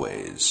are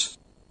always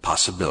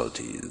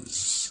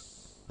possibilities.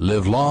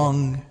 Live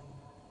long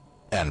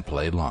and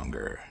play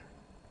longer.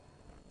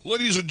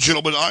 Ladies and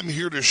gentlemen, I'm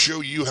here to show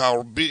you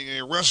how being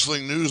a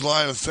Wrestling News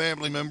Live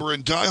family member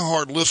and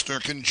diehard listener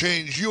can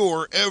change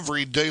your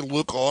everyday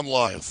look on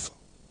life.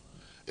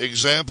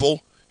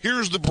 Example,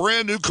 here's the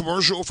brand new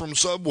commercial from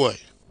Subway.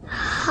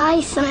 Hi,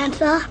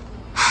 Samantha.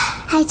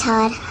 Hi,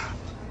 Todd.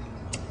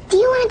 Do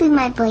you want to be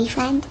my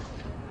boyfriend?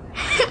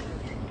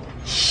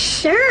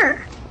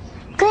 Sure.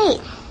 Great.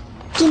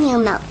 Give me a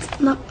melt.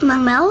 My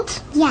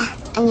melt? Yeah,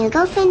 I'm your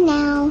girlfriend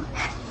now.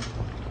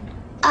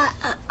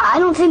 I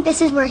don't think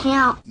this is working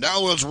out.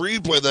 Now let's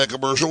replay that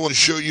commercial and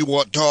show you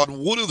what Todd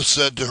would have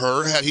said to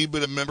her had he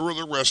been a member of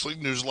the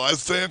Wrestling News Live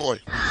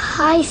family.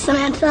 Hi,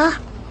 Samantha.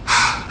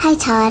 Hi,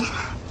 Todd.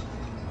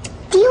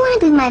 Do you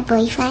want to be my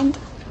boyfriend?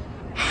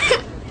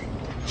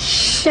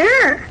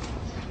 Sure.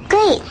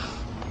 Great.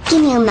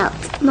 Give me a melt.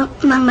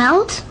 My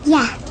melt?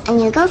 Yeah, I'm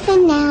your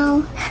girlfriend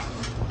now.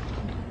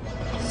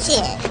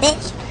 Shit,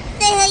 bitch. Who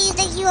the hell you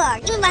think you are?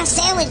 Give me my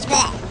sandwich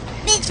back.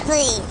 Bitch,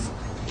 please.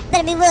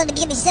 Better be willing to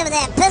give me some of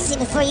that pussy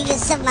before you get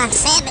some of my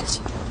sandwich.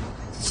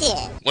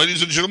 Shit.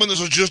 Ladies and gentlemen, this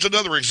is just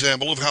another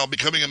example of how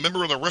becoming a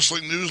member of the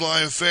Wrestling News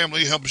Live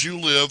family helps you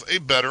live a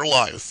better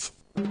life.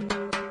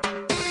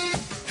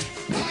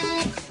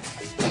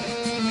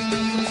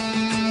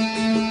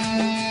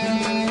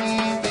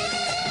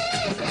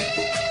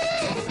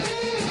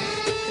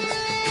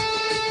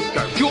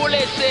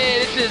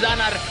 This is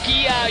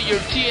Anarquia, your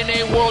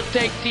TNA World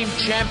Tag Team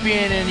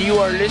Champion, and you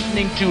are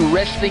listening to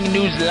Wrestling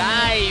News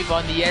Live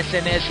on the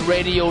SNS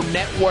Radio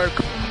Network.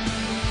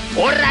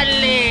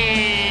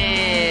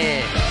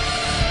 Orale!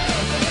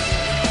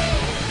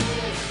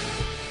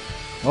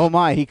 Oh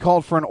my, he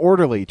called for an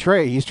orderly.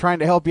 Trey, he's trying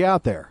to help you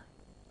out there.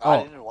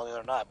 I didn't one the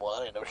other night, boy.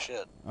 I didn't know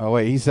shit. Oh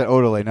wait, he said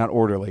orderly, not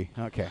orderly.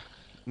 Okay,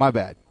 my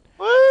bad.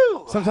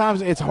 Woo!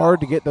 Sometimes it's hard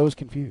to get those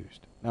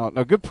confused. No,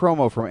 good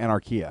promo from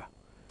Anarquia.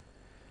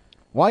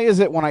 Why is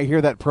it when I hear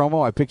that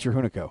promo, I picture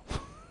Hunico?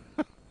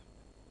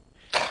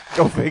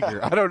 Go figure.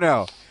 I don't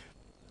know.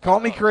 Call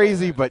me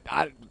crazy, but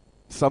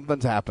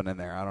something's happening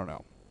there. I don't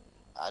know.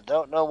 I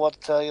don't know what to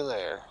tell you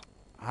there.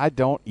 I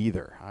don't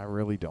either. I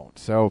really don't.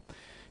 So,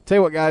 tell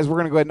you what, guys, we're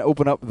going to go ahead and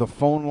open up the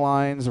phone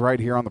lines right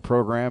here on the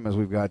program as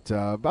we've got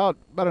about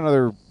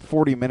another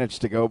 40 minutes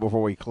to go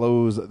before we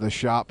close the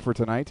shop for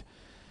tonight.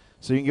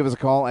 So you can give us a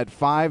call at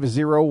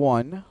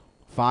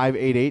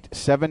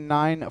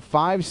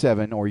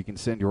 501-588-7957, or you can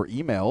send your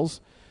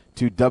emails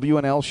to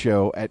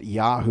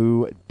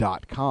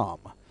wnlshow@yahoo.com.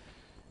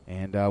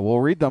 And we'll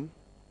read them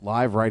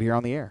live right here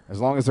on the air, as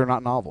long as they're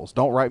not novels.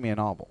 Don't write me a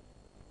novel.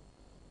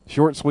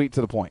 Short, sweet,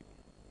 to the point.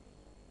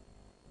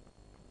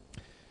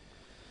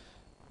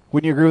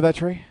 Wouldn't you agree with that,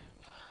 Trey?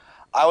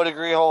 I would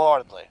agree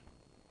wholeheartedly.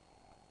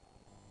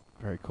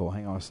 Very cool.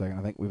 Hang on a second.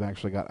 I think we've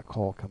actually got a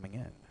call coming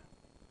in.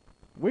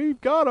 We've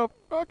got a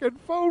fucking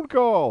phone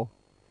call.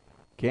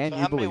 Can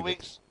you believe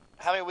it?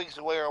 How many weeks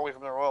away are we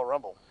from the Royal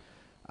Rumble?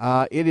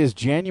 It is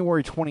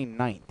January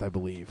 29th, I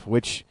believe,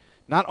 which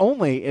Not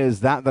only is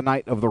that the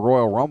night of the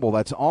Royal Rumble,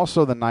 that's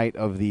also the night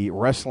of the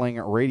Wrestling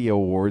Radio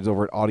Awards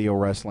over at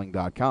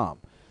audiowrestling.com.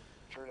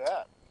 True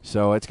that.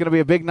 So it's going to be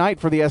a big night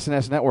for the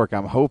SNS Network,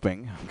 I'm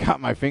hoping. I've got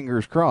my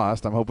fingers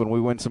crossed. I'm hoping we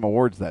win some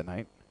awards that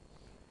night.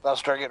 I'll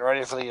start getting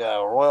ready for the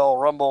Royal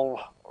Rumble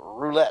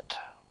roulette.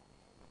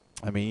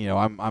 I mean,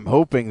 I'm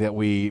hoping that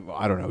we,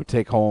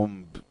 take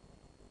home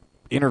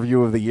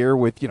interview of the year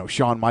with,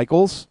 Shawn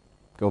Michaels.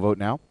 Go vote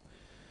now.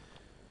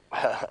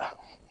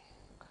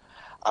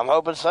 I'm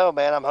hoping so,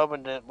 man. I'm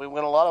hoping that we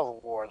win a lot of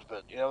awards,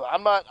 but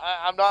I'm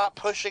not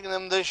pushing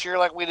them this year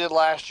like we did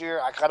last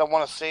year. I kind of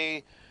want to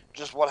see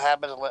just what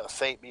happens and let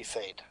fate be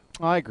fate.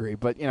 I agree,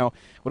 but it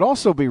would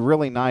also be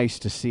really nice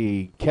to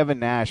see Kevin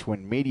Nash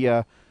win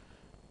Media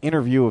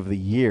Interview of the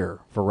Year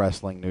for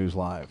Wrestling News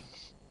Live.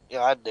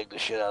 Yeah, I'd dig the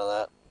shit out of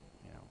that.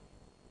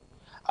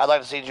 I'd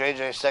like to see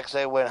JJ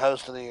Sexay win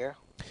Host of the Year,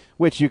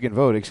 which you can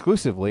vote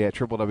exclusively at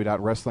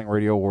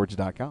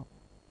www.wrestlingradioawards.com.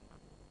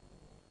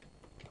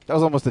 That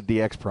was almost a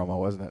DX promo,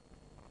 wasn't it?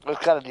 It was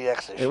kind of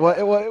DX-ish. It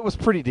was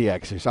pretty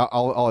DX-ish,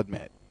 I'll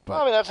admit. But,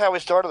 well, I mean, that's how we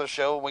started the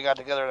show when we got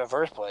together in the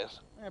first place.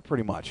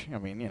 Pretty much. I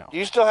mean, Do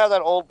you still have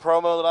that old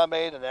promo that I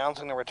made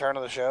announcing the return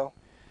of the show?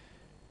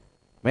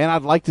 Man,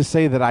 I'd like to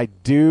say that I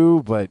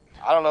do, but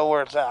I don't know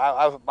where it's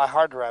at. My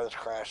hard drive has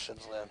crashed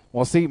since then.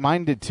 Well, see,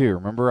 mine did too.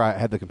 Remember, I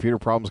had the computer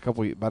problems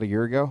about a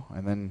year ago,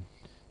 and then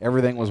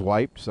everything was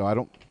wiped, so I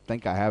don't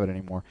think I have it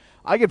anymore.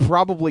 I could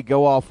probably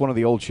go off one of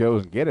the old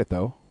shows and get it,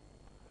 though.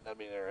 That'd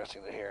be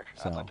interesting to hear.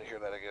 I'd like to hear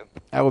that again.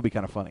 That would be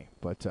kind of funny.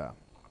 But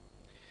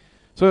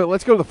so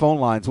let's go to the phone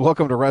lines.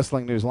 Welcome to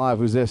Wrestling News Live.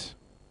 Who's this?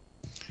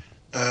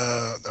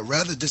 A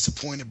rather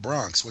disappointed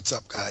Bronx. What's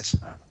up, guys?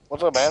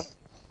 What's up, man?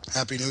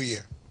 Happy New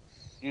Year.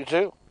 You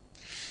too.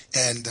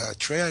 And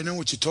Trey, I know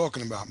what you're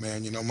talking about,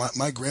 man.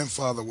 My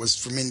grandfather was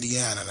from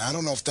Indiana, and I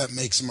don't know if that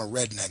makes him a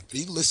redneck, but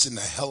he listened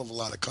to a hell of a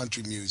lot of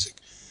country music.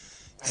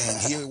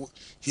 And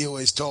he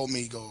always told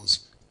me, he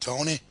goes,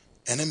 Tony,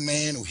 any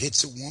man who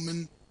hits a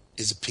woman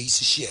is a piece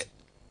of shit.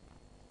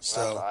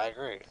 So I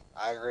agree.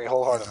 I agree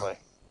wholeheartedly.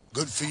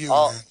 Good for you,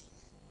 man.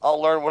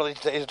 I'll learn one of these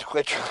days to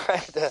quit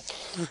trying to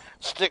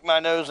stick my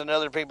nose in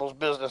other people's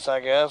business,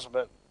 I guess.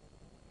 But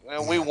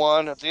we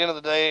won. At the end of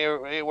the day,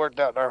 it worked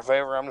out in our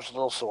favor. I'm just a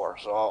little sore,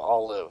 so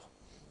I'll live.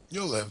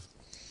 You'll live.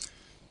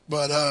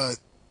 But,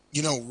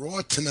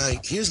 Raw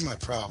tonight, here's my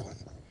problem.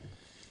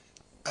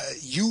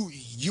 You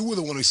were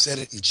the one who said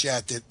it in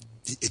chat that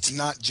it's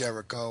not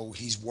Jericho.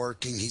 He's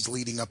working. He's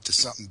leading up to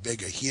something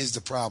bigger. Here's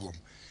the problem.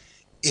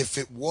 If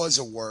it was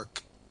a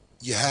work,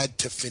 you had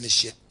to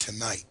finish it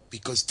tonight,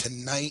 because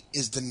tonight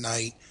is the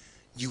night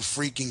you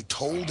freaking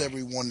told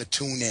everyone to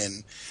tune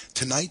in.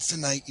 Tonight's the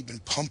night you've been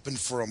pumping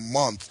for a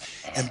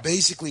month. And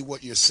basically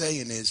what you're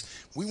saying is,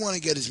 we want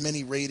to get as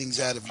many ratings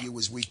out of you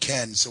as we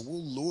can, so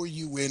we'll lure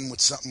you in with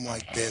something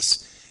like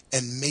this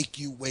and make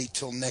you wait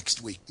till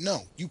next week.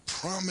 No, you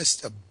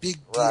promised a big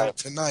deal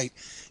tonight,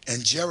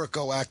 and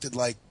Jericho acted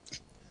like,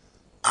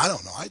 I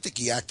don't know, I think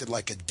he acted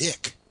like a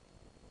dick.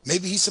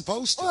 Maybe he's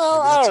supposed to.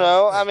 Well, I don't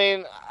know. I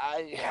mean,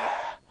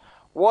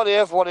 what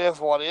if?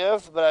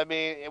 But I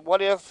mean,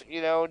 what if,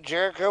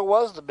 Jericho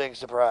was the big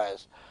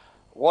surprise?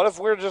 What if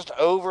we're just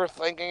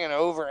overthinking and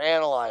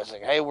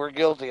overanalyzing? Hey, we're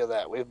guilty of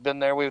that. We've been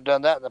there. We've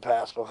done that in the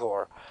past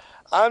before.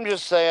 I'm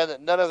just saying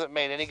that none of it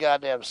made any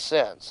goddamn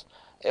sense.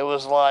 It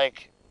was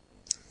like,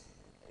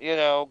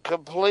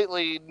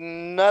 completely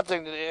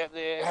nothing.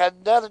 It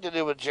had nothing to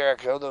do with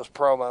Jericho, those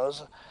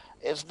promos.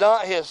 It's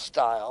not his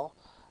style,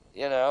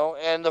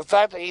 and the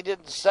fact that he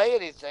didn't say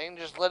anything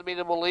just led me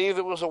to believe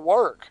it was a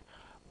work.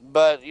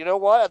 But you know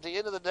what? At the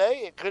end of the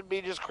day, it could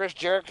be just Chris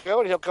Jericho,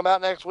 and he'll come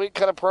out next week,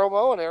 cut a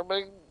promo, and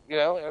everybody,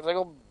 everything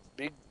will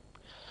be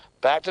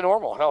back to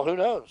normal. Hell, who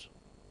knows?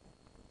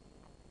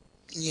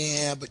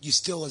 Yeah, but you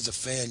still, as a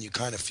fan, you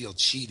kind of feel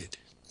cheated.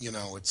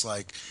 It's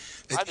like,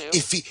 I do.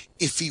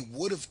 If he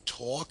would have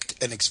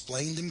talked and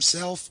explained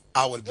himself,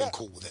 I would have been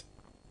cool with it.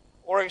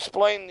 Or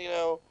explain,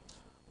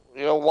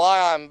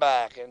 why I'm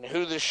back and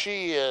who the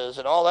she is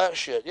and all that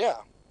shit. Yeah.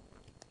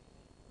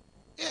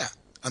 Yeah.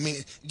 I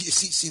mean,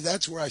 see,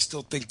 that's where I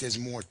still think there's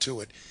more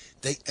to it.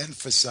 They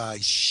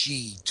emphasize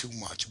she too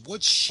much.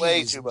 What she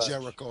is in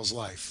Jericho's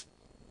life?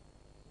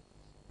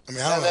 I mean,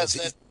 I don't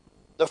know.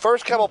 The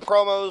first couple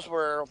promos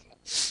were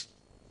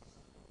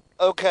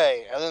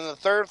okay, and then the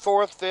third,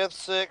 fourth, fifth,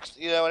 sixth,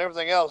 and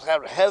everything else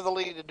had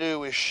heavily to do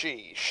with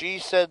she. She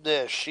said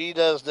this. She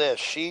does this.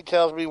 She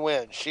tells me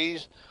when.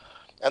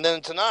 And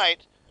then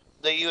tonight,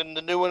 the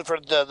new one for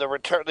the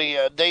return,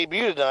 the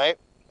debut tonight.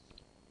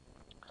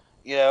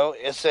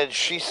 It said,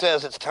 she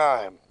says it's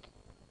time.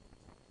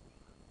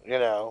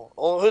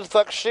 Well, who the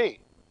fuck's she?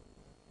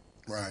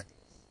 Right.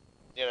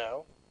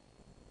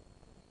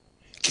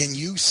 Can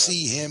you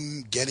see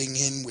him getting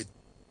in with,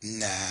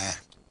 nah,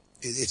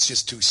 it's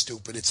just too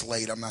stupid. It's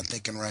late. I'm not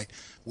thinking right.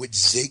 With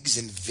Ziggs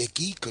and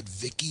Vicky, could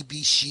Vicky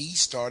be she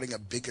starting a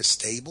bigger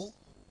stable?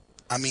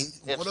 I mean,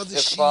 what other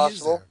she possible.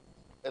 Is there?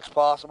 It's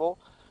possible.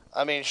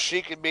 I mean,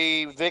 she could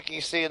be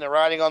Vicky seeing the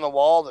writing on the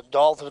wall that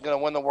Dolph is going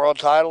to win the world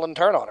title and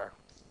turn on her.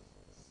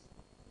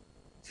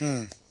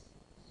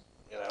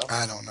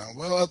 I don't know.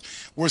 Well,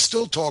 we're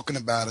still talking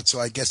about it, so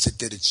I guess it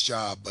did its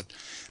job. But,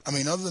 I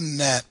mean, other than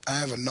that, I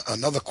have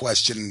another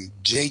question.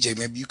 JJ,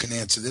 maybe you can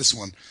answer this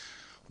one.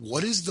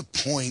 What is the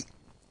point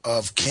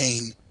of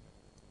Kane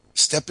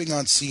stepping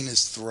on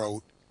Cena's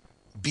throat,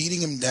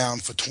 beating him down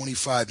for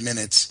 25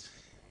 minutes,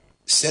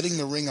 setting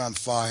the ring on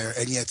fire,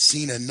 and yet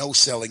Cena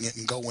no-selling it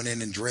and going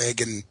in and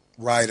dragging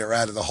Ryder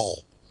out of the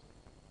hole?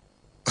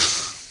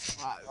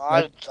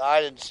 I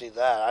didn't see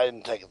that. I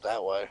didn't take it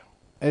that way.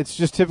 It's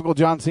just typical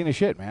John Cena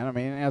shit, man. I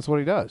mean, that's what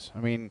he does. I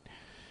mean,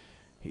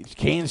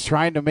 Kane's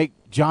trying to make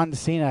John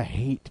Cena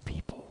hate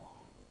people.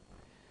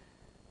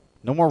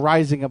 No more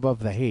rising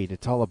above the hate.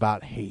 It's all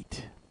about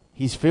hate.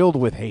 He's filled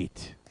with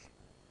hate.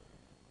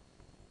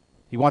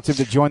 He wants him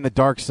to join the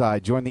dark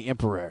side, join the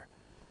Emperor.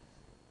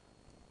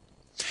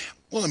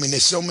 Well, I mean,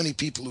 there's so many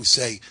people who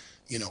say,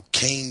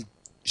 Kane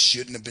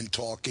shouldn't have been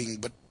talking,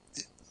 but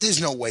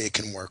there's no way it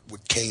can work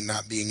with Kane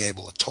not being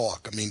able to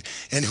talk. I mean,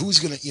 and who's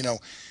going to,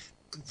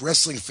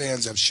 wrestling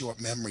fans have short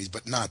memories,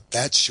 but not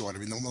that short. I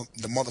mean,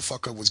 the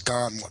motherfucker was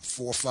gone,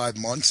 4 or 5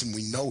 months, and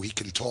we know he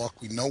can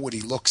talk. We know what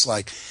he looks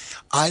like.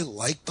 I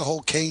like the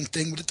whole Kane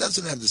thing, but it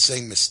doesn't have the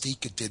same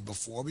mystique it did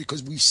before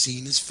because we've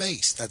seen his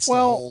face. That's the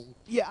whole...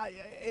 Yeah,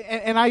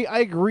 and I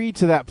agree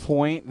to that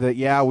point that,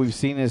 yeah, we've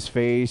seen his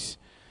face,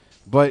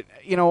 but,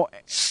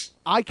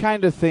 I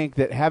kind of think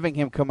that having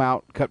him come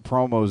out, cut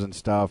promos and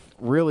stuff,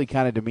 really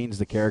kind of demeans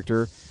the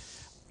character.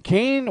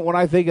 Kane, when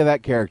I think of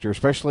that character,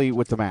 especially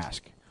with the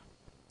mask,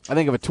 I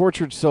think of a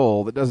tortured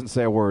soul that doesn't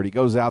say a word. He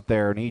goes out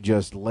there and he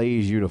just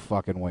lays you to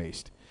fucking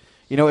waste.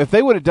 If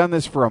they would have done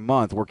this for a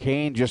month where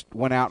Kane just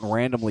went out and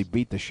randomly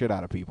beat the shit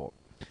out of people,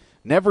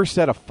 never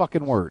said a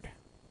fucking word,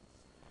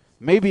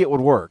 maybe it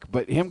would work.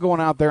 But him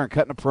going out there and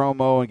cutting a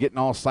promo and getting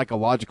all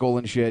psychological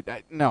and shit,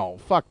 no,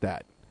 fuck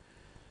that.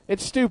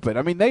 It's stupid.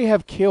 I mean, they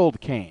have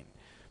killed Kane.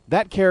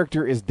 That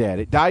character is dead.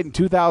 It died in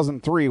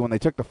 2003 when they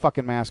took the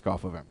fucking mask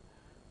off of him.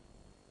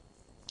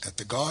 At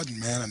the Garden,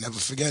 man, I never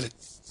forget it.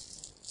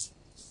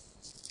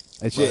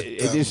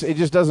 It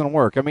just doesn't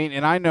work. I mean,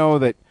 and I know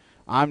that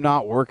I'm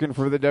not working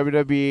for the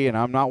WWE, and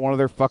I'm not one of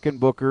their fucking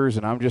bookers,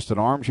 and I'm just an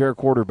armchair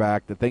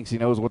quarterback that thinks he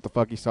knows what the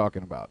fuck he's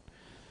talking about.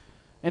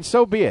 And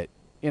so be it.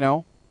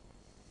 I'll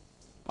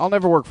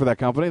never work for that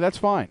company. That's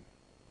fine.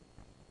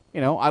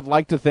 I'd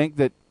like to think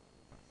that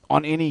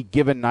on any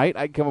given night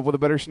I'd come up with a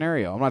better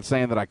scenario. I'm not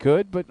saying that I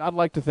could, but I'd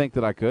like to think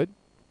that I could.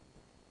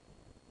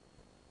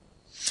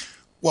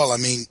 Well, I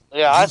mean...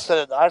 Yeah, I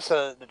said it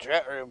in the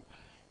chat room.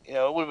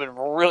 It would have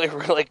been really,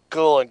 really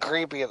cool and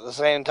creepy at the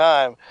same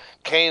time.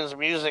 Kane's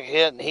music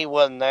hit and he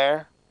wasn't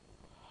there.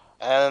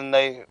 And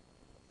they,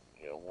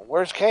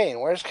 where's Kane?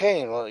 Where's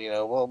Kane?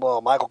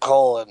 Well, Michael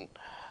Cole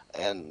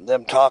and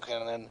them talking,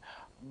 and then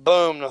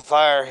boom, the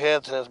fire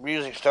hits and his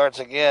music starts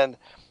again,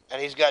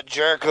 and he's got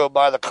Jericho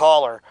by the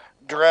collar,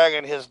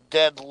 dragging his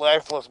dead,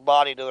 lifeless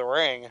body to the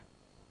ring,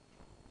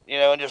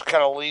 and just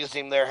kind of leaves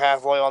him there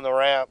halfway on the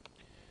ramp.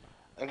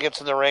 And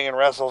gets in the ring and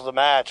wrestles the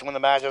match. When the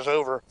match is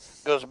over,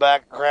 goes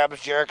back,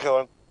 grabs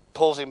Jericho, and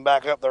pulls him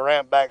back up the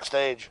ramp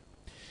backstage.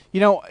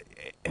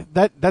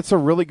 That's a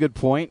really good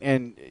point,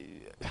 and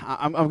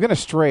I'm going to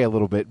stray a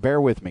little bit.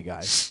 Bear with me,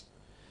 guys.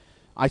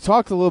 I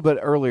talked a little bit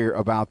earlier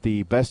about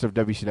the Best of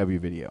WCW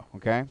video,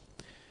 okay?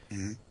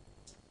 Mm-hmm.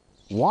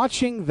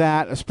 Watching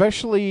that,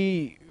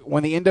 especially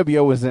when the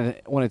NWO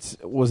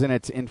was in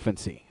its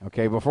infancy,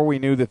 okay, before we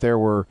knew that there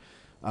were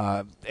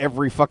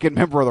every fucking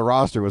member of the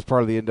roster was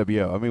part of the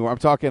NWO. I mean, I'm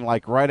talking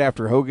like right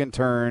after Hogan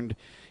turned,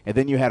 and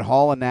then you had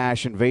Hall and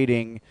Nash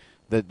invading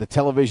the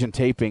television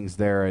tapings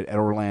there at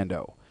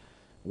Orlando,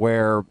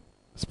 where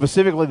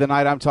specifically the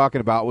night I'm talking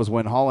about was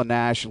when Hall and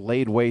Nash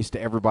laid waste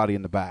to everybody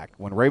in the back,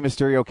 when Rey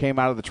Mysterio came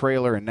out of the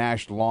trailer and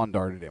Nash lawn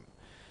darted him.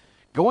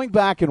 Going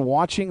back and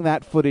watching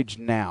that footage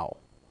now,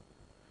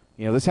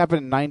 this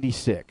happened in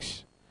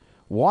 96.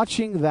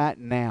 Watching that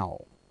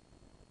now,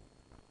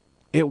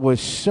 it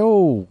was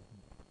so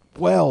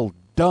well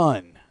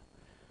done.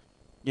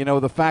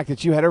 The fact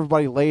that you had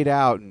everybody laid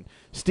out and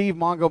Steve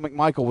Mongo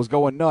McMichael was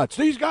going nuts.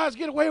 These guys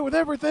get away with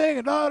everything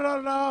and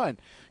and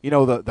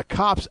the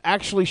cops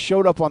actually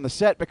showed up on the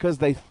set because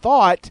they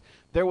thought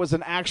there was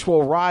an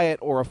actual riot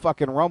or a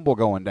fucking rumble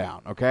going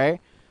down, okay?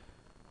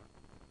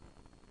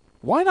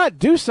 Why not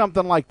do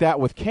something like that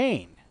with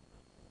Kane?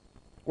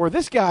 Where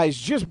this guy's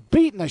just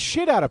beating the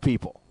shit out of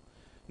people.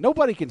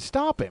 Nobody can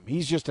stop him.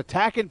 He's just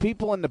attacking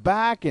people in the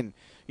back, and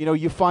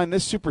you find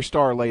this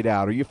superstar laid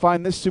out, or you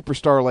find this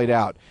superstar laid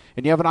out,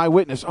 and you have an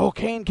eyewitness. Oh,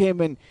 Kane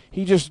came in,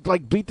 he just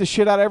beat the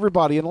shit out of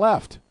everybody and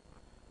left.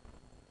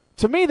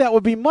 To me, that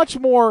would be a much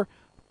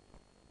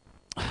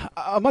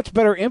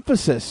better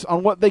emphasis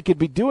on what they could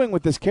be doing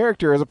with this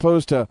character, as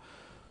opposed to,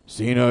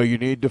 Cena, you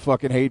need to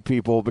fucking hate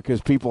people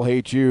because people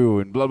hate you,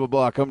 and blah, blah,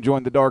 blah, come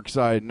join the dark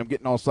side, and I'm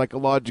getting all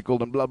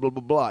psychological, and blah, blah,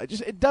 blah, blah.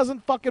 It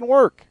doesn't fucking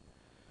work.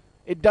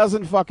 It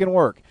doesn't fucking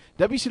work.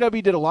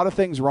 WCW did a lot of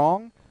things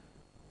wrong,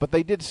 but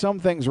they did some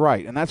things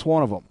right, and that's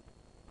one of them.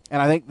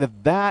 And I think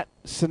that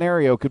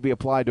scenario could be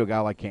applied to a guy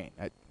like Kane.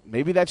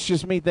 Maybe that's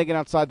just me thinking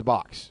outside the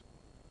box.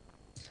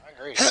 I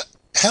agree.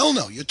 Hell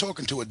no, you're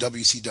talking to a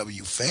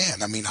WCW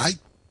fan. I mean, I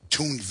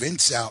tuned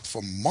Vince out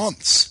for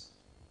months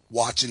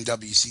watching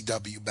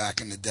WCW back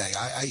in the day.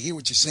 I hear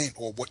what you're saying,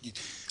 or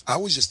I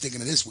was just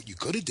thinking of this, what you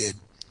could have did.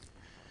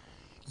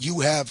 You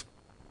have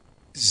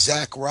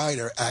Zack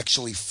Ryder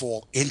actually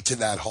fall into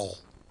that hole,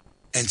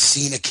 and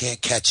Cena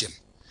can't catch him.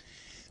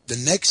 The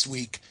next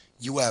week,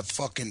 you have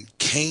fucking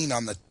Kane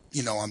on the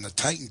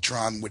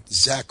Titantron with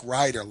Zack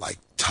Ryder like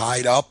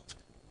tied up,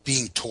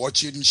 being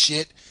tortured and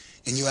shit,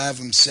 and you have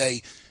him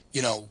say,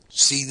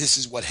 see, this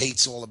is what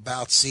hate's all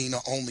about, Cena,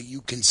 only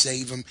you can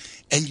save him,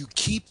 and you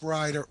keep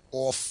Ryder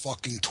off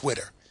fucking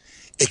Twitter,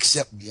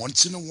 except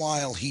once in a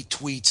while he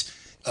tweets,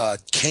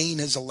 Kane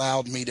has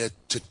allowed me to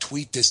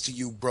tweet this to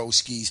you,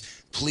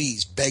 broskies,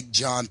 please beg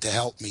John to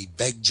help me,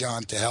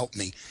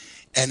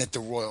 and at the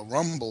Royal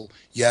Rumble,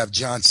 you have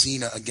John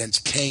Cena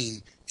against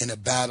Kane in a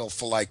battle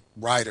for like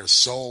Ryder's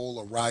soul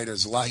or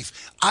Ryder's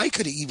life. I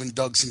could have even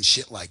dug some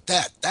shit like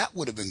that. That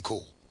would have been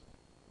cool.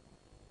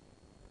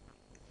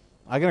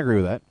 I can agree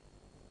with that.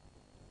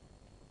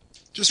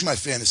 Just my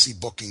fantasy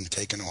booking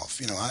taken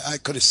off. I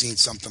could have seen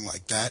something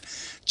like that.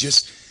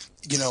 Just,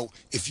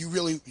 if you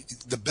really,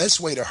 the best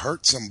way to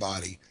hurt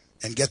somebody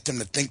and get them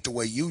to think the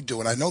way you do,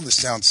 and I know this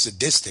sounds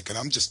sadistic, and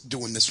I'm just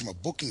doing this from a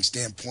booking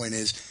standpoint,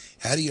 is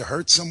how do you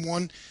hurt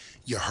someone?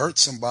 You hurt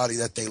somebody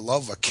that they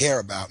love or care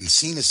about, and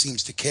Cena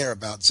seems to care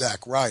about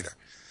Zack Ryder.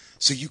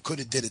 So you could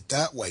have did it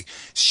that way.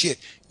 Shit,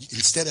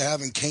 instead of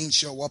having Kane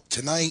show up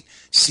tonight,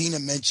 Cena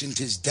mentioned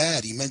his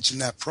dad. He mentioned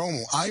that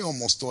promo. I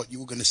almost thought you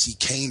were going to see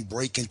Kane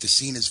break into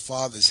Cena's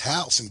father's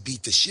house and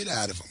beat the shit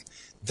out of him.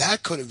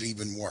 That could have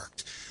even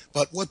worked.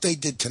 But what they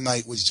did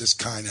tonight was just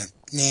kind of,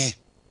 I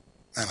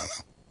don't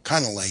know,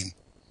 kind of lame.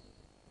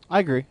 I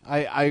agree.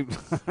 I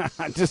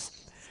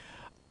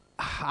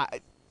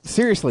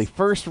seriously,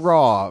 first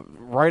Raw,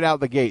 right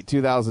out the gate,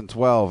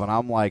 2012, and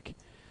I'm like,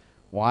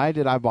 why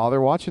did I bother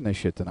watching this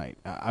shit tonight?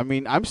 I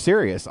mean, I'm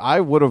serious. I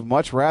would have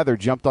much rather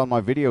jumped on my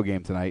video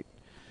game tonight,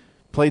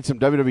 played some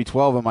WWE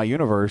 12 in my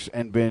universe,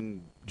 and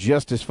been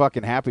just as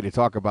fucking happy to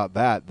talk about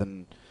that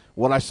than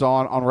what I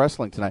saw on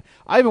wrestling tonight.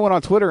 I even went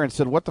on Twitter and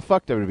said, what the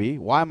fuck, WWE?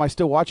 Why am I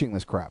still watching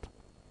this crap?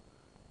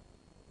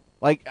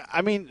 Like,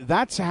 I mean,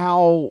 that's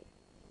how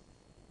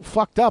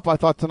fucked up I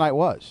thought tonight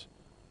was.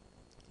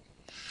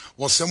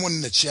 Well, someone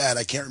in the chat,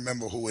 I can't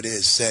remember who it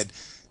is, said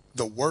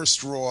the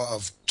worst Raw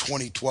of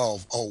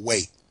 2012. Oh,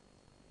 wait.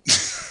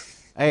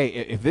 Hey,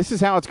 if this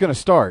is how it's going to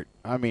start,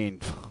 I mean,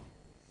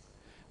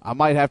 I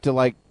might have to,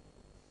 like,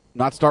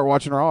 not start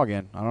watching Raw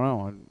again. I don't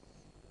know.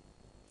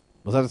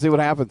 We'll have to see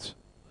what happens.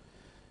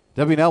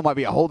 WNL might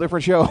be a whole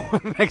different show in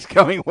the next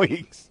coming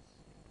weeks.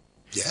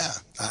 Yeah,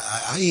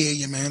 I hear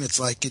you, man. It's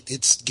like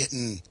it's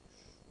getting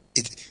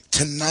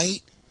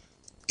tonight.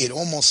 It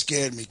almost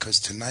scared me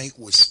because tonight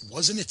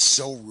wasn't it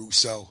so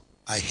Russo?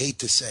 I hate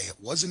to say it.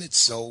 Wasn't it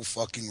so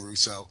fucking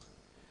Russo?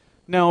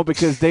 No,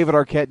 because David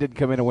Arquette didn't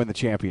come in and win the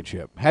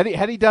championship. Had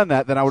he done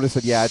that, then I would have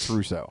said, yeah, it's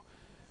Russo.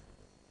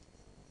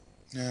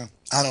 Yeah,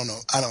 I don't know.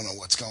 I don't know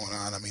what's going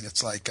on. I mean,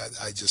 it's like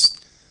I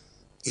just,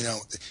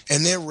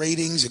 and their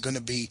ratings are going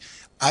to be,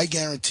 I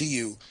guarantee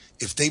you,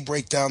 if they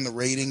break down the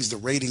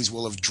ratings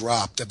will have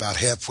dropped about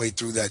halfway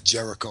through that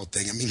Jericho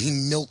thing. I mean,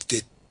 he milked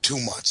it too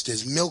much.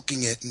 There's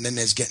milking it, and then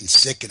there's getting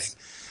sickening.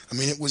 I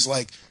mean, it was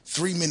like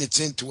 3 minutes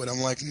into it, I'm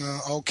like, no,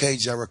 okay,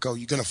 Jericho,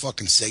 you going to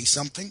fucking say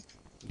something?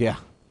 Yeah,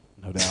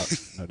 no doubt,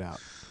 no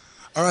doubt.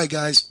 All right,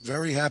 guys,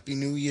 very happy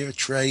New Year,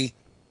 Trey.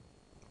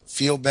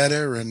 Feel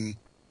better, and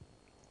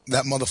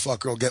that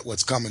motherfucker will get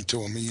what's coming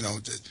to him. He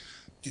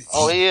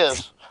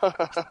is.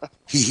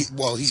 He's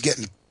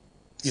getting,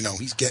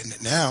 he's getting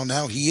it now.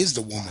 Now he is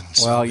the woman.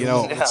 So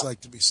well, what it's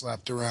like to be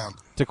slapped around.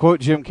 To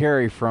quote Jim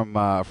Carrey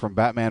from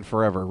Batman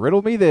Forever,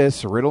 riddle me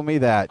this, riddle me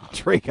that.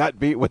 Trey got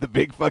beat with a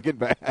big fucking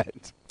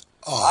bat.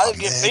 Oh, I didn't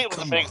get beat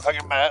with a big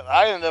fucking bat.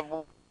 I ended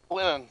up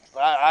winning.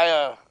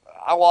 I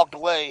walked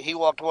away. He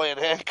walked away in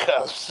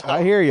handcuffs. So.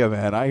 I hear you,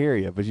 man. I hear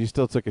you. But you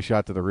still took a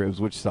shot to the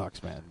ribs, which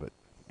sucks, man. But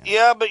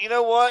yeah, but you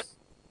know what?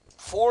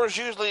 4 is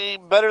usually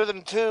better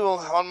than 2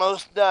 on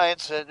most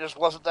nights. It just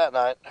wasn't that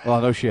night. Well,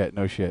 no shit.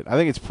 I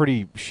think it's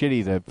pretty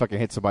shitty to fucking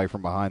hit somebody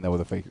from behind, though,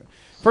 with a fake.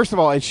 First of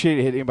all, it's shitty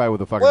to hit anybody with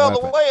a fucking weapon.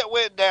 The way it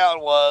went down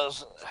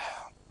was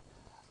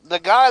the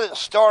guy that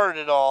started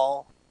it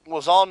all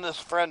was on this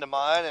friend of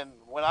mine, and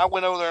when I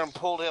went over there and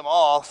pulled him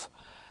off,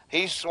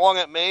 he swung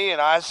at me, and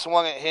I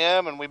swung at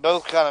him, and we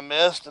both kind of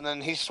missed, and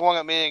then he swung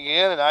at me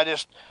again,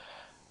 and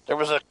there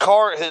was a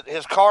car,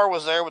 his car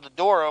was there with the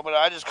door open,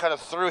 I just kind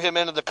of threw him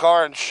into the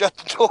car and shut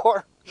the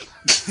door.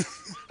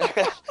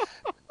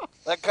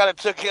 That kind of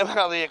took him out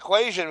of the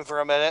equation for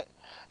a minute,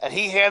 and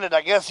he handed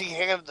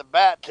the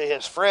bat to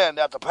his friend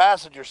at the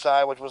passenger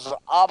side, which was the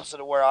opposite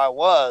of where I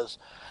was,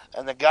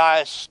 and the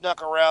guy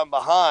snuck around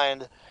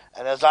behind,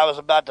 and as I was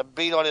about to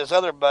beat on his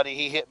other buddy,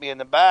 he hit me in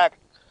the back.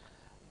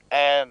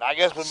 And I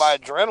guess with my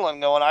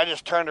adrenaline going, I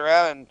just turned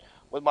around and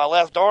with my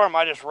left arm,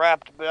 I just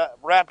wrapped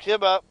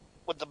him up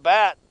with the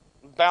bat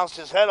and bounced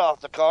his head off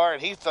the car,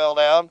 and he fell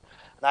down.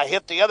 And I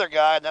hit the other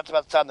guy, and that's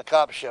about the time the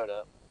cops showed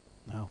up.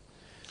 No,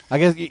 I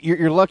guess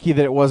you're lucky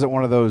that it wasn't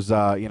one of those,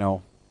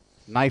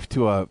 knife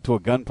to a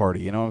gun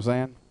party. You know what I'm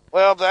saying?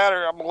 Well, that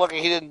or I'm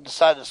lucky he didn't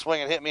decide to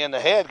swing and hit me in the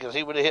head because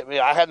he would have hit me.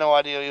 I had no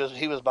idea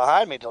he was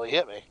behind me until he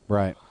hit me.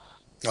 Right.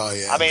 Oh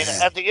yeah. I mean,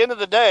 at the end of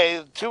the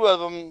day, two of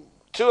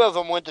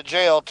them went to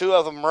jail. 2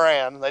 of them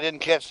ran. They didn't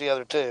catch the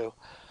other 2.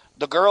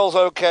 The girl's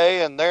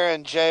okay, and they're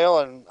in jail,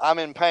 and I'm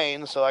in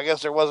pain. So I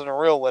guess there wasn't a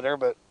real winner,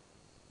 but.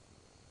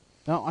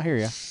 No, I hear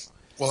you.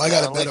 Well, I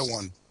got a better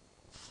one,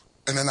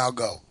 and then I'll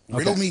go. Okay.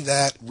 Riddle me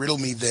that. Riddle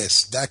me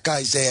this. That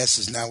guy's ass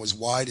is now as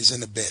wide as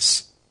an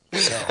abyss.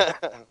 So.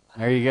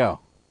 There you go.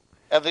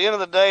 At the end of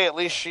the day, at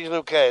least she's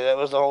okay. That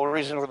was the whole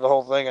reason for the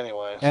whole thing,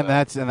 anyway. So. And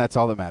that's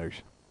all that matters.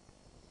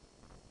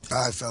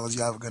 All right, fellas,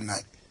 you have a good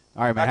night.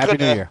 All right, man. Happy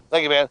New Year.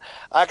 Thank you, man.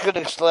 I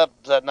couldn't have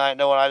slept that night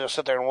knowing I just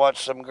sit there and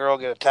watch some girl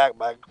get attacked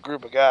by a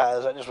group of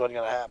guys. That just wasn't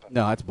going to happen.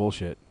 No, that's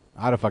bullshit.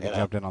 I'd have fucking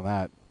jumped in on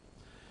that.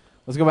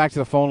 Let's go back to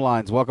the phone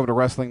lines. Welcome to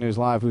Wrestling News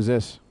Live. Who's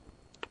this?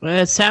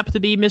 It's happened to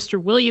be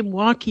Mr. William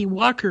Walkie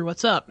Walker.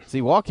 What's up?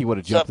 See, Walkie would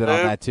have jumped in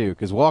on that, too,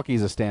 because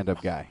Walkie's a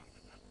stand-up guy.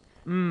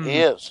 He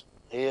is.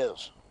 He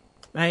is.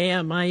 I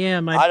am.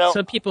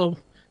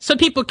 Some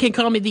people can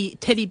call me the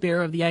teddy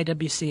bear of the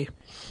IWC.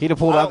 He'd have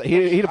pulled out.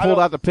 He'd have pulled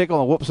out the pickle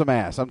and whooped some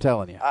ass. I'm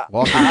telling you.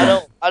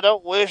 I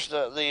don't wish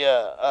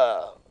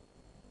the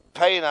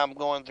pain I'm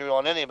going through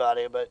on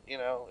anybody, but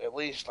at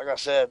least, like I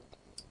said,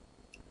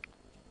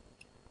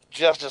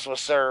 justice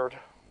was served.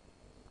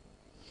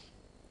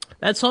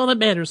 That's all that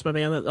matters, my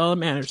man. That's all that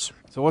matters.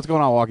 So what's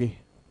going on, Walkie?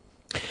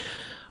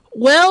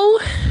 Well.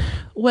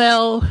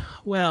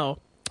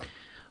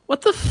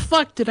 What the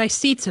fuck did I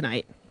see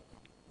tonight?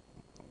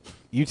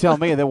 You tell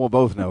me, and then we'll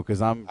both know,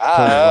 because I'm totally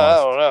I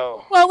lost. don't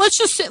know. Well, let's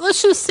just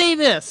say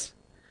this: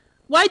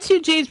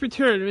 Y2J's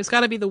return has got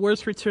to be the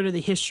worst return in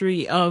the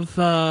history of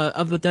the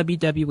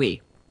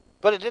WWE.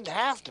 But it didn't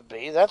have to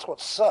be. That's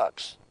what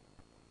sucks.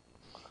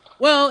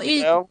 Well,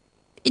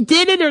 it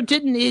did it or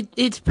didn't.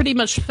 It's pretty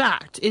much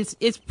fact. It's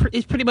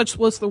pretty much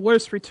was the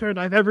worst return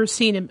I've ever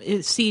seen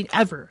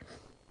ever.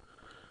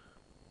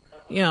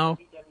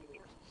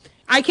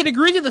 I can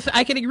agree to the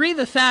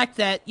fact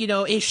that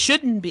it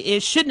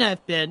shouldn't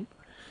have been,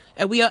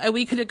 and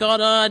we could have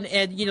gone on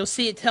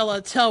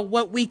and tell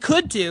what we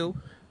could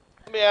do.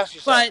 Let me ask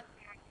you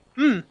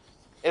something.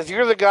 If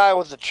you're the guy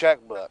with the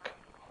checkbook,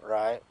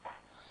 right,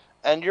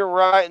 and you're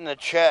writing the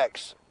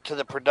checks to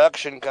the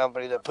production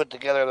company that put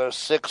together those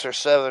 6 or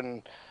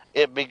 7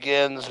 It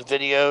Begins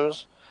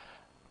videos,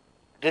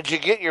 did you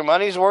get your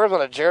money's worth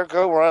on a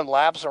Jericho running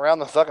laps around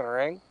the fucking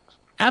ring?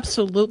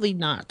 Absolutely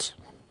not.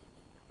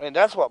 I mean,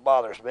 that's what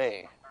bothers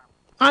me.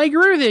 I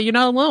agree with you. You're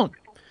not alone.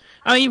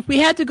 I mean, we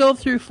had to go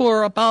through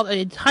for about an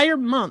entire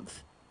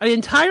month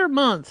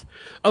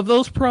of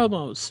those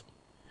promos,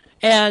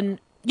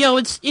 and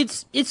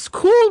it's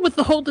cool with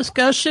the whole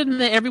discussion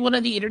that everyone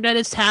on the internet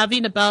is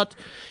having about,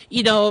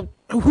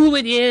 who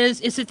it is.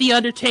 Is it The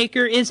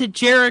Undertaker? Is it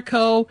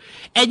Jericho?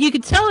 And you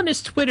can tell on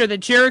his Twitter that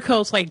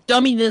Jericho's like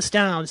dumbing this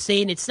down,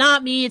 saying it's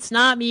not me, it's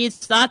not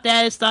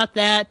that, it's not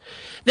that.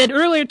 Then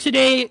earlier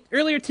today,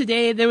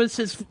 there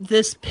was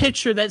this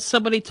picture that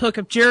somebody took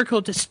of Jericho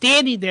just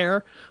standing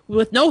there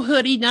with no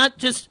hoodie,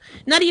 not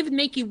even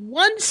making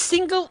one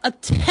single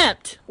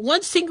attempt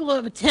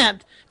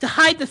to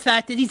hide the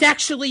fact that he's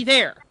actually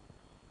there.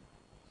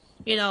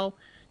 To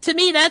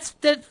me, that's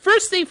the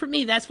first thing for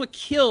me. That's what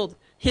killed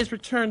his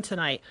return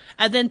tonight.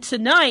 And then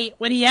tonight,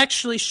 when he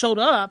actually showed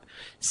up,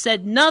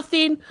 said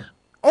nothing,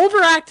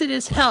 overacted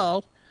as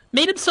hell,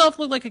 made himself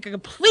look like a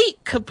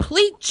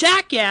complete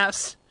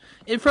jackass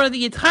in front of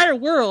the entire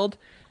world.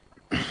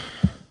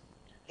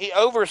 He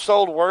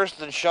oversold worse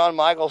than Shawn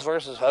Michaels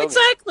versus Hogan.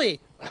 Exactly.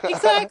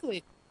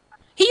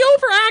 He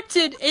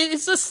overacted.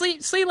 It's just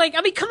like,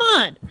 I mean, come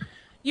on.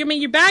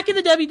 You're back in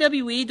the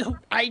WWE.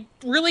 I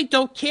really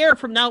don't care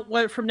from now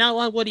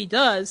on what he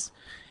does.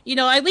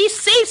 At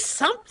least say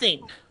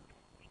something.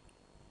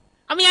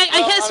 I mean, I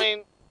guess.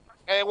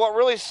 And what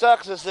really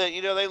sucks is that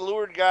they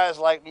lured guys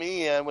like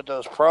me in with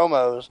those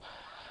promos.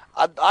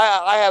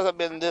 I haven't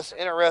been this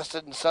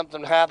interested in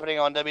something happening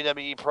on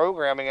WWE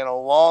programming in a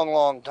long,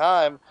 long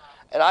time.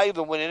 And I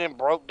even went in and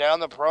broke down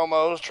the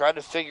promos, tried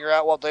to figure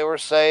out what they were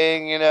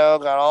saying.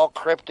 Got all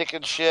cryptic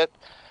and shit.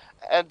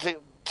 And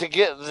to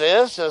get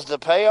this as the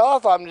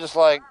payoff, I'm just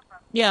like,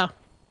 yeah.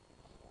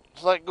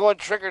 It's like going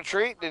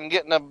trick-or-treating and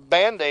getting a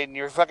Band-Aid in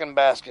your fucking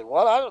basket.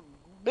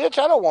 Bitch,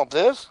 I don't want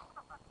this.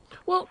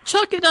 Well,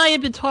 Chuck and I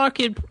have been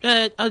talking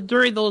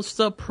during those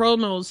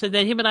promos, and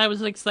then him and I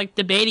was like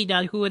debating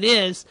on who it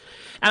is.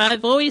 And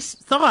I've always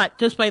thought,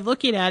 just by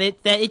looking at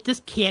it, that it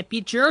just can't be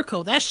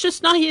Jericho. That's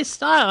just not his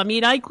style. I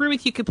mean, I agree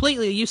with you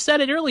completely. You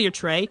said it earlier,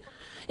 Trey.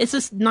 It's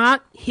just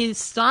not his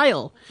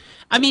style.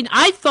 I mean,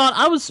 I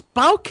was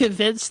about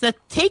convinced that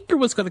Taker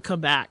was going to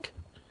come back.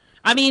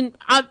 I mean,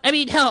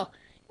 hell.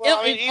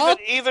 Well,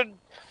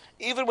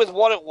 even with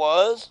what it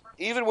was,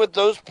 even with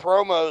those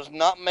promos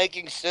not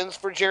making sense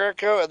for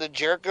Jericho and the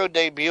Jericho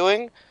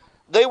debuting,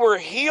 they were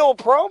heel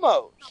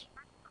promos.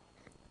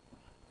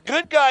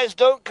 Good guys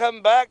don't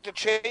come back to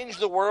change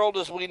the world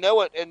as we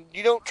know it, and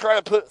you don't try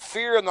to put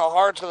fear in the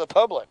hearts of the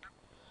public.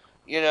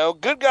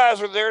 Good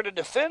guys are there to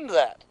defend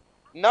that.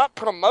 not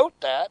promote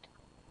that.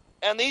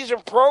 And these are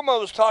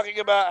promos talking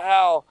about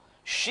how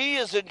she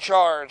is in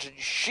charge, and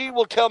she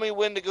will tell me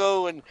when to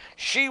go, and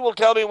she will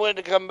tell me when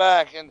to come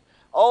back, and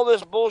all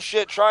this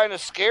bullshit trying to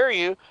scare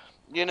you,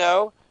 you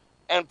know,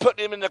 and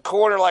putting him in the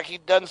corner like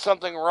he'd done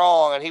something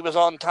wrong and he was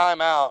on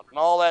timeout and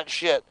all that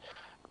shit.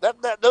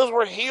 Those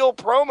were heel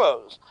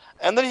promos.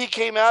 And then he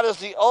came out as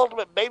the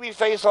ultimate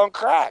babyface on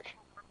crack.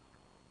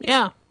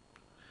 Yeah.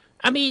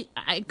 I mean,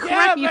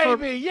 correct me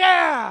baby,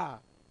 yeah!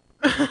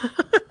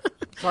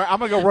 Sorry, I'm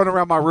going to go run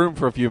around my room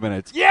for a few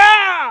minutes.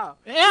 Yeah!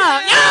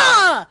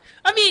 I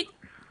mean,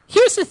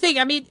 here's the thing.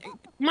 I mean,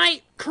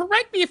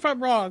 correct me if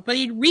I'm wrong, but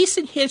in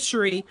recent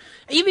history,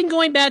 even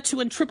going back to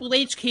when Triple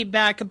H came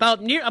back about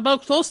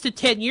close to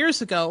 10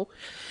 years ago,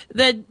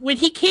 that when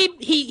he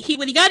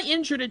when he got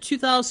injured in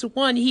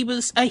 2001, he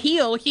was a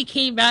heel. He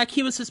came back.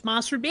 He was this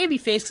monster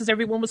babyface because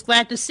everyone was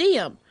glad to see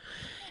him.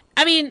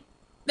 I mean,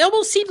 it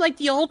almost seemed like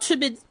the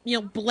ultimate,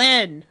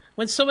 blend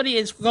when somebody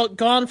is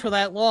gone for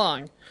that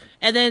long.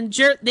 And then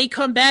they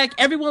come back.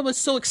 Everyone was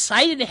so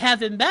excited to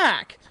have him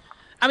back.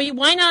 I mean,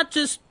 why not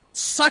just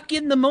suck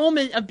in the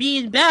moment of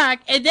being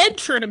back and then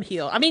turn him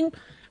heel? I mean,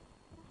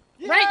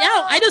 right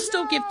now, I just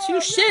don't give two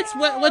shits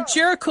what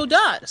Jericho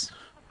does.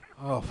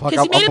 Oh, fuck.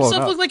 Because he made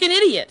himself look like an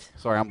idiot.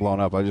 Sorry, I'm blown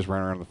up. I just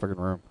ran around the freaking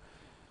room.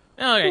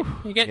 Okay.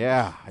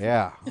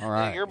 Yeah. All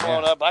right. You're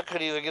blown up. I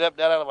couldn't even get up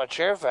out of my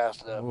chair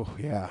fast enough. Oh,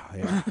 yeah.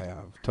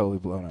 I'm totally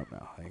blown up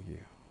now. Thank you.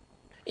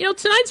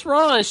 Tonight's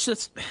Raw is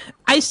just...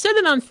 I said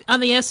it on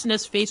the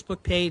SNS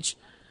Facebook page.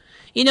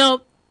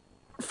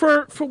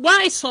 For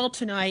what I saw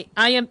tonight,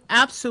 I am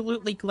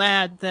absolutely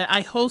glad that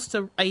I host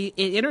an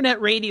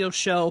internet radio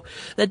show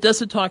that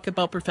doesn't talk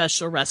about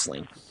professional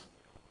wrestling.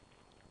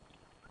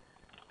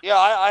 Yeah,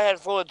 I had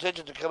full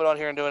intention of coming on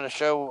here and doing a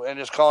show and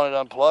just calling it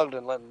Unplugged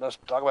and letting us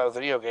talk about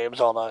video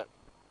games all night.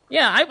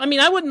 Yeah, I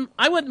mean, I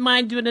wouldn't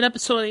mind doing an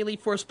episode of the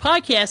Elite Force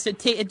podcast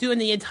and doing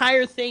the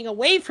entire thing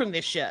away from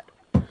this shit.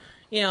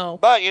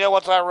 But you know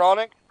what's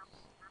ironic?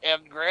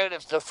 And granted,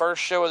 it's the first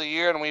show of the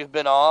year and we've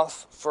been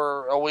off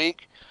for a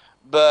week,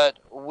 but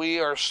we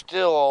are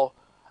still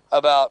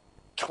about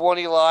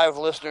 20 live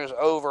listeners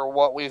over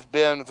what we've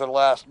been for the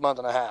last month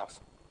and a half.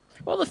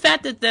 Well, the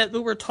fact that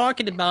we're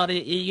talking about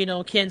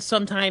it, can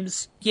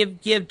sometimes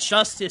give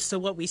justice to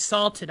what we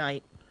saw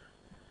tonight.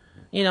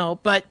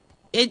 But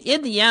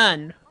in the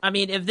end, I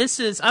mean,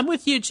 I'm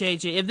with you,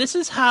 JJ. If this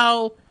is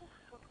how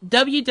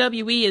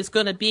WWE is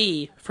going to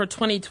be for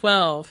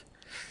 2012,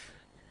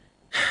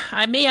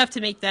 I may have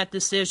to make that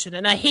decision.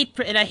 And I hate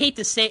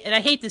to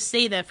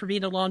say that for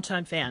being a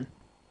longtime fan.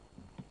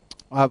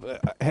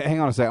 Hang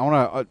on a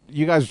second.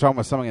 You guys are talking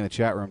about something in the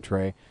chat room,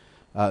 Trey.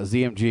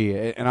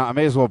 ZMG, and I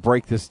may as well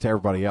break this to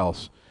everybody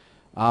else.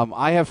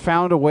 I have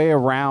found a way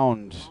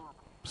around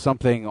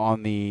something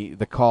on the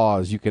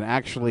cause. You can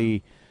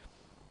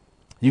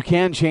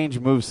change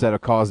moveset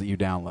of cause that you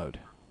download.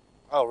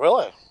 Oh,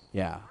 really?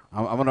 Yeah,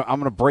 I'm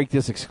gonna break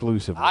this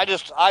exclusively. I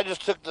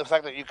just took the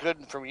fact that you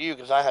couldn't from you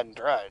because I hadn't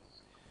tried.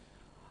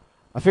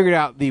 I figured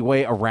out the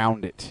way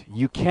around it.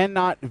 You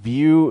cannot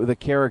view the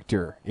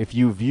character. If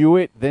you view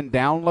it, then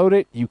download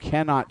it, you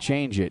cannot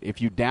change it.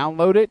 If you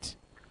download it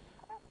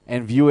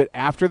and view it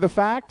after the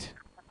fact,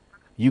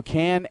 you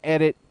can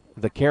edit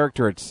the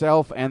character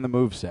itself and the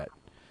moveset.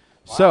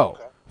 Wow, so,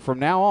 from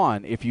now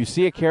on, if you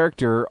see a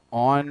character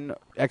on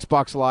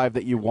Xbox Live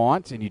that you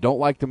want and you don't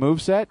like the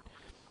moveset,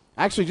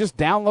 actually just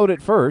download it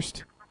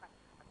first.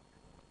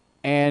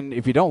 And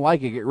if you don't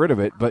like it, get rid of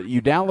it. But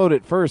you download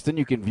it first, then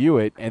you can view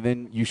it, and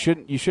then you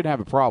shouldn't have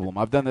a problem.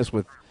 I've done this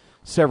with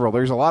several.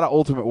 There's a lot of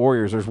Ultimate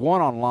Warriors. There's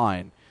one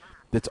online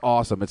that's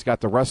awesome. It's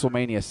got the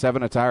WrestleMania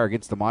 7 attire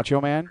against the Macho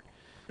Man.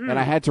 And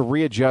I had to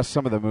readjust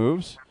some of the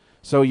moves.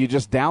 So you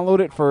just download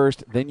it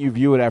first, then you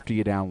view it after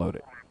you download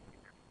it.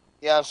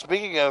 Yeah,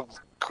 speaking of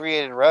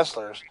created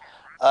wrestlers,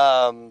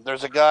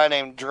 there's a guy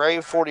named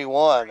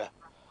Dre41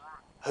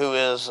 who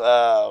is,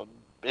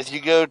 if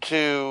you go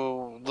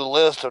to the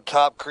list of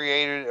top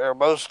created, or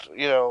most,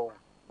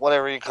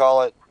 whatever you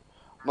call it,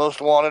 most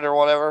wanted or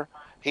whatever,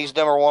 he's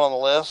number one on the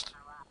list.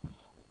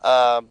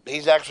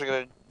 He's actually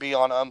going to be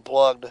on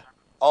Unplugged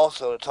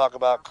also to talk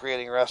about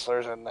creating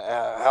wrestlers and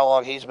how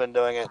long he's been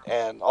doing it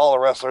and all the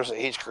wrestlers that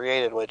he's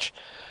created, which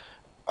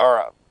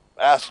are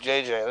ask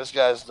JJ. This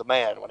guy's the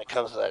man when it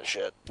comes to that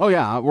shit. Oh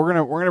yeah, we're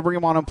gonna bring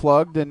him on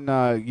Unplugged and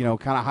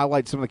kind of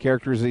highlight some of the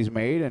characters that he's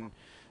made, and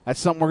that's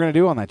something we're gonna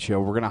do on that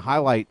show. We're gonna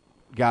highlight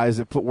guys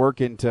that put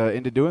work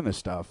into doing this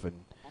stuff,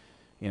 and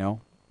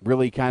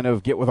really kind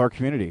of get with our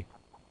community,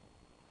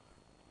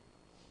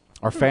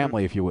 our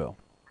family, if you will.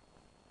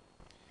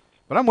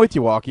 But I'm with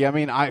you, Walkie. I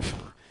mean,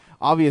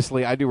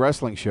 Obviously, I do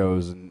wrestling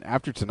shows, and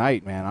after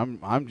tonight, man,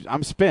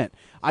 I'm spent.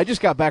 I just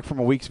got back from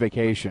a week's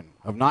vacation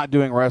of not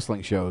doing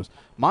wrestling shows.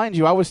 Mind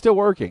you, I was still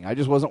working. I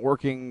just wasn't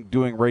working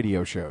doing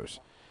radio shows.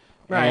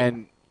 Right.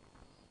 And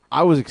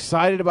I was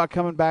excited about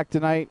coming back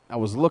tonight. I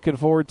was looking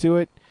forward to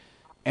it,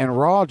 and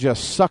Raw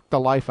just sucked the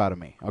life out of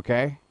me,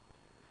 okay?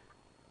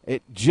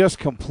 It just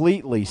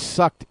completely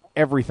sucked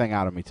everything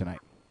out of me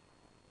tonight.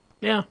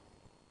 Yeah.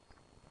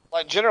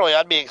 Like, generally,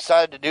 I'd be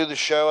excited to do the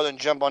show and then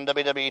jump on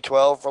WWE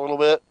 12 for a little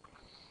bit.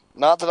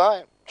 Not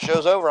tonight.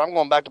 Show's over. I'm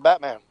going back to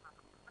Batman.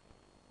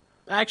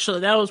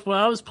 Actually, that was what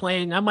I was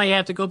playing. I might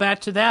have to go back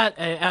to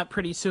that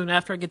pretty soon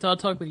after I get done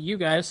talking with you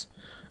guys.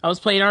 I was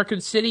playing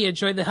Arkham City,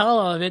 enjoyed the hell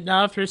out of it.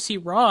 Now after I see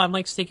Raw, I'm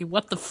like thinking,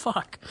 what the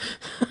fuck?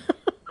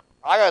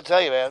 I gotta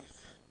tell you, man,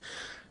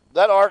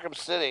 that Arkham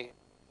City,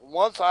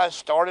 once I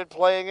started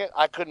playing it,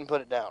 I couldn't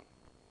put it down.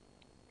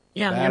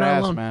 Yeah, you're not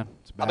alone. Man.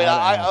 I mean,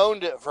 I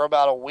owned it for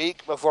about a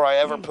week before I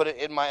ever put it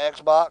in my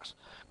Xbox.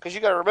 Because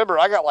you gotta remember,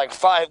 I got like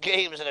 5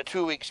 games in a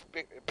 2-week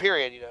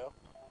period, you know.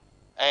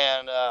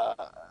 And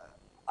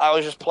I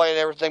was just playing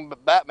everything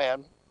but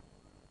Batman.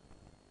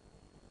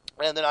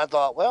 And then I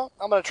thought, well,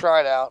 I'm gonna try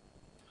it out.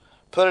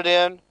 Put it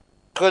in,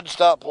 couldn't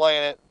stop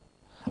playing it.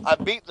 I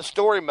beat the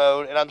story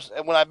mode,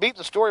 and when I beat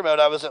the story mode,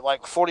 I was at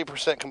like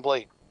 40%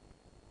 complete.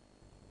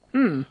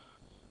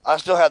 I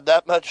still had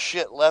that much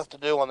shit left to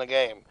do on the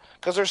game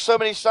because there's so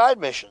many side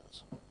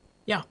missions.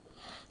 Yeah.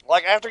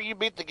 Like after you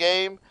beat the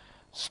game,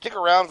 stick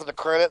around for the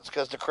credits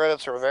because the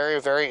credits are very,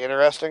 very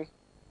interesting,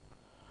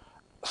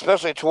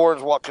 especially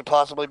towards what could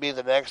possibly be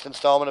the next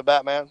installment of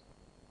Batman.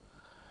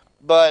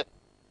 But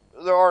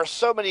there are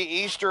so many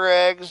Easter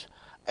eggs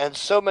and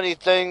so many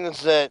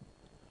things that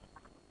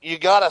you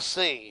gotta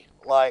see,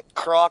 like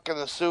Croc in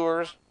the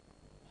sewers.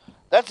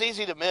 That's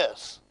easy to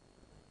miss.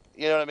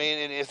 You know what I mean?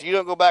 And if you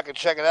don't go back and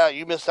check it out,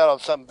 you miss out on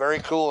something very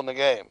cool in the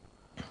game.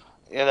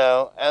 You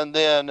know, and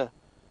then,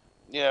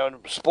 you know,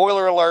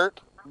 spoiler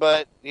alert,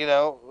 but, you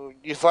know,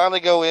 you finally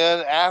go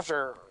in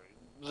after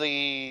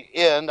the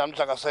end. I'm just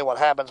not going to say what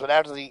happens, but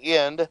after the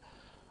end,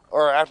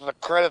 or after the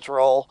credits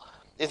roll,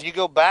 if you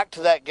go back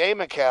to that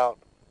game account,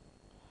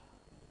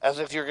 as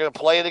if you're going to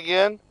play it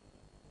again,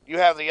 you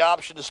have the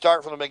option to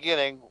start from the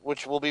beginning,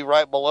 which will be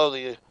right below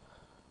the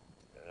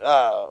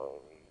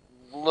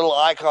little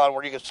icon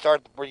where you can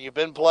start where you've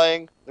been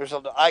playing. There's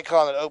an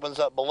icon that opens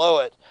up below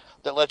it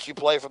that lets you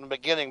play from the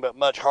beginning, but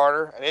much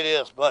harder. And it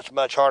is much,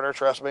 much harder,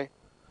 trust me.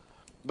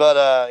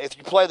 But if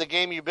you play the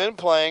game you've been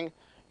playing,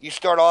 you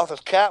start off as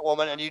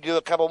Catwoman, and you do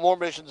a couple more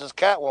missions as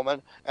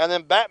Catwoman, and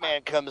then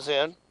Batman comes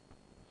in,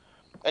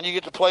 and you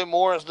get to play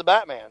more as the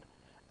Batman.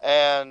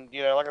 And,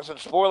 you know, like I said,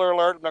 spoiler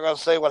alert, I'm not going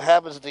to say what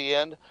happens at the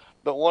end,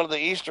 but one of the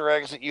Easter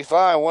eggs that you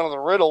find, one of the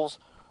riddles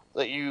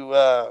that you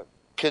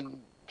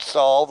can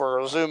solve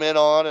or zoom in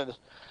on, and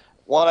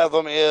one of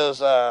them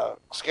is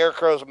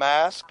Scarecrow's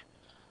mask.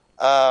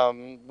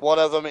 One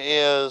of them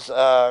is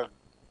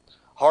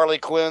Harley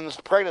Quinn's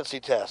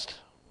pregnancy test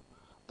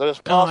that is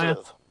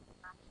positive.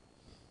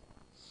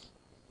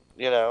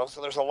 You know,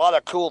 so there's a lot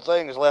of cool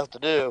things left to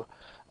do.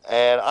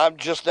 And I'm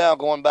just now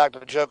going back to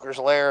the Joker's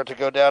lair to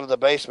go down to the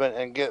basement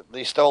and get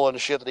the stolen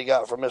shit that he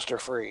got from Mr.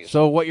 Freeze.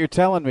 So what you're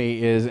telling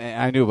me is,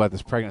 and I knew about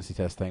this pregnancy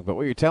test thing, but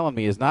what you're telling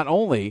me is not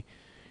only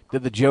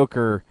did the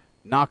Joker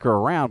knock her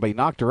around, but he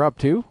knocked her up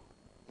too?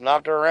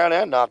 Knocked her around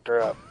and knocked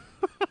her up.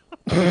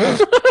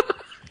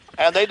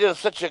 And they did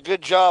such a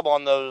good job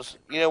on those,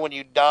 you know, when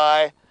you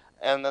die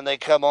and then they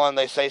come on,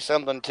 they say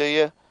something to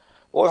you.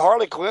 Boy,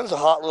 Harley Quinn's a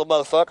hot little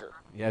motherfucker.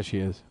 Yeah, she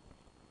is.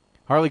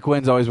 Harley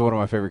Quinn's always one of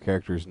my favorite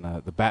characters in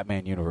the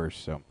Batman universe.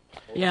 So,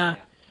 yeah.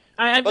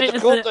 But the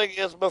cool thing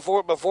is,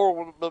 before,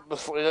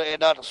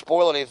 not to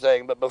spoil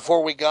anything, but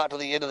before we got to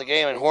the end of the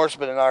game, and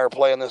Horseman and I are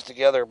playing this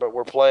together, but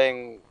we're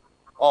playing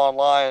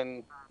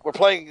online. We're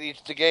playing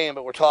the game,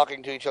 but we're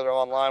talking to each other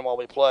online while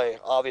we play.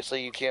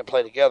 Obviously, you can't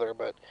play together,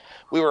 but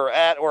we were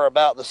at or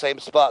about the same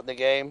spot in the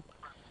game.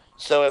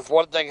 So if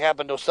one thing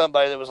happened to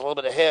somebody that was a little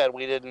bit ahead,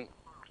 we didn't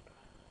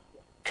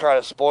try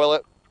to spoil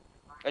it.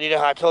 And you know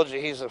how I told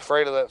you he's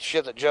afraid of that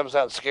shit that jumps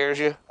out and scares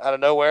you out of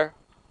nowhere?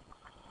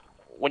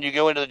 When you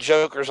go into the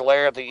Joker's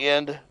lair at the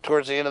end,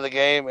 towards the end of the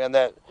game, and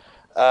that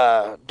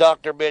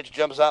doctor bitch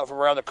jumps out from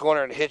around the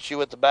corner and hits you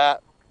with the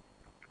bat.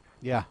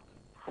 Yeah.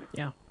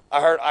 Yeah.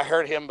 I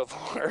heard him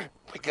before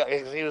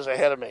because he was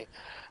ahead of me,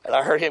 and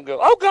I heard him go,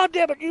 "Oh God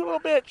damn it, you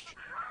little bitch!"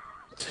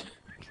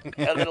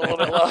 And then a little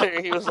bit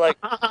later, he was like,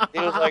 "I'm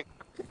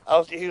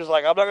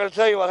not going to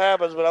tell you what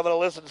happens, but I'm going to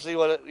listen to see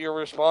what your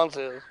response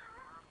is."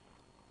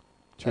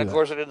 And of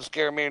course, it didn't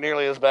scare me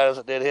nearly as bad as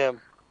it did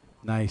him.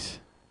 Nice.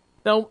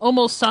 That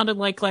almost sounded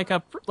like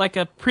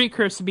a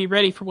precursor to be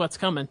ready for what's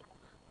coming.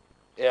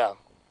 Yeah.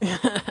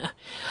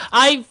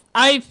 I've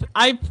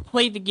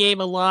played the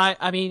game a lot.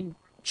 I mean,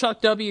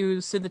 Chuck W,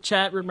 who's in the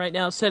chat room right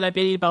now, said I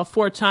beat it about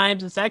 4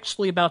 times. It's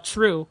actually about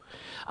true.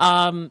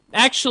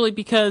 Actually,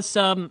 because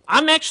I'm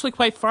actually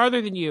quite farther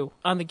than you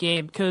on the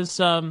game. Because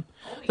the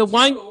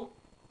one...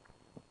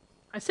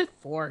 I said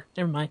 4.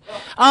 Never mind.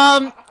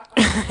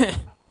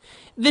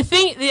 The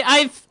thing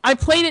I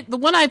played it. The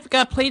one I've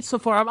got played so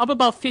far, I'm up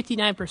about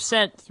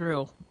 59%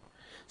 through.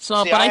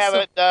 So, see, but I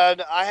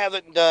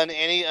haven't done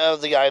any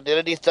of the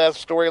identity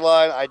theft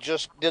storyline. I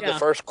just did the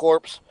first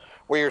corpse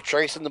where you're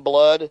tracing the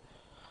blood.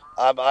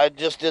 I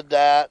just did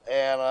that,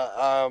 and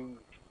I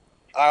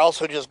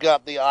also just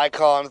got the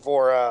icon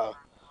for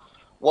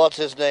what's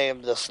his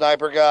name, the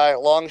sniper guy,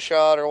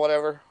 Longshot or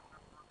whatever.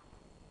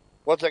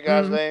 What's that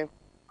guy's name?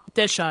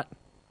 Deadshot.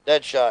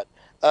 Deadshot.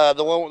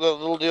 The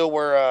little deal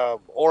where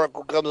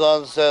Oracle comes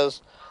on and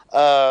says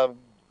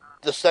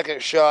the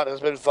second shot has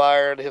been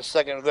fired. His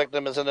second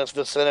victim is in this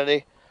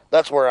vicinity.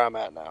 That's where I'm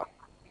at now.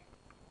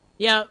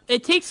 Yeah,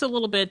 it takes a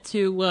little bit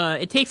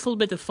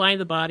to find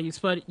the bodies,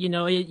 but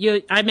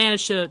I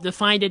managed to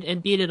find it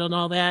and beat it on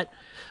all that.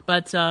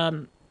 But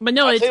no,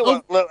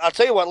 I'll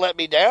tell you what let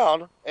me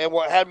down and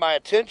what had my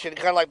attention,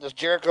 kind of like this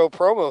Jericho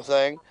promo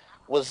thing,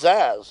 was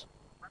Zaz.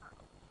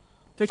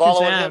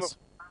 Following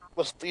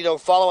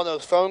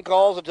those phone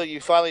calls until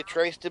you finally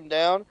traced him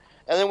down,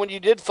 and then when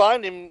you did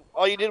find him,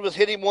 all you did was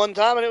hit him one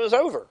time and it was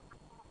over.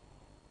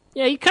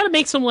 Yeah, he kind of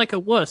makes him like a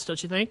wuss,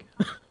 don't you think?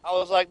 I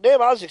was like,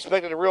 damn, I was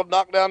expecting a real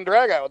knockdown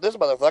drag out with this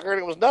motherfucker,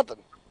 and it was nothing.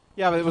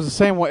 Yeah, but it was the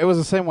same way. It was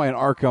the same way in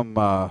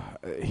Arkham.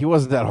 He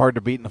wasn't that hard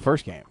to beat in the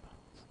first game.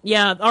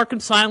 Yeah, Arkham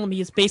Asylum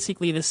is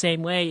basically the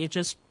same way. It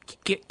just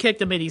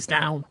kicked him and he's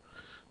down.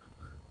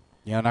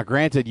 Yeah, now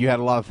granted, you had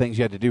a lot of things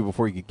you had to do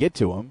before you could get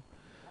to him,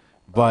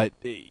 but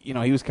he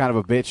was kind of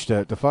a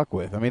bitch to fuck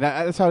with. I mean,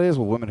 that's how it is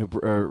with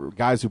women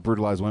guys who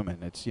brutalize women.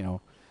 It's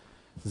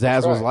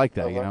Zaz was like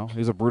that. He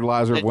was a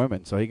brutalizer of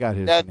women, so he got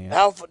his. In the end.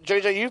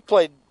 JJ,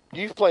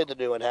 you've played the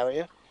new one, haven't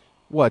you?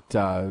 What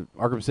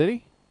Arkham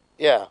City?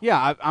 Yeah.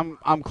 Yeah,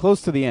 I'm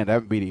close to the end. I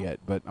haven't beat it yet,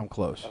 but I'm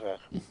close.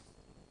 Okay.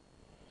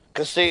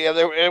 Because see,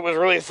 it was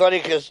really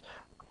funny because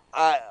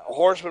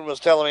Horseman was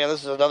telling me, and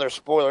this is another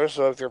spoiler,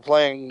 so if you're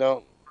playing,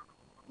 don't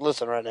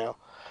listen right now.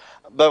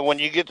 But when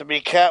you get to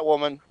be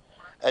Catwoman,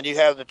 and you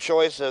have the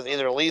choice of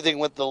either leaving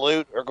with the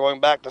loot or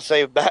going back to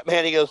save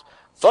Batman, he goes,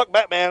 "Fuck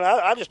Batman!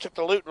 I just took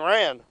the loot and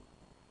ran."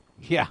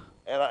 Yeah.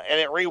 And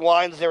it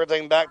rewinds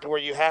everything back to where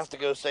you have to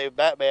go save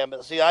Batman.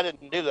 But see, I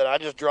didn't do that. I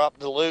just dropped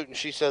the loot, and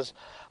she says,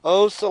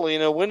 "Oh,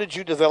 Selena, when did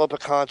you develop a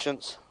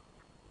conscience?"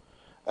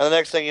 And the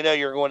next thing you know,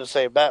 you're going to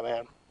save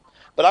Batman.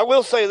 But I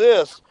will say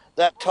this,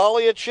 that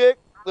Talia chick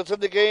that's in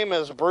the game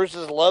as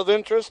Bruce's love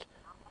interest,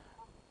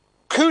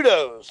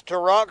 kudos to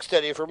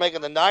Rocksteady for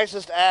making the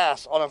nicest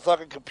ass on a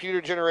fucking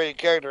computer-generated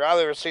character I've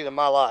ever seen in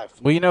my life.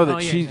 Well, you know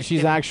that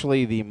she's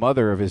actually the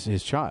mother of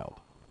his child.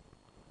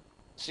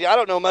 See, I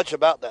don't know much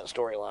about that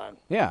storyline.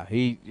 Yeah,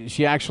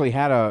 she actually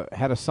had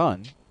a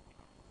son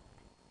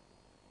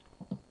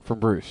from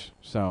Bruce.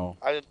 So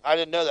I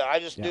didn't know that. I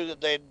just knew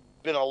that they'd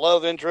been a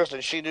love interest,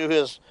 and she knew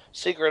his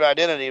secret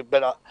identity.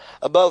 But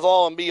above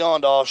all and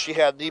beyond all, she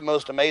had the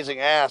most amazing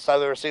ass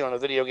I've ever seen on a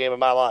video game in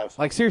my life.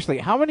 Like, seriously,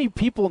 how many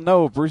people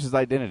know Bruce's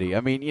identity? I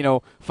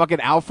mean,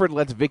 fucking Alfred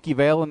lets Vicky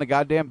Vale in the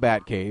goddamn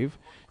Batcave.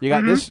 You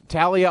got this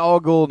Talia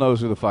al Ghul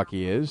knows who the fuck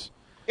he is.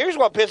 Here's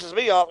what pisses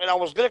me off, and I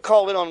was going to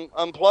call in on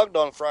Unplugged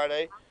on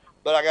Friday,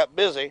 but I got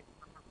busy.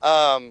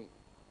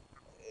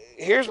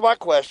 Here's my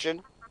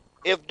question.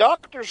 If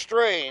Doctor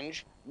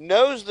Strange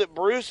knows that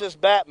Bruce is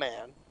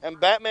Batman, and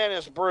Batman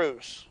is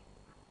Bruce,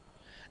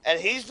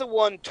 and he's the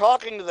one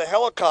talking to the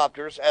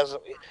helicopters as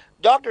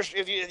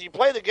if you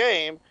play the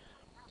game,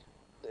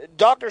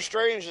 Doctor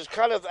Strange is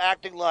kind of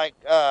acting like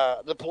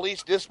the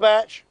police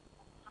dispatch.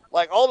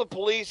 Like all the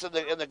police and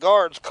the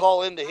guards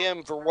call into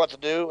him for what to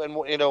do and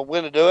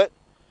when to do it.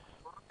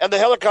 And the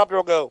helicopter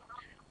will go,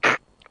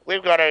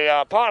 "We've got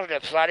a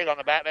positive sighting on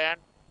the Batman.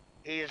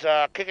 He's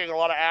kicking a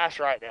lot of ass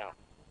right now."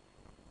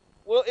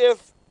 Well,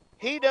 if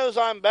he knows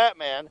I'm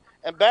Batman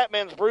and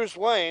Batman's Bruce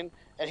Wayne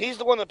and he's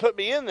the one that put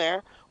me in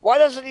there, why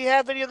doesn't he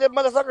have any of them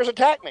motherfuckers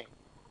attack me?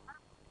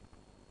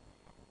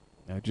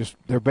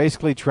 They're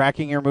basically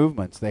tracking your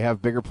movements. They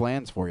have bigger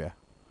plans for you.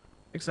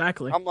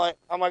 Exactly. I'm like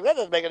that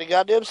doesn't make any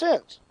goddamn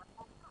sense.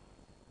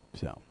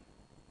 So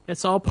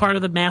it's all part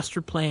of the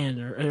master plan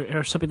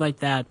or something like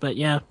that. But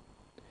yeah.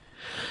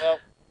 Well,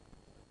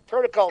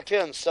 Protocol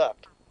 10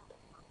 sucked.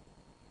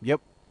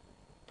 Yep.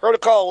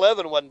 Protocol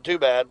 11 wasn't too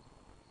bad.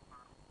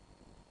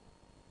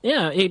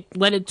 Yeah, it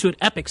led into an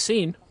epic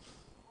scene.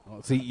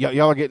 Well, see,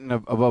 y'all are getting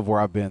above where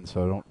I've been,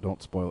 so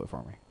don't spoil it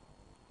for me.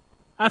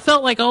 I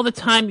felt like all the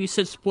time you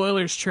said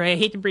spoilers, Trey. I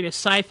hate to bring a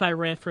sci-fi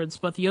reference,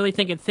 but the only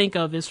thing I can think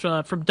of is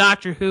from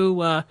Doctor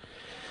Who.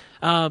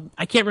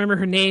 I can't remember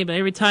her name, but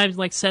every time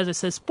it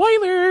says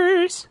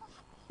spoilers.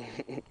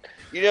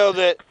 You know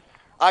that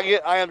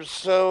I am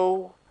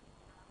so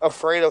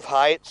afraid of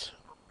heights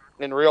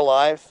in real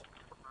life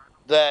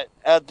that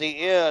at the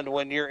end,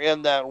 when you're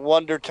in that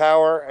Wonder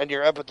Tower and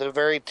you're up at the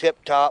very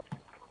tip top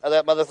of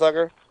that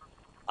motherfucker,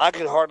 I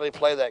could hardly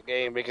play that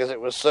game because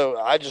it was so.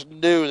 I just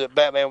knew that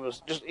Batman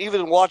was just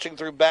even watching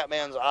through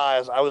Batman's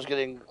eyes. I was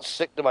getting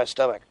sick to my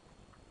stomach.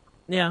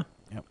 Yeah.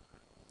 Yep.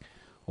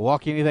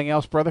 Walkie, anything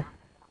else, brother?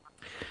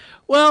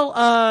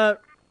 Well,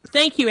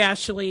 thank you,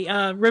 Ashley.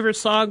 River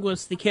Song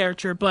was the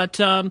character, but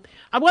I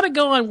want to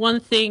go on one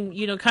thing.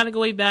 Kind of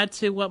going back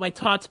to what I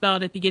talked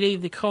about at the beginning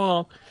of the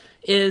call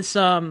is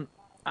I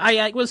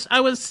was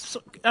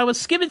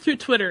skimming through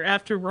Twitter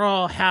after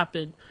Raw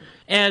happened,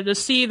 and to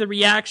see the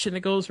reaction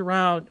that goes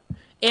around,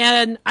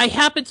 and I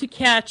happened to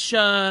catch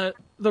The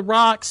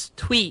Rock's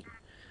tweet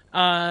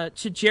to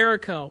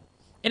Jericho,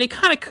 and it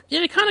kind of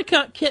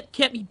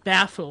kept me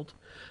baffled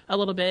a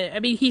little bit. I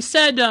mean, he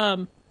said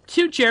to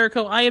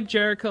Jericho, "I am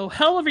Jericho.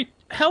 Hell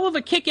hell of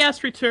a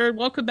kick-ass return.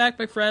 Welcome back,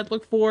 my friend.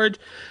 Look forward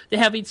to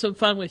having some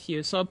fun with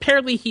you. So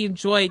apparently he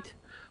enjoyed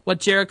what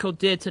Jericho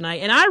did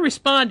tonight. And I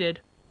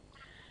responded.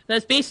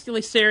 That's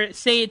basically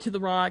say it to The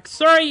Rock.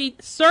 Sorry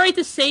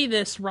to say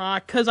this,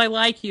 Rock, because I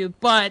like you,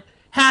 but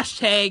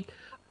hashtag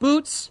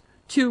boots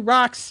to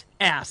Rock's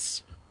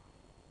ass.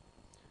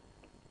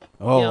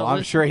 Oh, you know,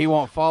 I'm sure he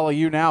won't follow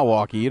you now,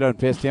 Walkie. You done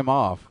pissed him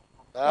off.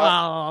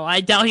 Well, I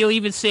doubt he'll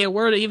even say a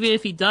word. Even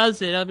if he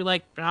does it, I'll be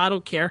like, I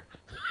don't care.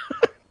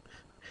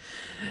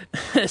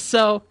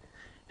 So,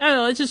 I don't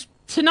know. It's just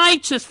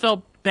tonight just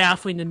felt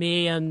baffling to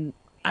me, and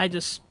I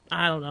don't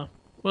know.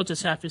 We'll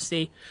just have to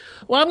see.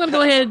 Well, I'm going to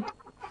go ahead.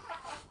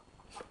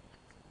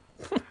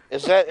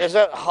 Is that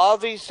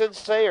Javi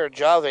Sensei or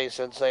Jave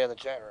Sensei in the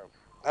chat room?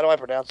 How do I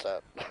pronounce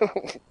that?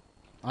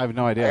 I have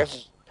no idea.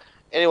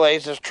 Anyway, he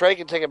says Trey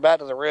can take it back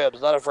to the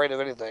ribs, not afraid of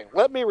anything.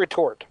 Let me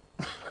retort.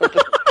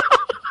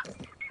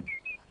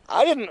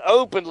 I didn't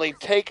openly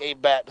take a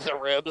bat to the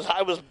ribs.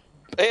 I was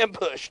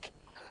ambushed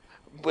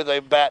with a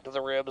bat to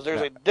the ribs.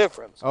 There's a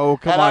difference. Oh,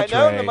 come on, Had I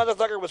known Trey. the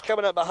motherfucker was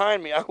coming up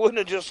behind me, I wouldn't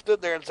have just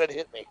stood there and said,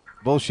 hit me.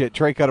 Bullshit.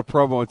 Trey cut a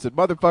promo and said,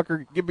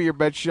 motherfucker, give me your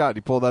best shot. And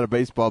he pulled out a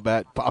baseball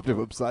bat, popped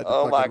him upside the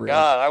Oh, my fucking ribs.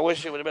 God. I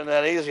wish it would have been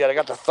that easy. I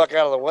got the fuck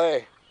out of the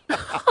way.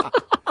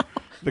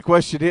 The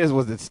question is,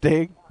 was it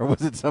Sting or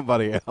was it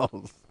somebody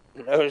else?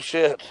 No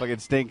shit. Fucking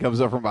Sting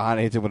comes up from behind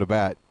and hits him with a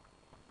bat.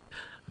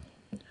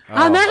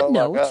 On that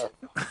note.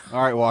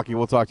 All right, Walkie,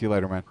 we'll talk to you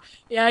later, man.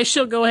 Yeah, I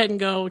shall go ahead and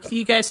go.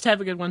 You guys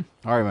have a good one.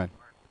 All right, man.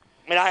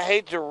 I mean, I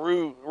hate to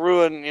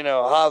ruin,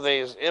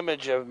 Jave's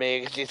image of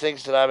me because he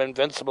thinks that I'm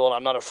invincible and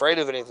I'm not afraid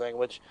of anything,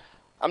 which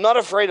I'm not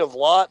afraid of a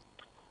lot.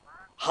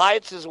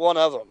 Heights is one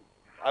of them.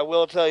 I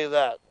will tell you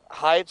that.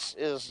 Heights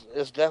is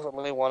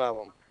definitely one of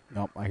them.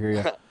 Nope, I hear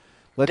you.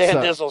 Dan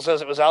Dizzle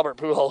says it was Albert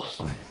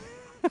Pujols.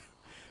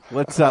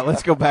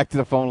 Let's go back to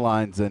the phone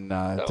lines and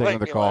take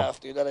another call.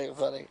 Laugh, dude. That ain't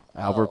funny.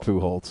 Albert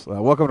Pujols.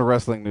 Welcome to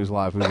Wrestling News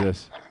Live. Who's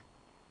this?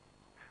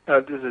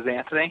 This is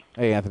Anthony.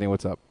 Hey, Anthony,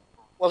 what's up?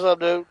 What's up,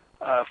 dude?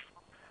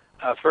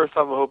 First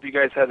off, I hope you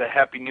guys had a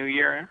happy New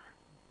Year.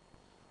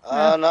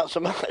 Not so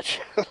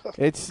much.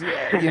 It's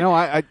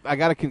I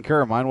got to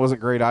concur. Mine wasn't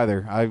great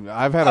either.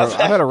 I've had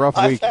a rough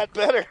week. I've had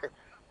better.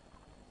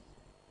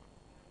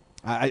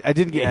 I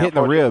didn't get hit in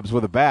the ribs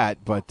with a bat,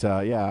 but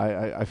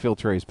I feel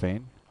Trey's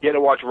pain. You had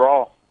to watch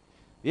Raw.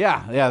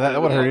 Yeah,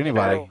 that would hurt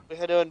anybody. We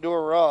had to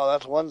endure Raw.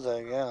 That's one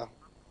thing, yeah.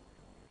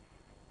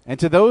 And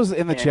to those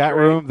in the chat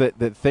room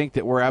that think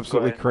that we're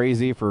absolutely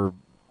crazy for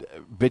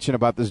bitching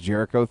about this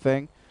Jericho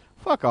thing,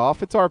 fuck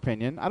off. It's our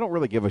opinion. I don't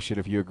really give a shit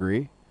if you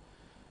agree.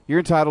 You're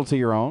entitled to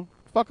your own.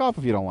 Fuck off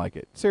if you don't like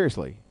it.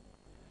 Seriously.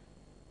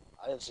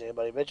 I didn't see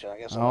anybody bitching. I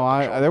guess.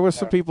 There was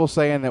some people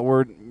saying that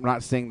we're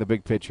not seeing the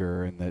big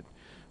picture and that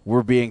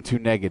we're being too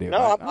negative.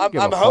 No,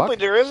 I'm hoping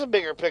there is a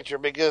bigger picture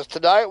because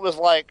tonight was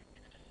like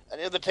an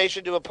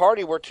invitation to a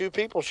party where two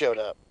people showed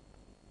up.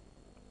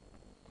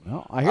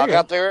 No, I hear I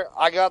got there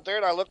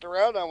and I looked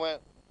around and I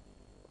went,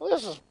 well,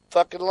 this is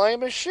fucking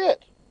lame as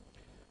shit.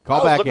 Call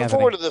back, I was looking Anthony.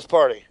 forward to this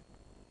party.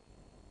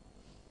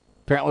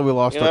 Apparently we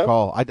lost our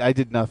call. I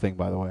did nothing,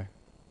 by the way.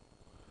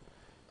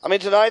 I mean,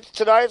 tonight's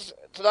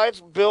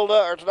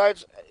build-up, or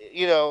tonight's,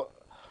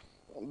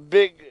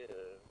 big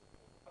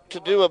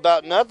to-do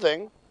about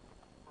nothing.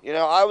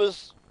 I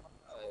was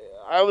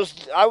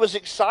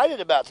excited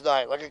about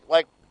tonight,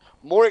 like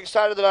more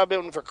excited than I've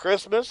been for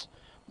Christmas,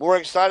 more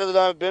excited than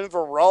I've been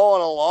for Raw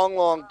in a long,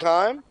 long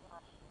time.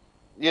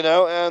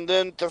 And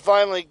then to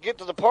finally get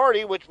to the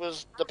party, which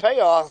was the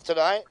payoff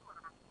tonight.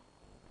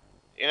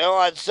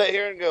 I'd sit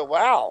here and go,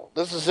 "Wow,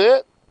 this is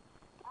it.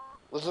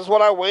 This is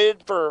what I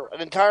waited for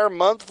an entire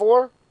month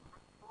for.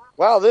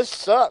 Wow, this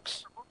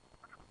sucks."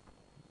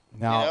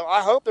 Now,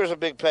 I hope there's a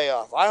big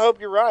payoff. I hope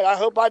you're right. I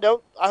hope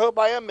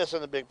I am missing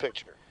the big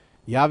picture.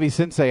 Yavi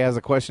Sensei has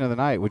a question of the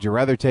night. Would you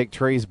rather take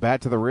Trey's bat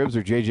to the ribs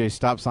or JJ's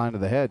stop sign to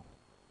the head?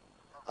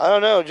 I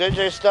don't know.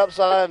 JJ's stop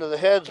sign to the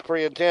head's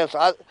pretty intense.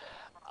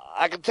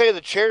 I can tell you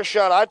the chair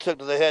shot I took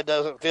to the head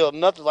doesn't feel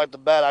nothing like the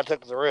bat I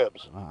took to the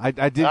ribs. I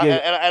did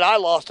get, and I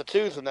lost a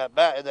tooth in that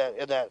bat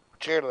in that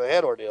chair to the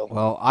head ordeal.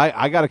 Well,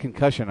 I got a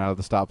concussion out of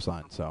the stop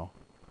sign, so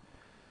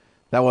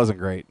that wasn't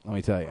great. Let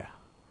me tell you.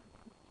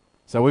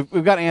 So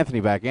we've got Anthony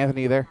back.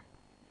 Anthony, you there?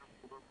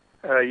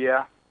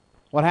 Yeah.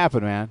 What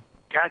happened, man?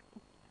 God,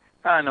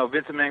 I don't know.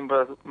 Vince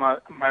McMahon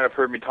might have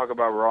heard me talk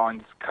about Raw and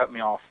just cut me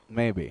off.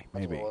 Maybe.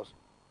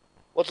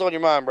 What's on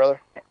your mind,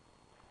 brother?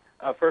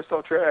 First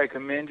off, Trey, I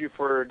commend you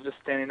for just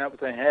standing up and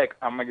saying, heck,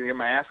 I'm going to get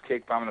my ass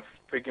kicked, but I'm going to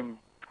freaking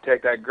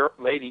protect that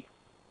lady.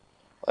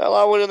 Well,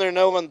 I went in there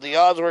knowing the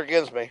odds were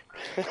against me.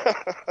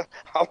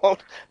 I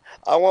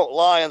won't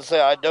lie and say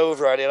I dove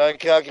right in. I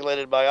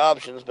calculated my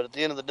options, but at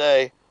the end of the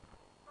day,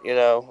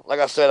 like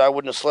I said, I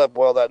wouldn't have slept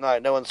well that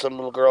night knowing some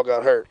little girl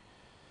got hurt.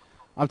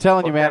 I'm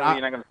telling you, man.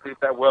 You're not going to sleep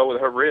that well with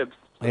her ribs.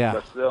 Yeah.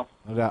 But still.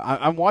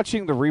 I'm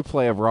watching the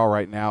replay of Raw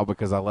right now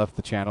because I left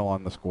the channel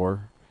on the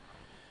score.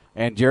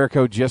 And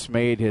Jericho just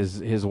made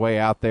his way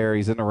out there.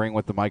 He's in the ring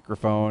with the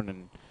microphone,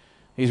 and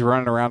he's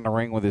running around the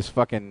ring with his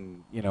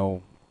fucking,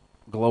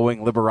 glowing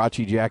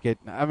Liberace jacket.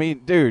 I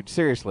mean, dude,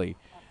 seriously.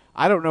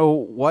 I don't know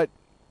what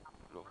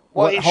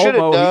homo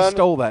he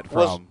stole that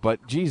from,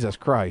 but Jesus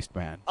Christ,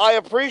 man. I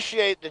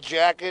appreciate the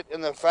jacket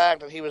and the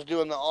fact that he was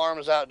doing the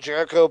arms out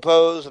Jericho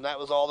pose, and that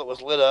was all that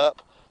was lit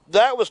up.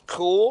 That was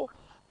cool,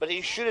 but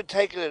he should have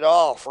taken it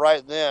off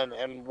right then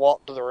and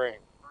walked to the ring.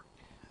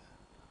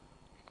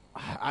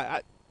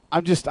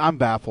 I'm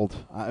baffled.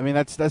 I mean,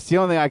 that's the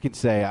only thing I can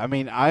say. I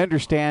mean, I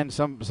understand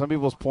some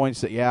people's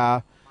points that,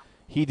 yeah,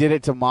 he did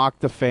it to mock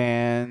the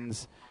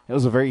fans. It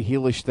was a very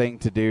heelish thing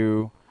to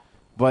do,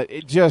 but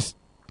it just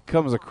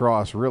comes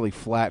across really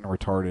flat and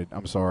retarded.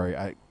 I'm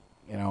sorry.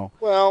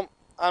 Well,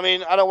 I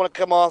mean, I don't want to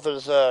come off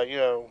as,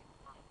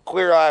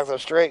 queer eye for a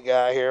straight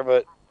guy here,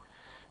 but,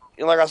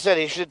 like I said,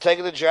 he should have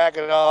taken the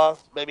jacket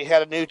off, maybe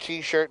had a new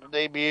T-shirt to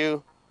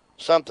debut,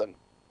 something,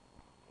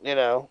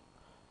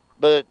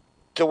 But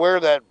to wear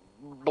that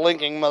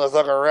blinking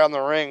motherfucker around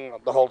the ring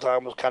the whole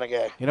time was kind of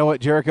gay. You know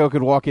what? Jericho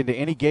could walk into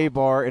any gay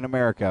bar in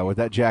America with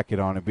that jacket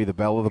on and be the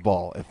belle of the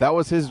ball. If that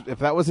was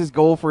his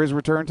goal for his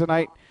return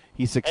tonight,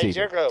 he succeeded.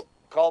 Hey, Jericho,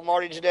 call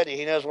Marty Jannetty.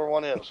 He knows where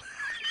one is.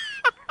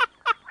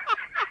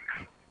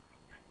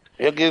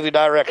 He'll give you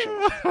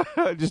directions.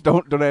 Just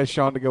don't ask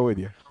Sean to go with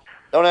you.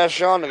 Don't ask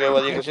Sean to go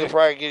with you because he'll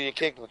probably give you a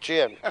kick to the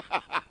chin.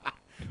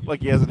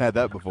 Like he hasn't had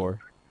that before.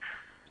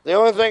 The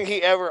only thing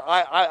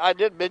I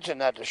did mention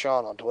that to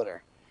Sean on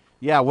Twitter.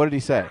 Yeah, what did he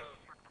say?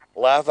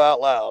 Laugh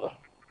out loud.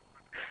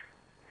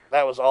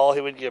 That was all he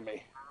would give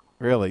me.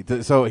 Really?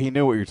 So he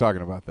knew what you were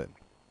talking about then?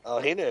 Oh,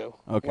 he knew.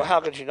 Okay. Well, how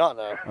could you not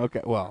know?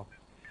 Okay, well.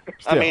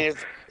 Still. I mean,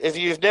 if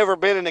you've never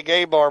been in a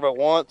gay bar but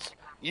once,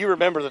 you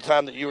remember the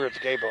time that you were at the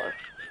gay bar.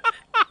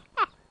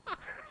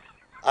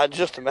 I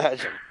just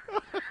imagine.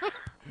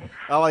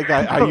 I like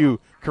how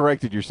you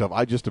corrected yourself.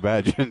 I just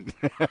imagine.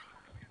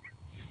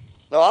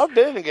 No, I've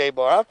been in a gay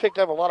bar. I've picked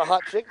up a lot of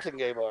hot chicks in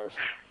gay bars.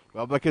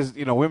 Well, because,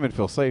 women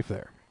feel safe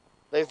there.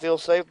 They feel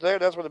safe there.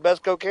 That's where the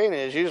best cocaine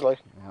is, usually.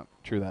 Yeah,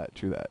 true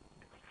that.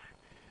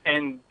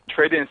 And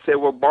Trey didn't say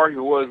what bar he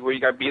was where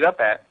you got beat up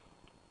at.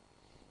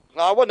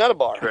 No, I wasn't at a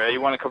bar. Trey, you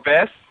want to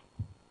confess?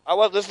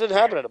 This didn't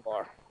happen at a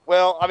bar.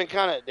 Well, I mean,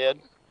 kind of it did.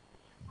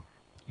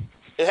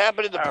 It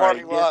happened in the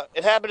parking lot.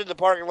 It happened in the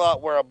parking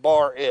lot where a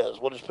bar is.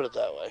 We'll just put it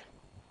that way.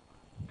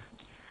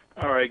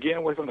 All right, getting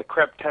away from the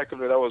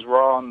craptacular that was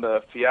Raw and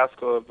the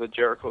fiasco of the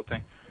Jericho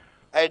thing.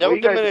 Hey,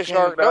 don't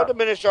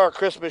diminish our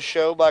Christmas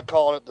show by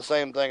calling it the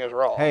same thing as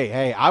Raw.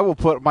 Hey, I will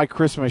put my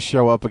Christmas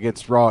show up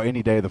against Raw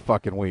any day of the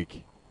fucking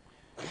week.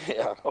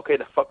 Yeah. Okay,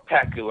 the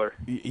fucktacular.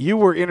 You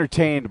were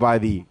entertained by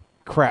the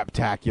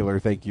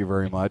craptacular, thank you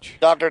very much.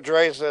 Dr.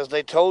 Dre says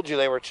they told you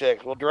they were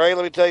chicks. Well, Dre,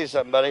 let me tell you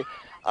something, buddy.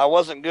 I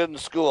wasn't good in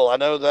school, I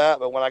know that,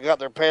 but when I got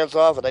their pants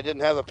off and they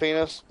didn't have a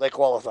penis, they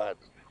qualified.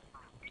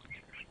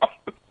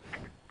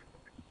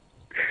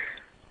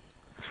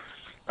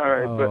 All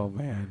right,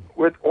 man.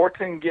 With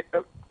Orton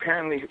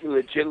apparently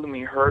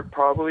legitimately hurt,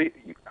 probably,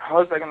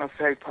 how is that going to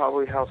affect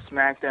probably how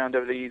SmackDown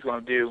WWE is going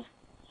to do?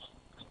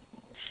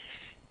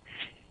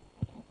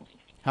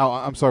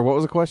 I'm sorry, what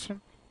was the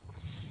question?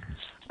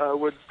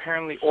 With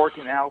apparently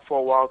Orton out for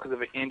a while because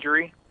of an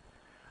injury,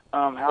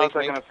 how is that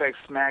going to affect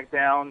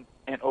SmackDown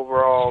and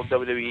overall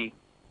WWE?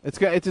 It's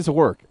just a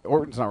work.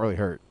 Orton's not really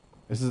hurt.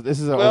 This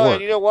is a well, work.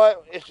 And you know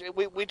what?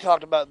 We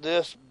talked about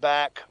this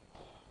back,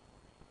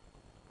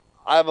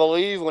 I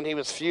believe, when he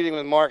was feuding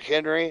with Mark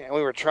Henry, and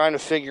we were trying to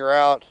figure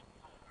out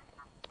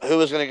who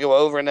was going to go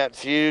over in that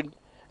feud.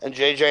 And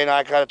JJ and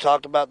I kind of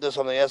talked about this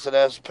on the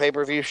SNS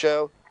pay-per-view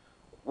show.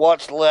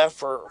 What's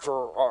left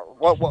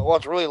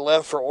what's really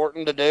left for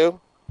Orton to do?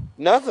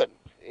 Nothing.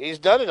 He's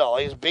done it all.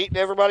 He's beaten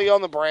everybody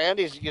on the brand.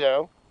 It's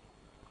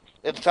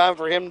time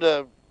for him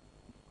to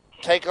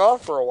take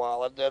off for a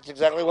while. And that's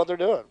exactly what they're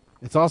doing.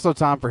 It's also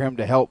time for him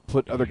to help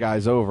put other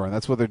guys over, and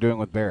that's what they're doing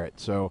with Barrett.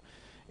 So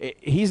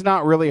he's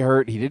not really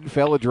hurt. He didn't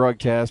fail a drug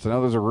test. I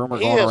know there's a rumor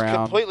going around. He has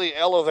completely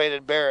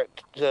elevated Barrett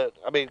to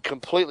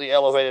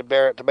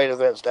main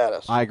event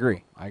status. I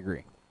agree. I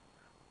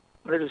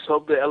just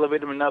hope they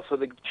elevate him enough so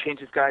they can change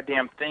his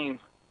goddamn theme.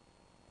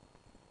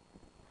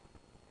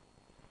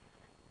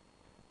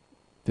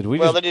 They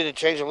need to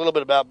change a little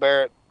bit about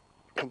Barrett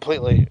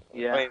completely.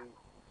 Yeah. I mean,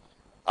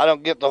 I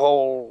don't get the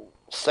whole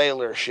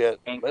sailor shit.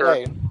 But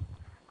hey,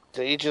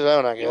 to each his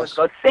own, I guess. Let's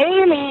go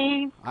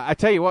sailing. I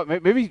tell you what,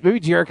 maybe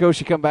Jericho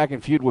should come back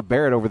and feud with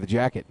Barrett over the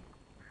jacket.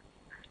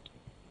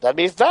 That'd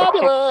be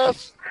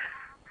fabulous.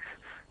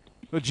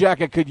 The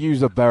jacket could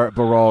use a Barrett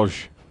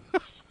barrage.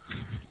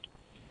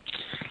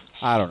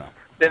 I don't know.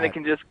 Then they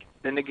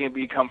can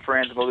become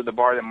friends and go to the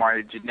bar that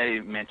Marty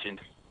Jannetty mentioned.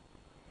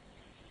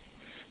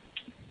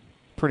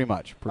 Pretty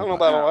much. I don't know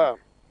about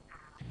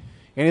that.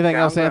 Anything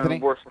else, Anthony?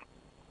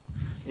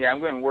 I'm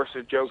going worse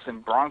with jokes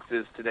than Bronx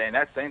is today, and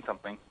that's saying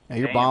something. Yeah,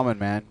 you're bombing,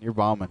 man. You're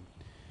bombing.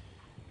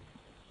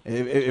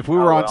 If we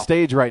were on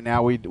stage right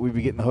now, we'd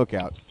be getting the hook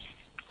out.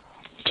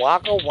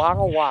 Waka,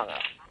 waka, waka.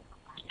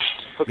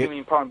 Hooking me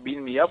and probably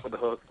beating me up with the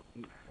hook.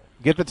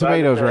 Get the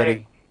tomatoes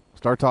ready.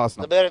 Start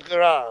tossing them. The Barrett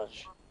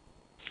Garage.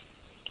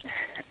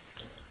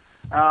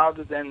 I'll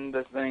just end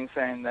this thing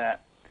saying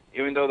that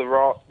Even though the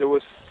Raw, there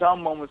was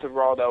some moments of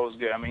Raw that was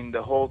good. I mean,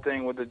 the whole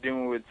thing with the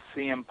doing with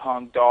CM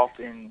Punk, Dolph,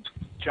 and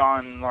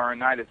John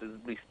Laurinaitis is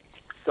at least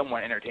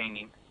somewhat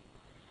entertaining.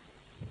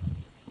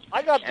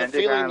 I got the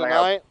feeling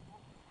tonight.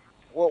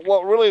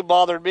 What really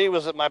bothered me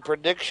was that my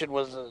prediction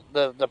was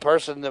the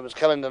person that was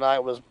coming tonight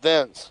was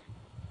Vince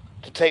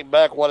to take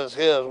back what is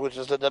his, which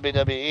is the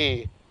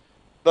WWE.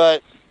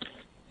 But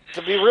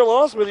to be real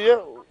honest with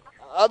you,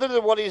 other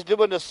than what he's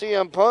doing to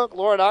CM Punk,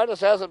 Laurinaitis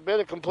hasn't been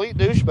a complete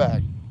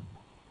douchebag.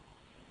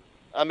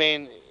 I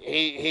mean,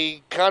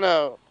 he kind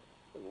of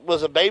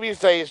was a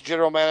babyface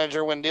general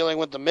manager when dealing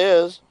with The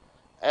Miz,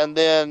 and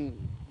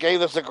then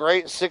gave us a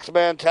great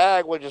six-man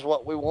tag, which is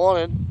what we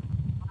wanted.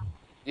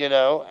 You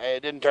know,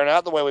 it didn't turn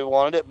out the way we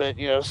wanted it, but,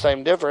 you know,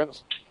 same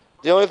difference.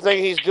 The only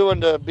thing he's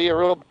doing to be a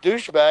real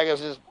douchebag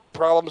is his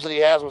problems that he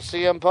has with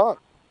CM Punk.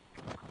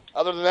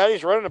 Other than that,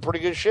 he's running a pretty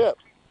good ship.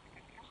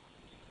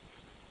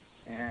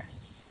 Yeah.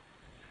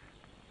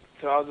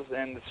 So I'll just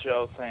end the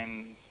show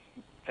saying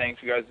thanks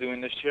for you guys doing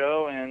this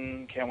show,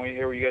 and can't wait to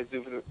hear what you guys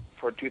do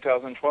for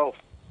 2012.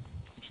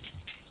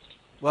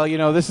 Well, you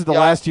know, this is the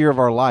last year of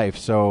our life,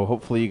 so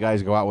hopefully you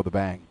guys go out with a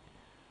bang.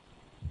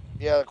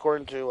 Yeah,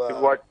 according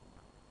to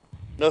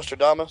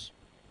Nostradamus.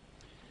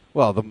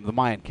 Well, the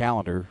Mayan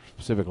calendar,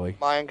 specifically.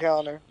 Mayan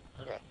calendar.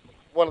 Okay.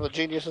 One of the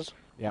geniuses.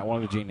 Yeah,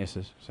 one of the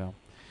geniuses. So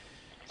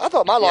I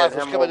thought my life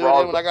was coming to an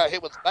end when I got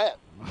hit with the bat.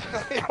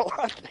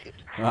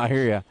 I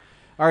hear you.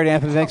 All right,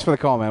 Anthony, thanks for the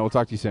call, man. We'll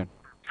talk to you soon.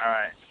 All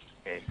right.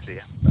 Okay, see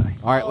ya. Bye.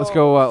 All right, let's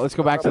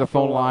go back to the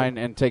phone line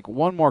and take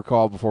one more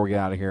call before we get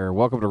out of here.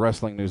 Welcome to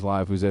Wrestling News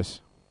Live. Who's this?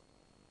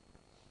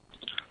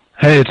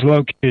 Hey, it's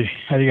Loki.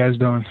 How you guys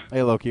doing?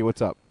 Hey, Loki,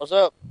 what's up? What's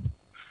up?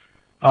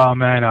 Oh,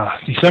 man,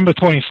 December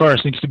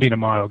 21st needs to be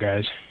tomorrow,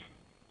 guys.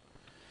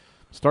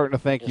 Starting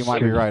to think you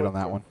might be right on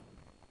that one.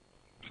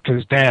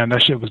 Because, damn,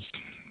 that shit was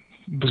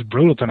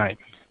brutal tonight.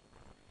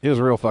 It was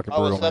real fucking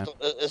brutal, man.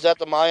 Is that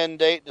the Mayan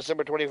date,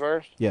 December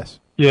 21st? Yes.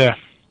 Yeah.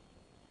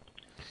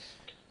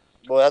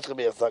 Boy, that's going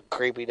to be a fucking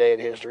creepy day in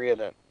history,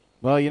 isn't it?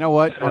 Well, you know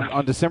what?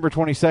 On December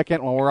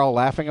 22nd, when we're all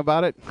laughing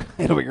about it,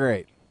 it'll be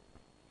great.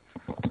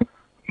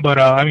 But,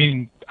 I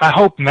mean, I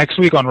hope next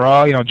week on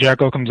Raw, you know,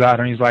 Jericho comes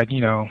out and he's like,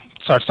 you know,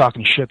 starts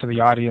talking shit to the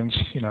audience,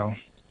 you know.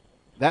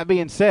 That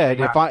being said,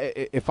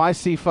 if I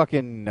see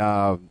fucking,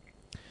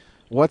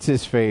 what's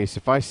his face?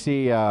 If I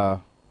see,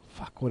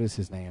 what is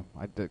his name?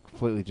 I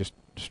completely just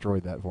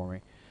destroyed that for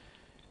me.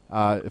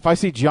 If I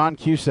see John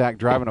Cusack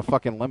driving a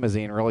fucking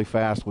limousine really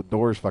fast with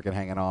doors fucking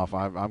hanging off,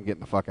 I'm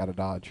getting the fuck out of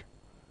Dodge.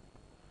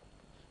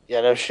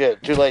 Yeah, no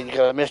shit. Too late. You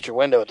could have missed your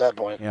window at that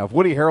point. Yeah, if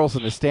Woody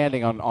Harrelson is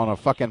standing on a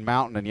fucking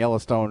mountain in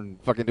Yellowstone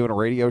fucking doing a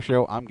radio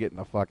show, I'm getting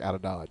the fuck out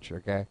of Dodge,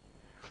 okay?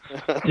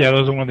 Yeah,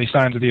 those are one of the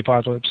signs of the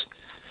apocalypse.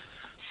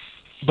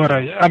 But,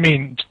 I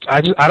mean,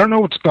 I don't know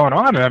what's going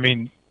on. I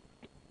mean,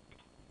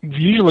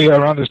 usually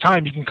around this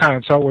time you can kind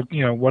of tell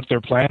what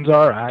their plans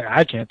are.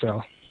 I can't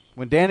tell.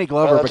 When Danny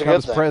Glover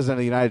becomes president of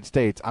the United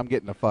States, I'm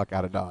getting the fuck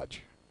out of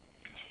Dodge.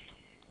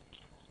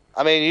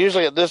 I mean,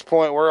 usually at this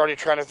point, we're already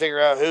trying to figure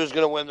out who's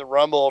going to win the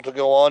Rumble to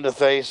go on to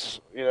face,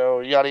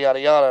 yada, yada,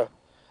 yada.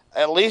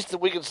 At least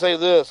we can say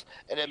this,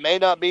 and it may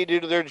not be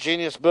due to their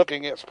genius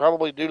booking. It's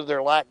probably due to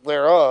their lack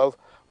thereof.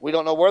 We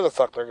don't know where the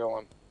fuck they're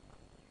going.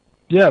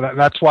 Yeah,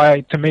 that's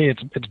why, to me,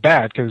 it's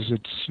bad, because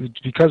it's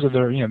because of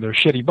their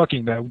shitty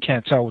booking that we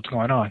can't tell what's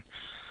going on.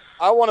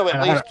 I want to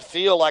at least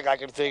feel like I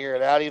can figure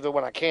it out, even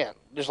when I can't.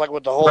 Just like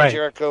with the whole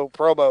Jericho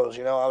promos,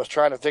 I was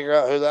trying to figure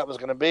out who that was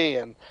going to be,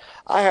 and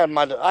I had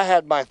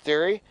my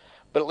theory,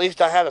 but at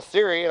least I had a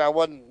theory, and I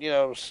wasn't,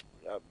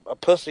 a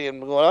pussy and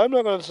going, I'm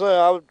not going to say.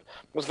 I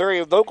was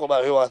very vocal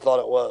about who I thought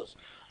it was.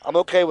 I'm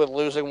okay with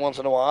losing once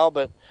in a while,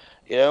 but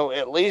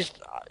at least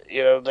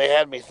they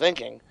had me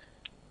thinking.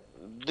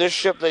 This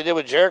shit they did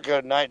with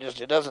Jericho tonight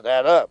it doesn't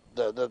add up.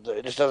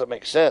 It just doesn't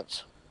make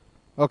sense.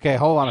 Okay,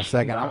 hold on a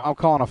second. I'm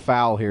calling a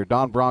foul here.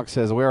 Don Bronx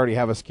says we already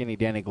have a skinny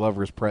Danny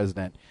Glover as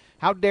president.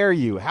 How dare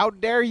you? How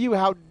dare you?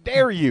 How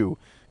dare you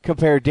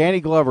compare Danny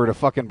Glover to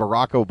fucking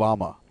Barack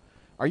Obama?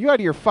 Are you out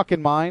of your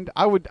fucking mind?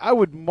 I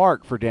would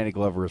mark for Danny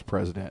Glover as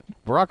president.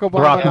 Barack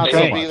Obama, not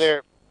so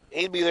much.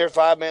 He'd be there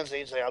 5 minutes and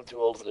he'd say, I'm too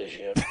old for this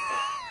shit.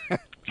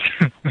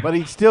 But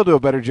he'd still do a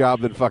better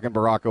job than fucking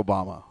Barack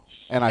Obama.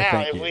 And I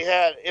think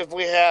if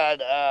we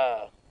had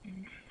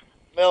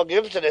Mel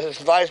Gibson as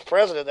vice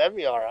president, that'd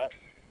be all right.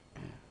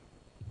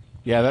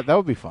 Yeah, that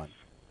would be fun.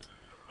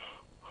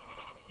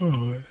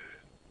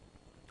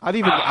 I'd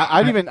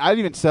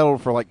even settle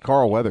for like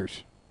Carl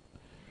Weathers.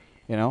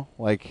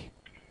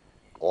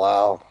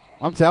 Wow.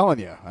 I'm telling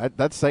you,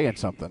 that's saying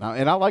something.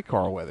 And I like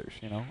Carl Weathers.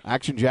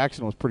 Action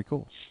Jackson was pretty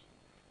cool.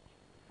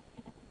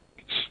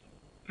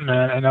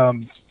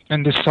 And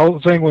this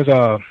whole thing with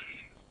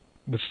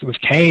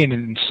Kane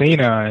and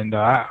Cena, and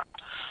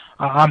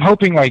I'm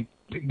hoping like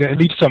it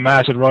leads to a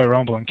match at Royal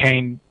Rumble and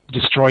Kane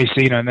destroys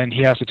Cena, and then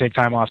he has to take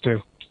time off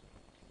too.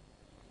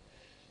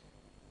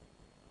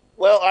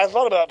 Well, I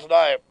thought about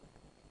tonight.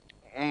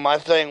 My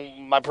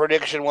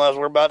prediction was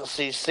we're about to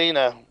see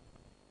Cena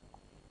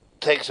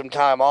take some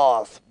time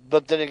off,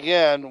 But then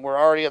again, we're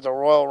already at the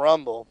Royal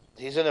Rumble.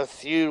 He's in a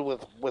feud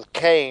with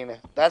Kane.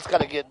 That's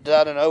got to get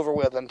done and over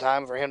with in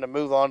time for him to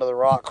move on to The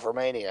Rock for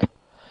Mania.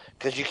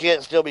 Because you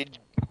can't still be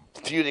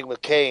feuding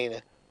with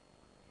Kane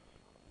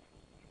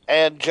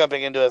and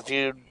jumping into a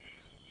feud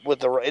with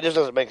The Rock. It just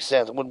doesn't make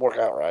sense. It wouldn't work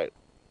out right.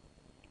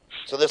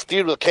 So this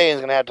feud with Kane is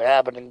going to have to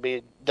happen and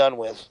be done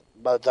with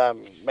by the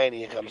time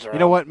Mania comes around. You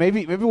know what?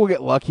 Maybe we'll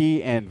get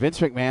lucky, and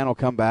Vince McMahon will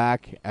come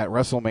back at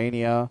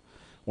WrestleMania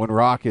when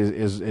Rock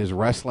is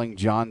wrestling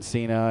John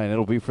Cena, and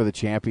it'll be for the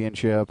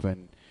championship,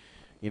 and,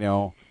 you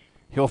know,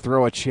 he'll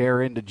throw a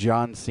chair into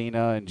John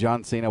Cena, and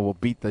John Cena will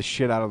beat the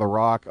shit out of The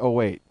Rock. Oh,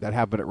 wait, that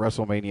happened at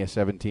WrestleMania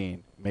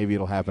 17. Maybe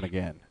it'll happen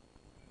again.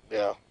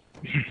 Yeah.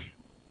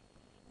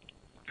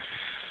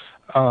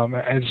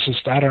 It's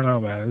just, I don't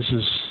know, man. This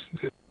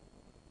is...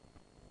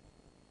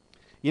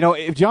 You know,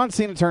 if John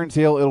Cena turns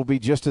heel, it'll be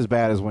just as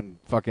bad as when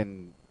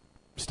fucking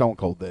Stone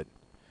Cold did.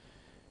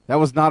 That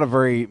was not a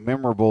very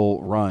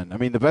memorable run. I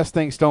mean, the best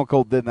thing Stone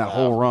Cold did in that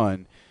whole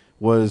run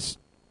was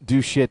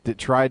do shit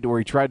where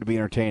he tried to be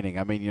entertaining.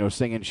 I mean, you know,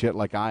 singing shit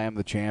like "I am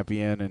the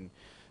champion" and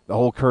the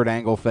whole Kurt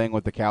Angle thing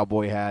with the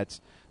cowboy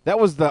hats. That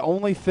was the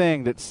only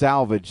thing that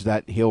salvaged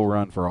that heel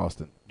run for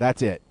Austin.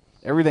 That's it.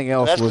 Everything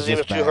else was just he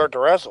was bad. too hurt to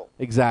wrestle.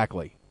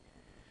 Exactly.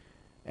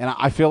 And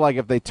I feel like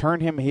if they turn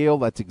him heel,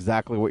 that's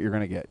exactly what you're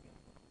going to get.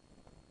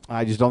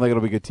 I just don't think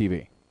it'll be good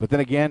TV. But then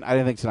again, I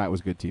didn't think tonight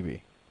was good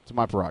TV. It's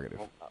my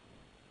prerogative.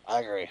 I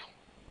agree.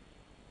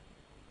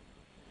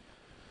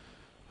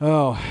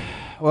 Oh,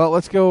 well,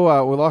 let's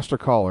go. We lost our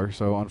caller,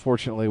 so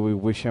unfortunately we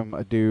wish him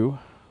adieu.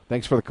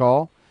 Thanks for the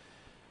call,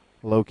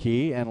 low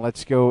key, and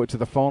let's go to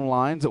the phone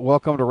lines.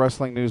 Welcome to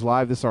Wrestling News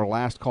Live. This is our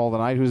last call of the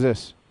night. Who's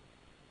this?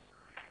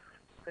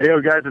 Hey,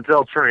 guys, it's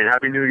L Train.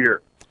 Happy New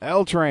Year.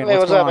 L Train, hey,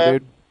 what's going up, on, man?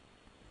 dude?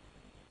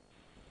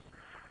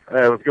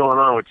 Hey, what's going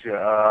on with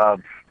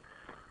you?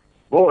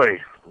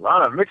 Boy, a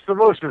lot of mixed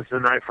emotions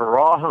tonight for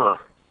Raw, huh?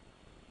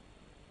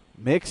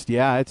 Mixed,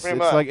 yeah. It's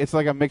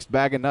like a mixed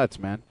bag of nuts,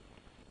 man.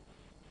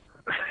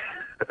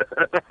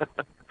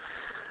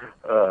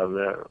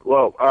 Man.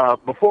 Well,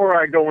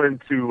 before I go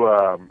into,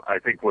 I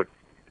think what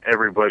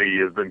everybody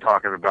has been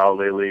talking about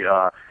lately,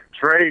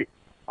 Trey,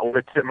 I want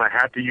to tip my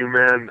hat to you,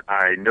 man.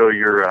 I know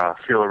you're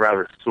feeling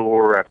rather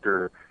sore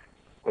after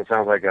what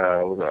sounds like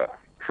was a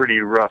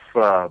pretty rough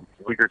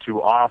week or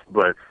two off,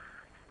 but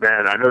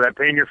man, I know that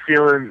pain you're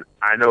feeling.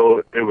 I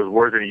know it was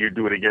worth it. You'd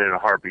do it again in a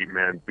heartbeat,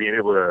 man. Being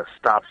able to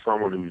stop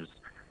someone who's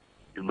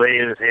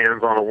laying his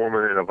hands on a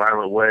woman in a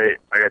violent way,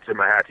 I got to tip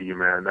my hat to you,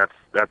 man. That's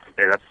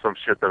some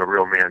shit that a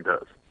real man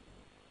does.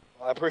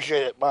 I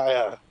appreciate it.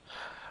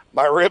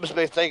 My ribs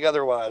may think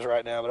otherwise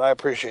right now, but I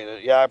appreciate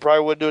it. Yeah, I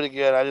probably would do it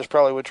again. I just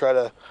probably would try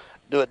to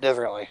do it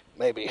differently,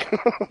 maybe.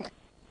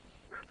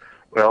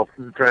 Well,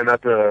 try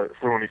not to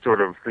throw any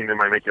sort of thing that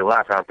might make you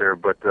laugh out there,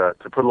 but to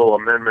put a little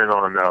amendment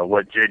on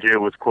what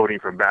JJ was quoting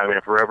from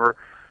Batman Forever,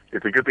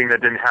 it's a good thing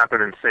that didn't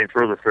happen in Saints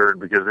Row the Third,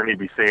 because then he'd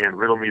be saying,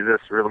 riddle me this,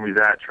 riddle me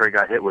that. Trey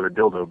got hit with a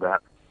dildo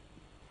bat.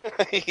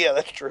 Yeah,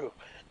 that's true.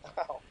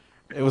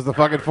 It was the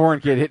fucking foreign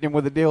kid hitting him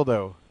with a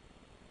dildo.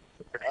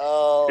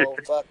 Oh,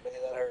 fuck me,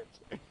 that hurts.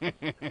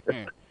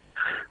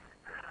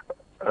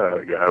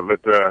 Yeah,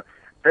 but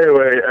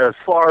anyway, as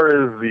far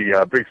as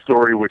the big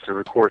story, which is,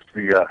 of course,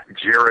 the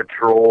Jarrett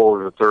troll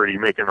in the 30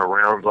 making the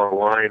rounds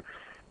online,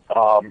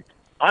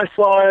 I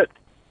saw it.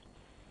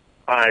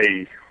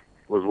 I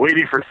was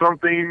waiting for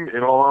something,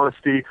 in all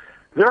honesty.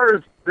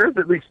 There's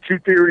at least two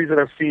theories that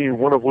I've seen,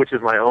 one of which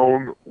is my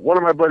own. One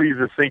of my buddies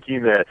is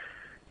thinking that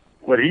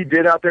what he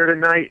did out there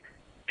tonight,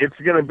 it's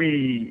going to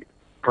be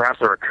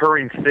perhaps a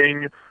recurring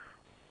thing,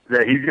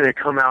 that he's going to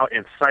come out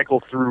and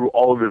cycle through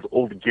all of his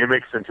old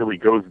gimmicks until he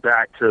goes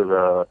back to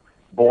the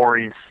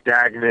boring,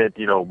 stagnant,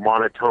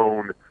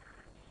 monotone,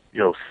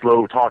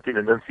 slow talking,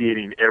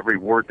 enunciating every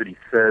word that he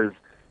says,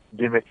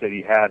 gimmicks that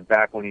he had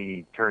back when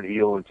he turned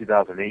heel in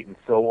 2008 and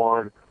so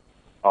on.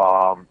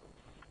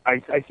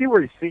 I see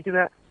where he's thinking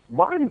that.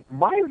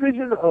 My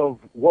vision of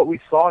what we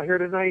saw here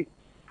tonight,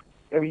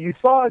 I mean, you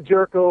saw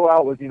Jericho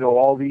out with,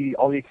 all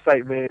the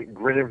excitement,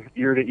 grinning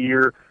ear to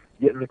ear,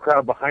 getting the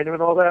crowd behind him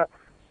and all that.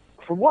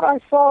 From what I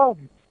saw,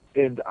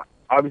 and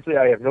obviously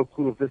I have no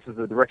clue if this is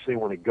the direction they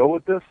want to go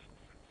with this,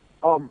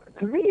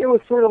 to me it was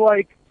sort of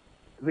like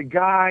the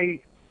guy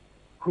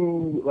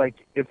who, like,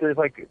 if there's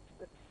like,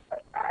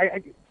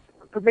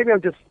 maybe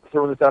I'm just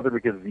throwing this out there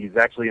because he's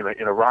actually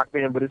in a rock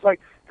band, but it's like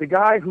the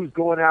guy who's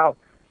going out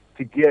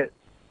to get,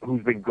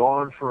 who's been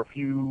gone for a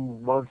few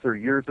months or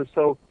years or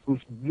so,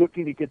 who's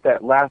looking to get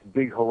that last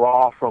big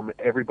hurrah from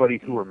everybody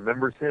who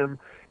remembers him,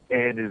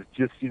 and is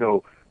just,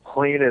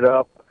 playing it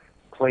up,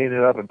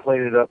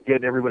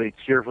 getting everybody to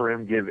cheer for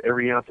him, give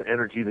every ounce of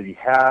energy that he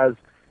has.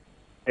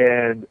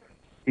 And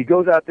he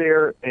goes out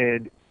there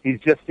and he's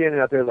just standing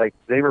out there like,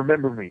 they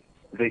remember me.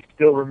 They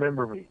still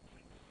remember me.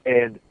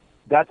 And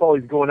that's all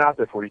he's going out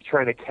there for. He's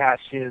trying to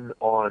cash in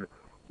on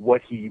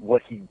what he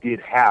did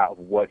have,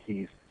 what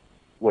he's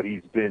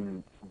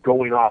been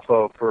going off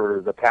of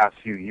for the past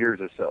few years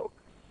or so.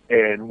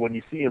 And when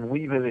you see him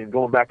leaving and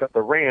going back up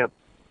the ramp,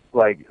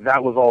 like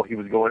that was all he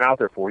was going out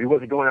there for. He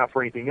wasn't going out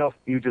for anything else.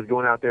 He was just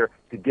going out there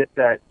to get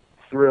that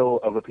thrill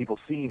of the people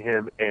seeing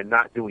him and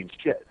not doing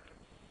shit.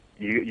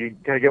 You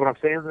kind of get what I'm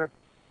saying there?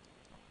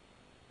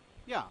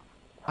 Yeah,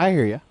 I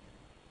hear you.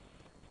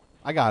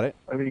 I got it.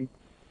 I mean,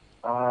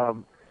 I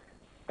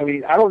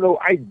don't know.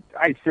 I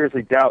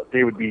seriously doubt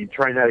they would be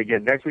trying that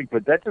again next week.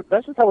 But that's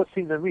just how it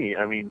seemed to me.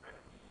 I mean,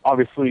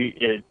 obviously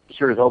it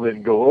sure as hell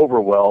didn't go over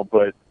well.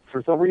 But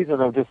for some reason,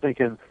 I'm just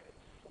thinking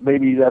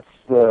maybe that's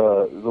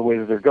the way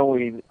that they're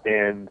going.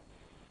 And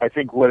I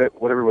think what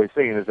everybody's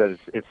saying is that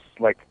it's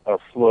like a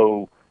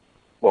slow,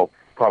 well,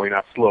 probably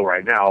not slow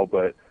right now,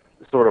 but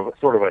sort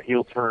of a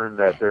heel turn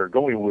that they're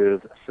going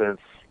with, since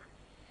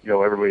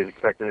everybody's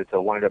expecting it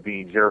to wind up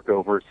being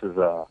Jericho versus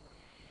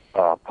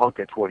Punk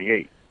at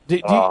 28. Do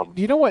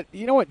you know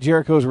what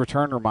Jericho's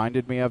return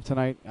reminded me of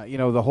tonight?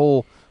 The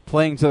whole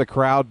playing to the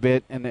crowd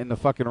bit in the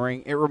fucking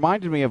ring. It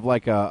reminded me of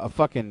like a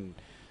fucking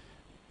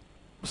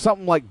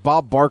something like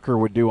Bob Barker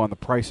would do on The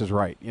Price is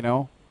Right.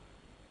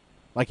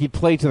 Like he'd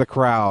play to the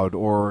crowd,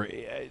 or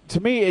to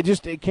me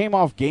it came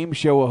off game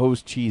show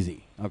host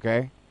cheesy.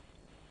 Okay.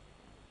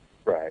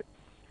 Right.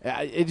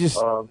 It just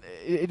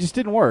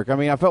didn't work. I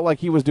mean, I felt like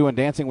he was doing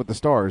Dancing with the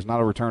Stars, not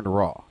a Return to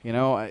Raw.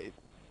 I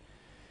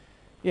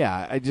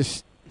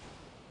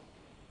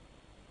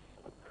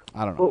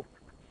don't know.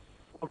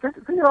 Well,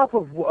 thinking off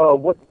of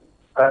what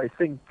I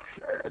think,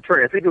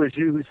 Trey, I think it was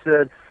you who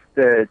said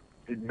that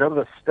none of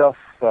the stuff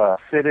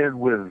fit in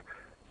with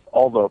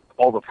all the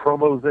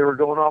promos they were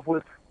going off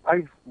with.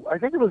 I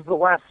think it was the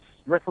last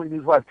Wrestling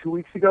News Live 2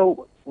 weeks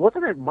ago.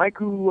 Wasn't it Mike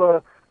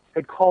who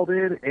had called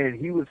in and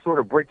he was sort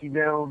of breaking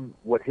down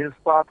what his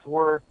thoughts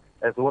were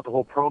as to what the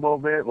whole promo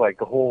meant, like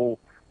the whole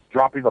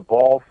dropping the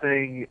ball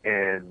thing,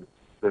 and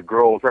the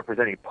girl was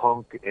representing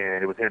Punk,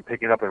 and it was him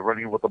picking up and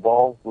running with the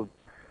ball. Do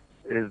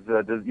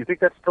you think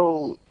that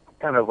still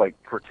kind of like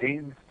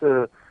pertains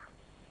to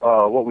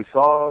what we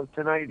saw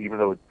tonight, even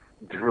though it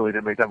really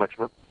didn't make that much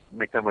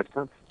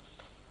sense?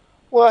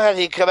 Well, had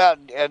he come out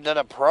and done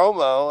a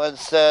promo and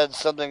said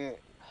something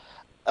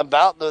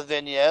about the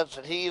vignettes,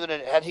 and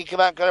had he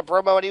come out and done a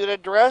promo and even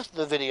addressed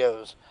the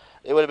videos,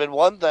 it would have been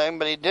one thing,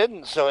 but he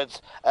didn't. So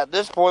it's at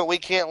this point we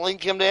can't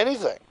link him to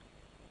anything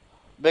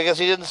because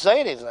he didn't say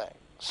anything.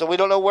 So we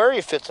don't know where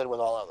he fits in with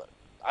all of it.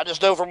 I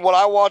just know from what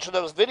I watched in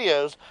those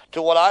videos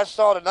to what I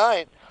saw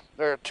tonight,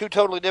 they're two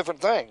totally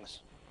different things.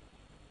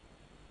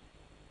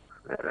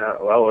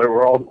 Well,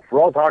 we're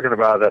all talking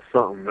about that's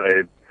something.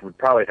 It would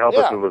probably help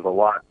if it was a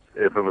lot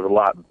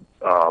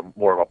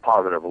more of a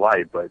positive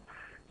light. But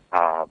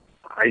I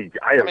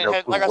have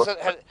like I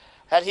said,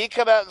 had he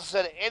come out and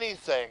said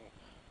anything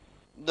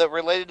that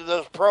related to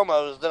those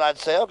promos, then I'd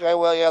say, okay,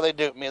 well, yeah, they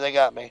duped me, they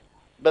got me.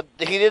 But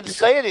he didn't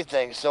say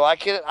anything, so I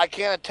can't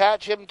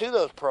attach him to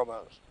those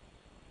promos.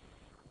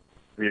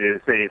 He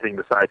didn't say anything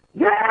besides,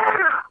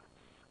 yeah!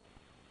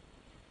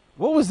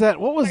 What was that?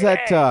 What was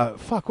that?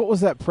 What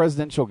was that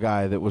presidential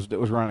guy that was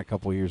running a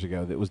couple of years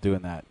ago that was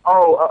doing that?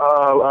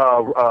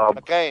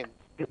 McCain.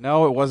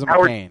 No, it wasn't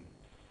McCain.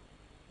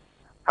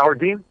 Howard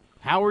Dean?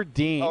 Howard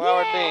Dean. Oh,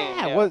 Howard Dean.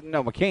 Yeah.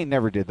 No, McCain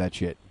never did that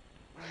shit.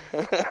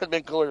 It'd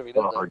been cooler if he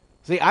did that.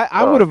 See,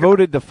 I would have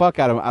voted the fuck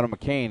out of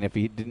McCain if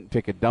he didn't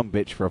pick a dumb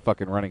bitch for a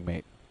fucking running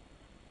mate.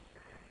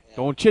 Yeah.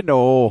 Don't you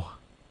know?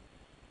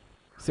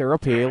 Sarah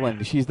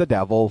Palin, she's the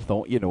devil,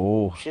 don't you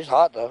know? She's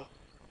hot, though.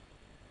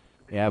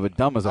 Yeah, but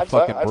dumb as a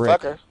fucking brick. I'd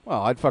fuck her.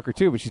 Well, I'd fuck her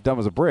too, but she's dumb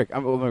as a brick.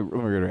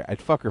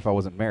 I'd fuck her if I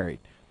wasn't married,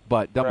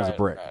 but dumb as a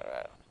brick.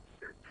 Right.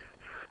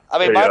 I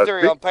mean, my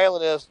theory on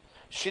Palin is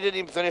she didn't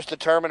even finish the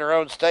term in her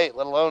own state,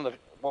 let alone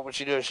what would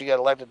she do if she got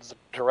elected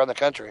to run the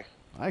country.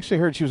 I actually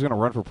heard she was going to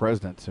run for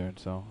president soon,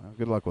 so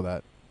good luck with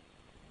that.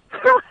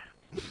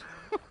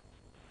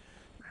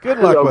 Good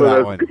luck with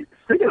that one.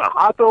 Speaking of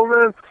hot, though,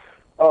 man,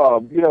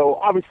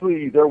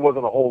 obviously there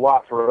wasn't a whole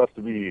lot for us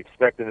to be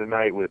expecting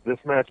tonight with this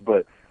match,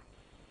 but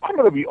I'm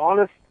going to be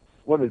honest,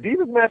 when the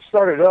Divas match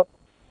started up,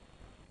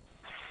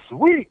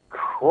 sweet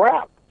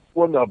crap.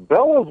 When the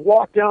Bellas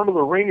walked down to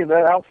the ring in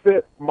that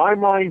outfit, my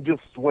mind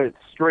just went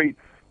straight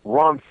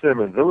Ron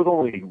Simmons. There was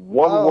only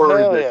one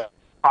word that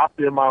popped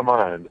in my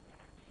mind.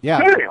 Yeah.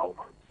 Damn.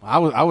 I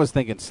was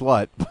thinking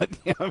slut, but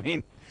I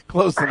mean,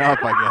 close enough,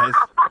 I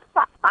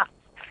guess.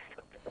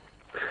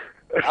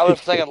 I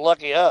was thinking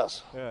lucky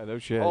us. Yeah, no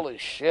shit. Holy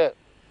shit.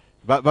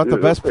 But the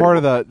best part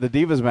of the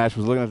Divas match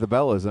was looking at the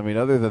Bellas. I mean,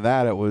 other than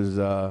that, it was...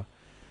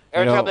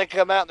 Every time they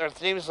come out and their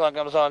theme song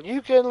comes on,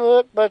 you can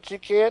look, but you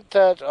can't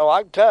touch. Oh,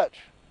 I can touch.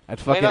 That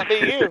fucking, may not be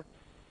you.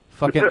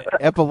 Fucking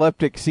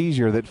epileptic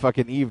seizure that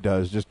fucking Eve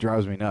does just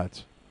drives me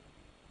nuts.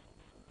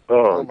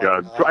 Oh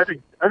God. I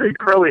think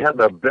Curly had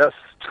the best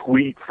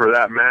tweet for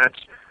that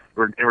match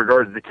in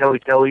regards to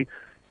Kelly.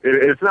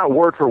 It's not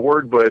word for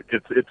word, but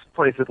it's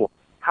plain simple.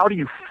 How do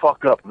you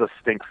fuck up the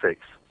stink face?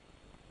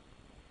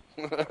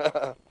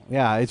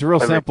 Yeah, it's real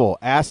simple.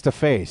 Ass to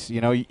face.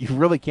 You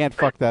really can't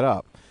fuck that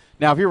up.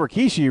 Now, if you're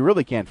Rikishi, you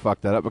really can't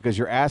fuck that up because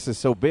your ass is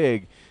so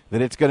big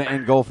that it's going to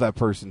engulf that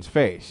person's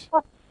face.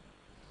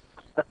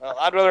 Well,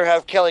 I'd rather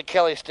have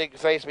Kelly stink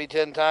face me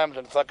 10 times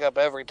and fuck up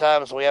every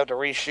time, so we have to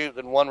reshoot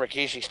than one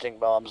Rikishi stink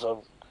bomb.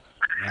 So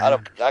I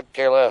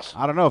care less.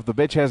 I don't know if the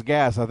bitch has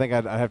gas. I think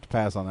I'd have to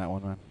pass on that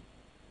one, man.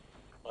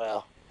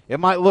 Well, it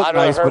might look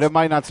nice, but it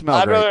might not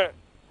smell great.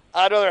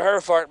 I'd rather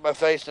her fart in my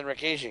face than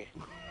Rikishi.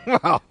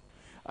 Well,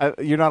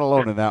 you're not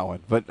alone in that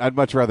one, but I'd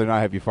much rather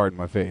not have you fart in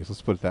my face.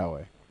 Let's put it that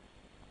way.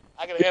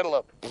 I can handle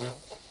it.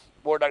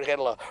 More than I can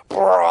handle it.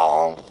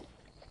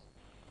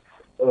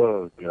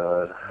 Oh,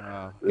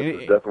 God.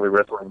 This is definitely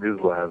Wrestling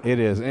News Live. It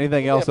is.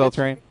 Anything else,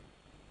 L-Train?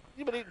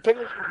 You been eating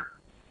pickles?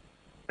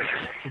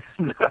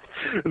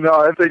 No,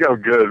 I think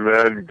I'm good,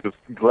 man. Just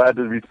glad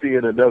to be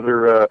seeing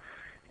another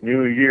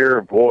new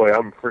year. Boy,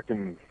 I'm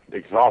freaking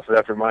exhausted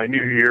after my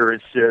new year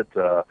and shit.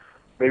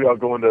 Maybe I'll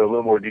go into a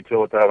little more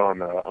detail with that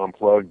on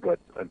Unplugged, but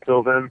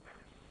until then,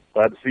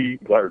 glad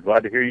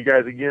to hear you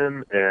guys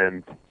again,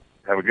 and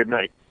have a good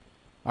night.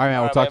 All right,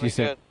 man. We'll talk to you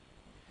soon.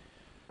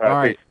 All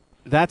right.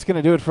 That's going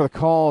to do it for the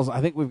calls.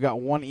 I think we've got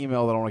one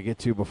email that I want to get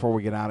to before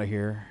we get out of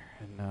here.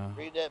 And,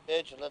 read that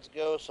bitch and let's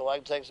go so I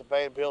can take some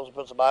pain pills and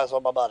put some ice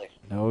on my body.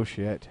 No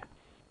shit.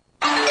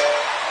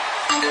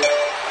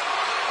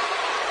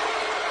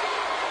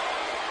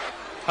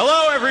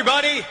 Hello,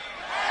 everybody.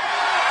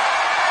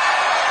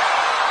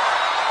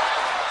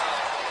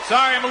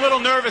 Sorry, I'm a little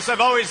nervous. I've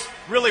always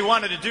really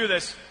wanted to do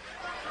this.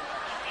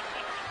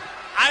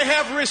 I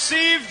have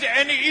received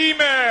an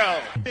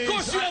email. Of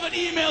course you have an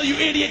email, you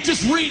idiot.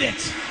 Just read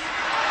it.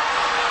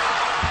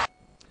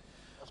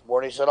 That's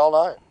more than he said all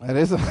night. That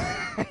is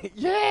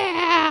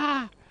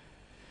yeah!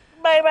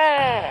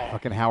 Baby!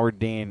 Fucking Howard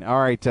Dean. All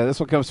right, this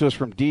one comes to us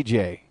from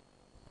DJ.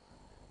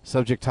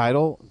 Subject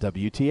title,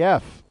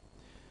 WTF.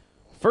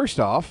 First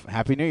off,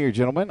 Happy New Year,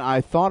 gentlemen. I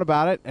thought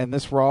about it, and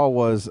this Raw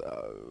was,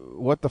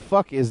 what the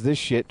fuck is this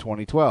shit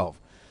 2012?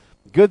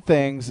 Good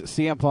things,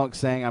 CM Punk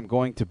saying I'm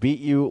going to beat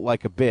you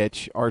like a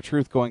bitch,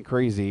 R-Truth going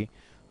crazy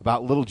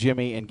about Little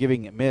Jimmy and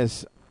giving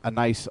Miz a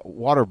nice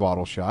water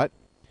bottle shot.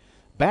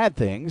 Bad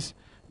things,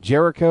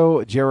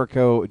 Jericho,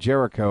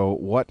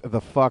 what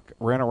the fuck,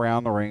 ran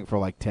around the ring for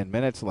like 10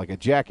 minutes like a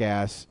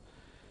jackass.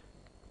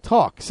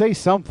 Talk, say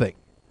something.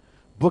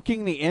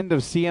 Booking the end of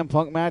CM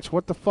Punk match,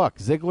 what the fuck?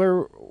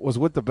 Ziggler was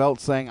with the belt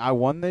saying I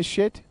won this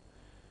shit?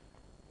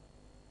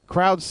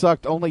 Crowd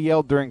sucked, only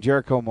yelled during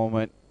Jericho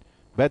moment.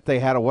 Bet they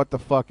had a what the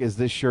fuck is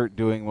this shirt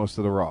doing most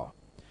of the Raw.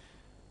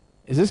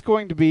 Is this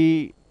going to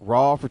be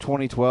Raw for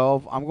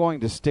 2012? I'm going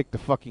to stick to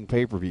fucking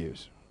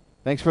pay-per-views.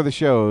 Thanks for the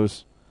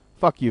shows.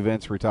 Fuck you,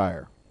 Vince.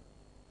 Retire.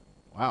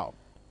 Wow.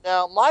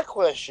 Now, my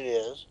question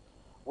is,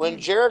 when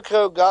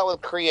Jericho got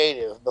with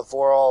Creative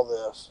before all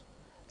this,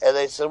 and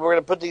they said, we're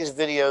going to put these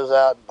videos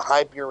out and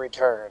hype your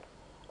return.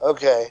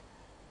 Okay.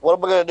 What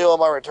am I going to do on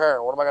my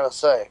return? What am I going to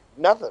say?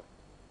 Nothing.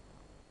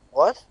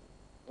 What?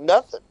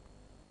 Nothing.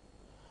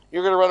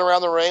 You're going to run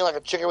around the ring like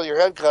a chicken with your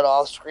head cut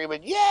off,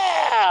 screaming,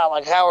 yeah,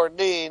 like Howard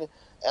Dean,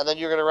 and then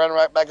you're going to run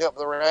right back up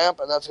the ramp,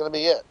 and that's going to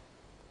be it.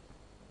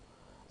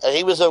 And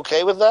he was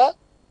okay with that?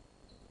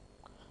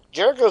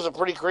 Jericho's a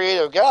pretty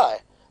creative guy.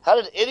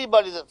 How did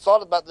anybody that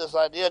thought about this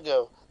idea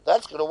go,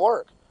 that's going to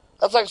work?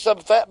 That's like some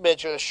fat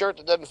bitch in a shirt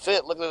that doesn't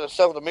fit looking at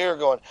herself in the mirror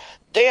going,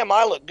 damn,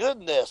 I look good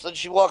in this. Then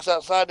she walks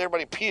outside and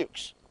everybody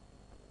pukes.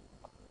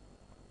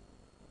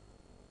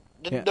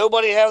 Did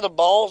nobody have the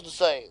balls to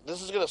say,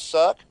 this is going to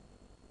suck?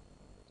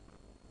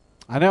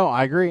 I know,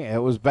 I agree.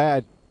 It was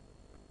bad.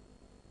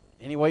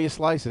 Any way you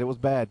slice it, it was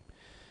bad.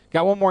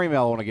 Got one more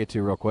email I want to get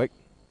to real quick.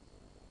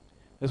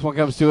 This one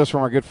comes to us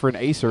from our good friend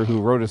Acer,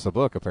 who wrote us a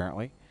book,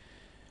 apparently.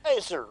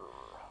 Acer.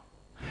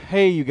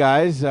 Hey, you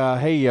guys.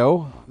 Hey,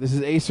 yo. This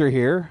is Acer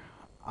here.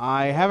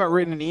 I haven't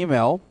written an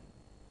email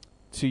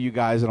to you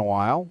guys in a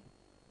while.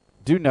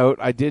 Do note,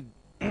 I did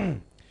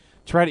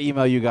try to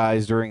email you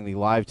guys during the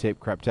live tape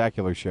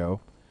Craptacular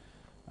show,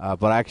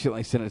 but I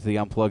accidentally sent it to the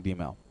Unplugged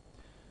email.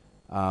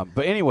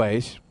 But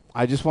anyways,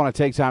 I just want to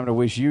take time to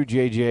wish you,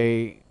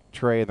 JJ,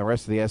 Trey, and the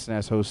rest of the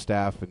SNS host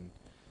staff and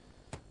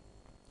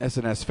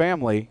SNS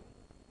family,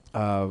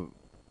 the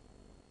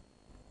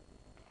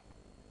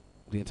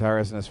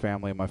entire SNS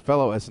family, and my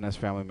fellow SNS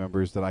family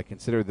members, that I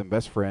consider them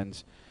best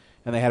friends,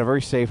 and they had a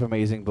very safe,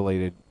 amazing,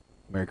 belated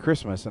Merry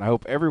Christmas, and I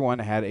hope everyone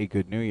had a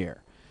good New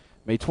Year.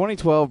 May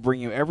 2012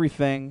 bring you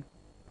everything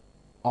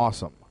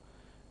awesome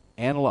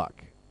and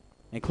luck,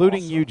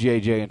 including you,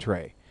 JJ and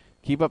Trey.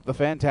 Keep up the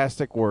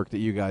fantastic work that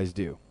you guys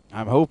do.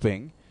 I'm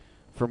hoping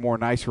for more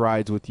nice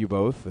rides with you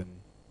both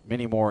and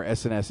many more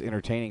SNS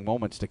entertaining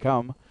moments to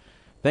come.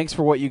 Thanks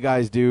for what you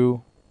guys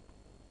do.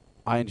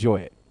 I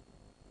enjoy it.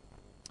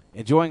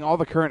 Enjoying all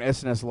the current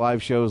SNS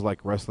live shows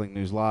like Wrestling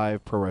News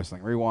Live, Pro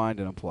Wrestling Rewind,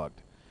 and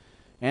Unplugged.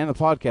 And the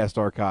podcast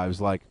archives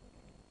like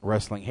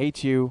Wrestling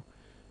Hates You,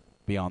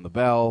 Beyond the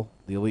Bell,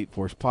 the Elite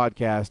Force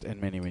Podcast,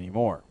 and many, many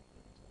more.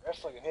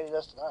 Wrestling hated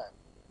us tonight.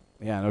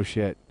 Yeah, no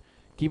shit.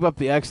 Keep up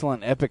the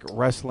excellent epic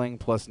wrestling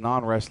plus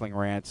non-wrestling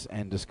rants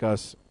and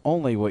discuss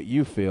only what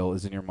you feel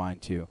is in your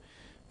mind, too.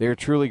 They're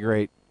truly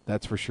great,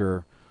 that's for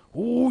sure.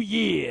 Oh,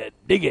 yeah,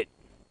 dig it.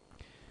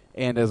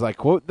 And as I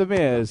quote The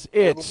Miz,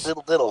 it's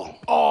diddle.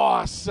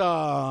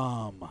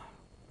 awesome.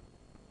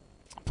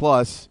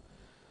 Plus,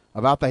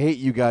 about the hate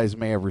you guys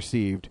may have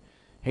received.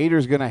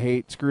 Haters gonna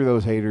hate. Screw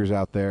those haters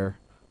out there.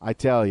 I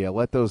tell you,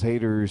 let those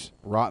haters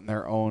rot in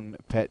their own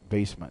pet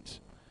basements.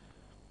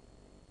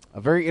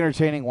 A very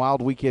entertaining wild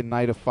weekend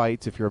night of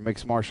fights if you're a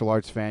mixed martial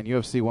arts fan.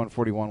 UFC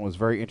 141 was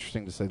very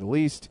interesting to say the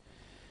least.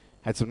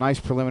 Had some nice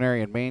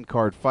preliminary and main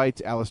card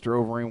fights. Alistair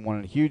Overeem won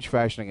in huge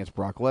fashion against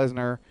Brock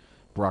Lesnar.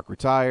 Brock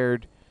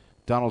retired.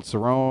 Donald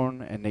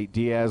Cerrone and Nate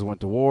Diaz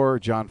went to war.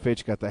 John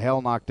Fitch got the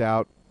hell knocked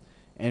out.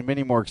 And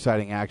many more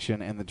exciting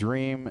action. And the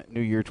Dream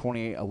New Year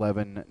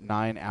 2011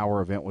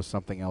 9-hour event was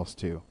something else,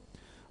 too.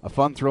 A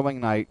fun, thrilling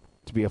night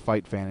to be a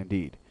fight fan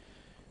indeed.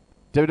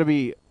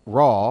 WWE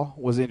Raw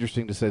was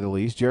interesting to say the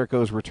least.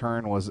 Jericho's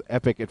return was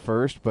epic at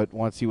first, but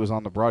once he was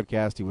on the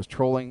broadcast, he was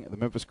trolling the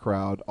Memphis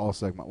crowd all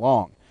segment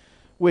long,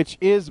 which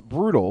is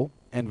brutal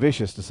and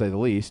vicious to say the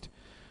least.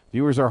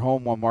 Viewers are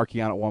home while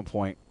marking out at one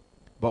point,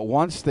 but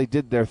once they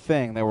did their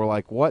thing, they were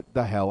like, what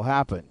the hell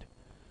happened?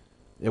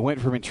 It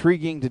went from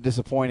intriguing to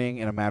disappointing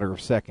in a matter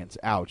of seconds.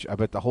 Ouch. I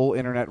bet the whole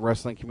internet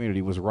wrestling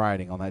community was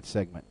rioting on that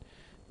segment.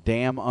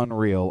 Damn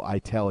unreal, I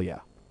tell ya.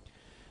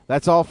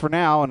 That's all for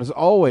now, and as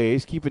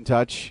always, keep in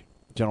touch,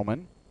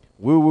 gentlemen.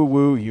 Woo, woo,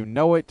 woo, you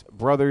know it,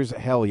 brothers,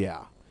 hell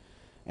yeah.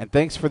 And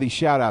thanks for the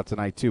shout-out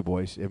tonight, too,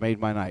 boys. It made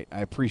my night.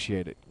 I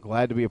appreciate it.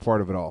 Glad to be a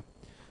part of it all.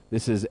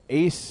 This is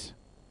Ace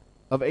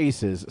of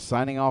Aces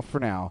signing off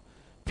for now.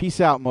 Peace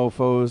out,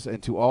 mofos,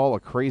 and to all a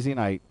crazy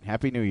night.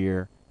 Happy New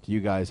Year. To you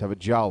guys, have a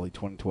jolly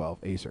 2012,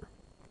 Acer.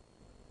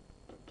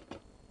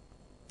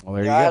 Well,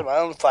 there you go. I had my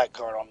own fight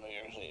card on New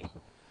Year's Eve.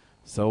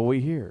 So we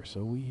hear.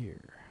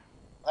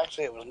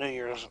 Actually, it was New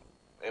Year's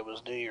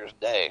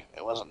Day.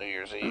 It wasn't New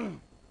Year's Eve.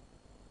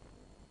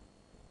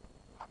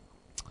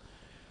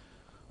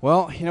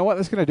 Well, you know what?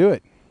 That's going to do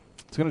it.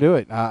 It's going to do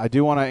it. I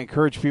do want to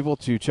encourage people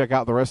to check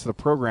out the rest of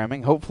the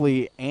programming.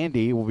 Hopefully,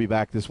 Andy will be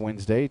back this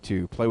Wednesday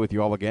to play with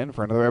you all again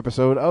for another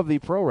episode of the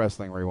Pro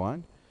Wrestling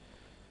Rewind.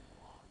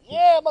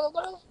 Yeah,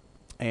 motherfuckers.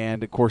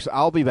 And, of course,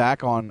 I'll be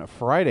back on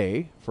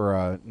Friday for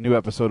a new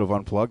episode of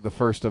Unplugged, the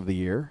first of the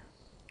year.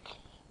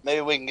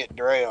 Maybe we can get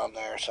Dre on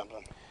there or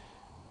something.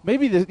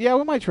 Maybe this,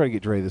 we might try to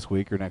get Dre this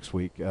week or next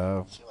week. See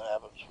what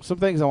happens. Some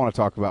things I want to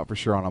talk about for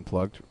sure on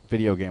Unplugged,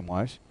 video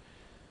game-wise.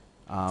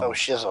 Faux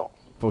shizzle.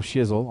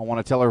 I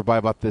want to tell everybody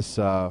about this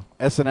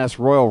SNS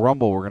Royal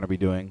Rumble we're going to be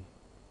doing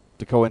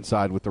to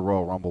coincide with the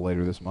Royal Rumble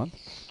later this month.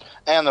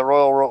 And the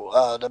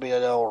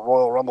WNL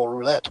Royal Rumble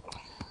Roulette.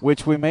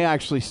 Which we may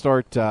actually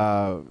start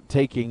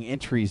taking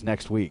entries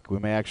next week. We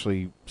may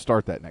actually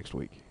start that next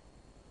week.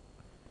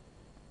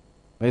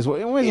 We may as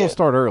well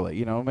start early.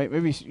 You know,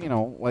 maybe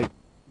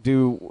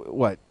do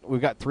what? We've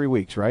got 3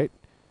 weeks, right?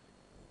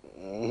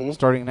 Mm-hmm.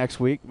 Starting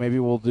next week, maybe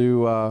we'll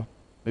do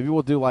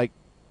like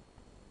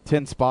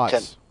 10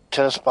 spots.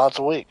 10 spots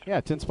a week. Yeah,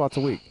 10 spots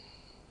a week.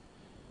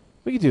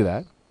 We can do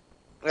that.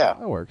 Yeah,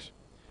 that works.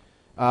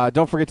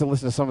 Don't forget to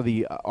listen to some of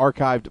the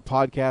archived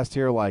podcasts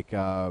here, like.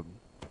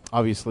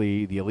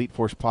 Obviously, the Elite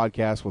Force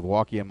podcast with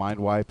Walkie and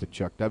Mindwipe and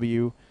Chuck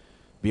W.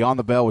 Beyond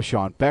the Bell with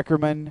Sean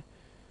Beckerman.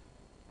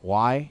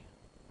 Why?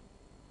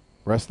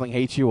 Wrestling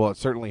hates you? Well, it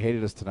certainly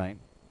hated us tonight.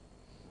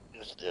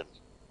 Yes, it did.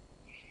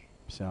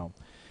 So,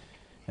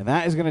 and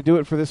that is going to do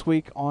it for this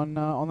week on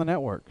the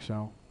network.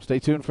 So, stay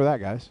tuned for that,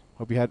 guys.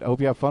 Hope you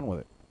have fun with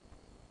it.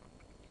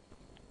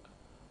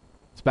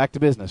 It's back to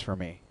business for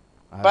me.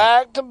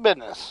 Back to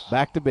business.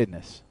 Back to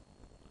business.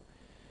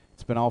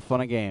 It's been all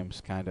fun and games,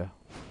 kind of.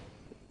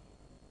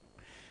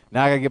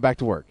 Now I got to get back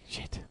to work.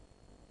 Shit.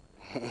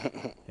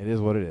 It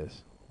is what it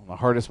is. I'm the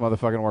hardest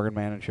motherfucking working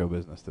man in show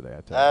business today, I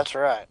tell you. That's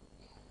right.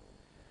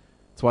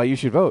 That's why you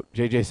should vote.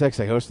 JJ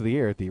Sexay, Host of the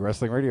Year at the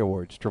Wrestling Radio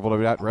Awards.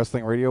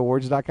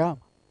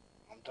 www.wrestlingradioawards.com.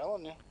 I'm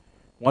telling you.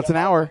 Once an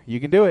hour, you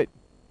can do it.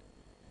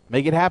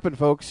 Make it happen,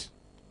 folks.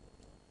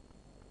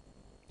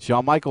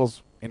 Shawn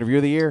Michaels, Interview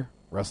of the Year,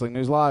 Wrestling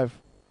News Live.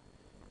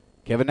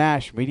 Kevin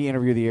Nash, Media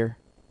Interview of the Year.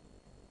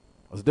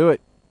 Let's do it.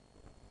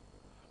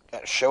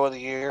 Got Show of the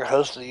Year,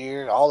 Host of the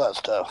Year, all that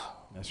stuff.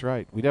 That's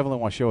right. We definitely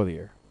want Show of the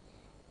Year.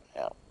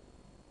 Yeah.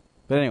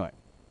 But anyway,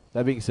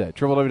 that being said,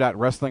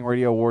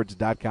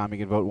 www.wrestlingradioawards.com. You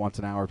can vote once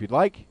an hour if you'd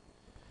like.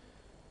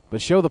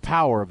 But show the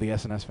power of the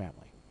SNS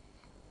family.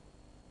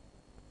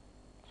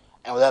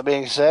 And with that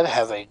being said,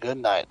 have a good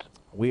night.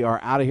 We are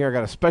out of here. I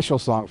got a special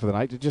song for the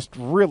night. It just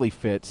really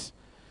fits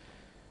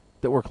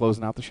that we're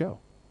closing out the show.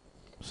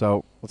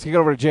 So let's kick it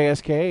over to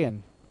JSK,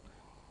 and,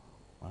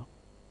 well,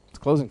 it's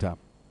closing time.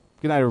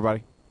 Good night,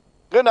 everybody.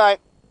 Good night.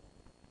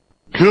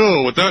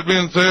 Cool. With that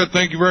being said,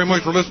 thank you very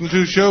much for listening to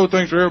the show.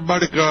 Thanks for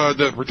everybody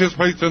that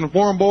participates in the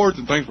forum boards,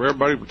 and thanks for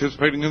everybody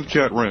participating in the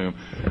chat room.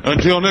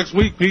 Until next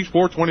week, peace,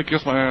 420,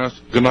 kiss my ass.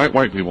 Good night,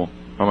 white people.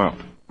 I'm out.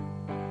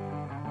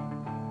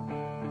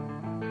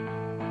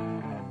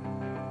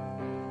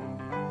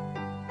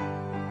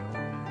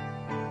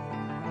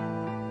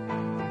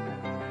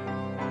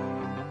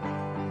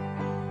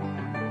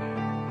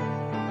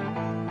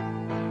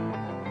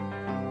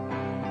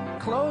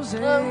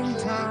 Closing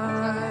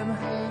time.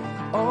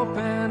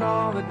 Open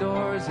all the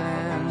doors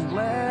and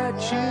let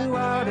you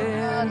out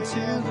into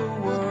the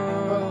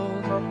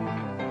world.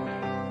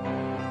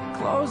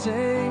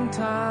 Closing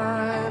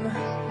time.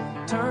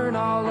 Turn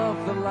all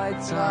of the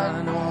lights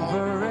on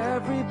over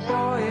every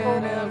boy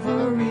and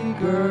every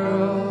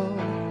girl.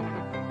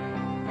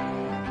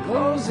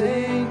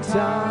 Closing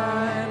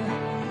time.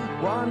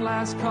 One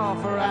last call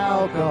for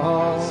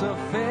alcohol. So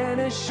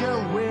finish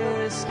your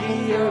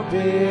whiskey or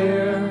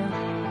beer.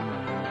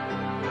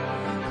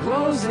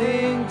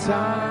 Closing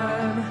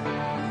time.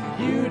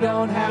 You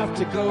don't have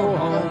to go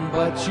home,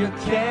 but you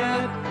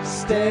can't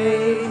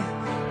stay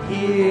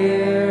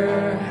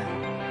here.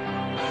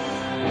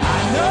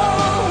 I know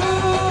who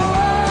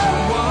I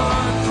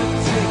want to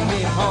take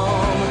me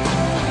home.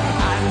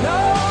 I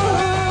know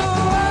who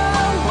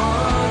I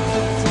want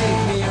to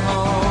take me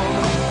home.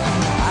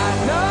 I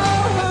know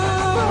who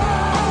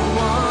I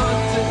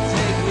want to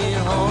take me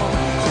home.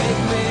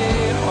 Take me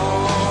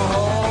home.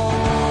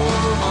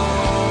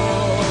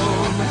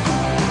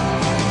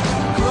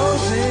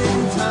 Closing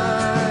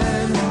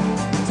time.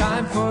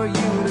 Time for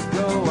you to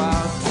go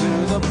out to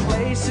the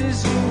places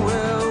you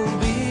will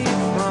be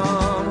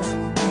from.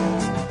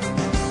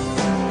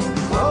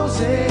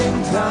 Closing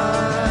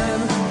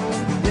time.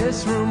 This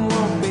room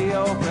won't be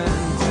open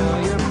till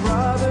your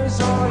brothers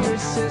or your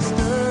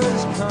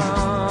sisters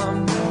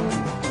come.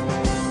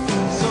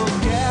 So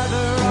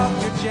gather up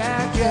your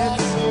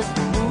jackets,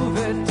 move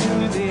it to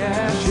the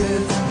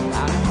ashes.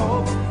 I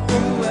hope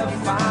you have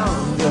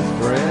found a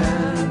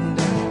friend.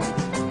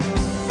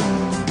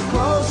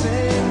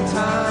 Closing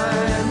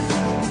time.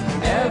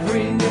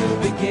 Every new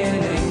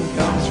beginning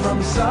comes from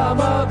some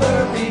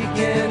other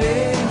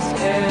beginning's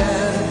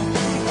end.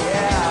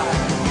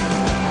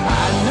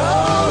 I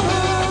know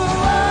who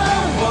I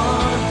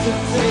want to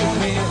take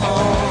me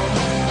home.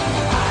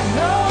 I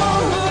know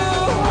who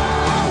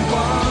I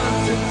want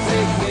to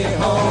take me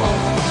home.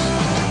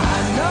 I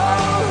know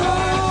who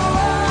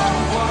I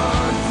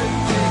want to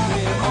take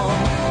me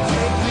home.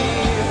 Take me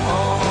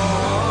home.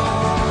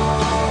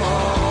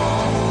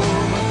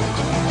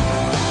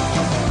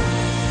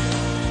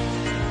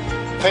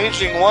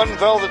 Paging One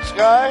Velvet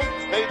Sky.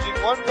 Paging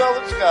One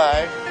Velvet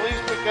Sky. Please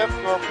pick up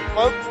your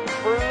remote,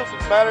 bruised,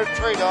 and battered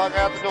Trey Dog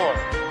out the door.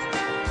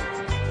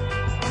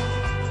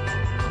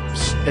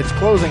 It's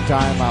closing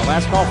time.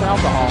 Last call for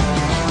alcohol.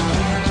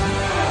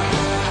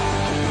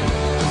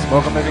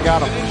 Smoke them if you got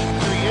them.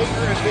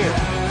 Creator and beer.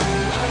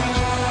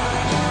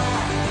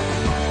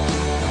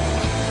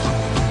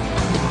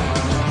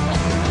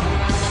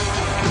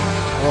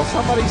 Well,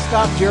 somebody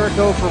stop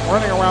Jericho from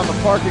running around the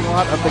parking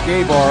lot of the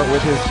gay bar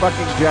with his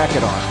fucking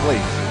jacket on,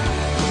 please.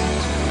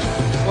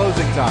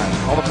 Closing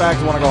time. All the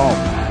fags want to go home.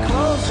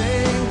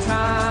 Closing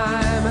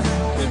time.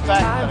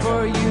 Time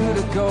for you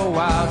to go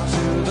out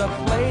to the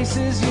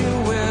places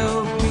you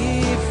will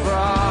be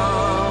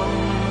from.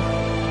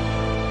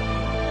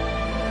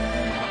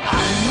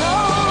 I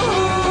know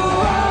who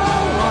I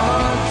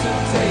want to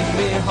take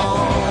me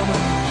home.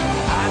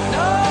 I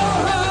know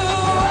who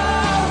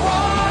I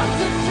want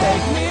to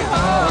take me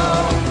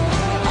home.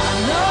 I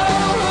know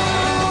who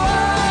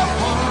I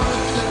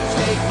want to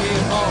take me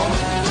home.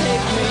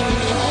 Take me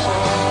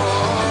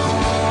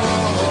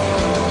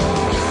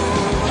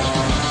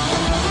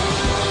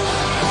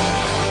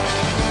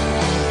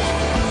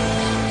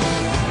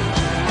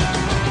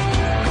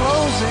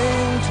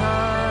closing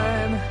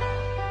time.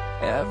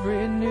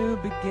 Every new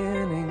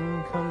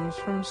beginning comes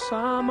from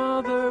some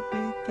other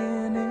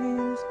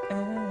beginning's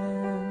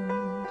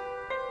end.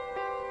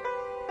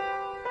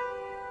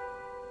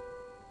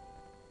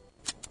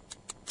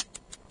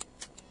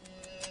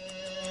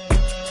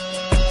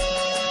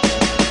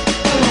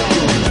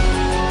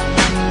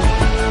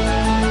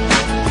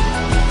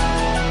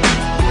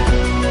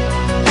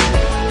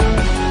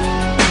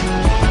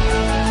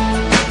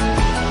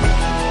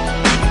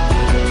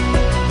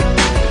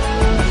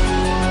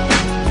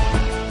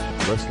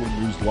 Wrestling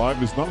News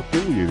Live is not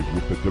affiliated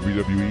with the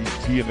WWE,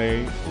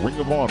 TNA, Ring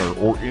of Honor,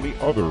 or any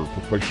other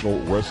professional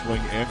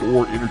wrestling and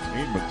or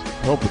entertainment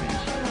companies,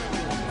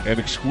 and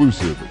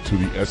exclusive to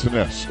the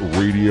SNS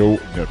Radio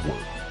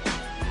Network.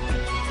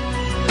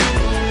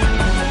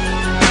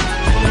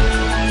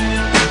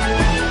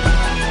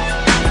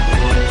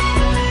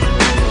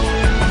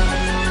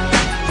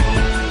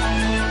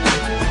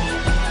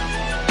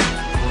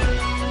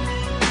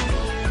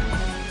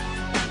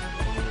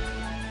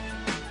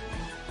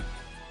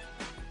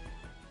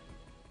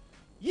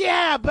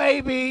 Yeah,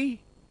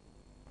 baby!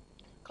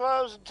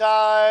 Closing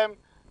time.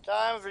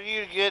 Time for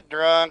you to get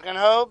drunk and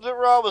hope that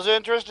Raw was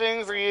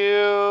interesting for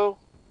you.